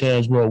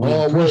podcast grow. We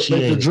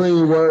appreciate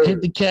it.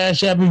 Hit the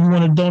Cash App if you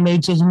want to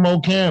donate to some more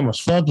cameras.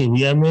 Fuck it, you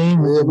know what I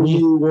mean?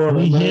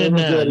 We here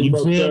now. You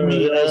feel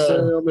me?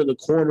 I'm in the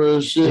corner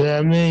and shit. You know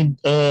what I mean?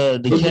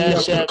 The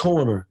Cash App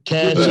corner.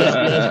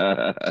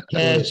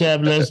 Cash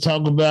App, let's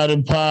talk about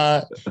it,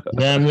 pod. You know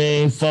what I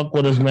mean? Fuck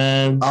with us,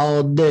 man.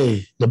 All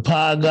day. The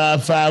Pod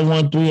God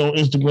 513 on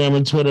Instagram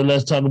and Twitter.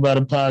 Let's talk about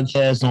it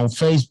podcast on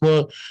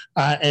Facebook.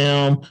 I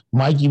am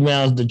Mikey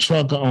Mouse the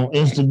Trucker on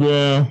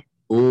Instagram.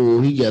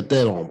 Oh, he got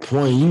that on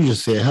point. You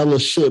just said hella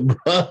shit,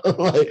 bro.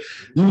 Like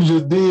you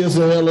just did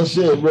some hella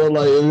shit, bro.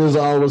 Like it was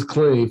always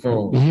clean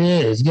for him. Yeah,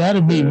 it's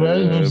gotta be, bro.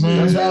 You know what I'm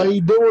saying? That's how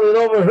he doing it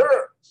over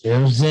here. You know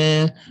what I'm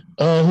saying?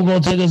 Who gonna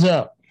take us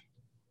out?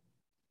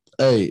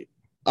 Hey,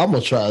 I'm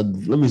gonna try.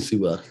 Let me see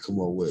what I can come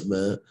up with,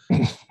 man.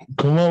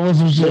 Come on with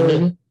some shit,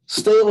 nigga.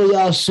 Stay on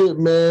y'all shit,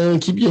 man.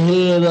 Keep your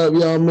head up,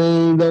 y'all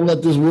mean. Don't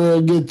let this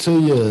world get to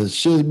you.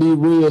 Shit be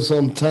real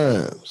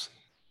sometimes.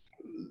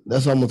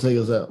 That's how I'm gonna take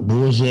us out.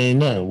 Bullshit ain't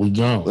nothing. We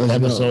gone.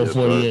 Episode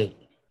 48.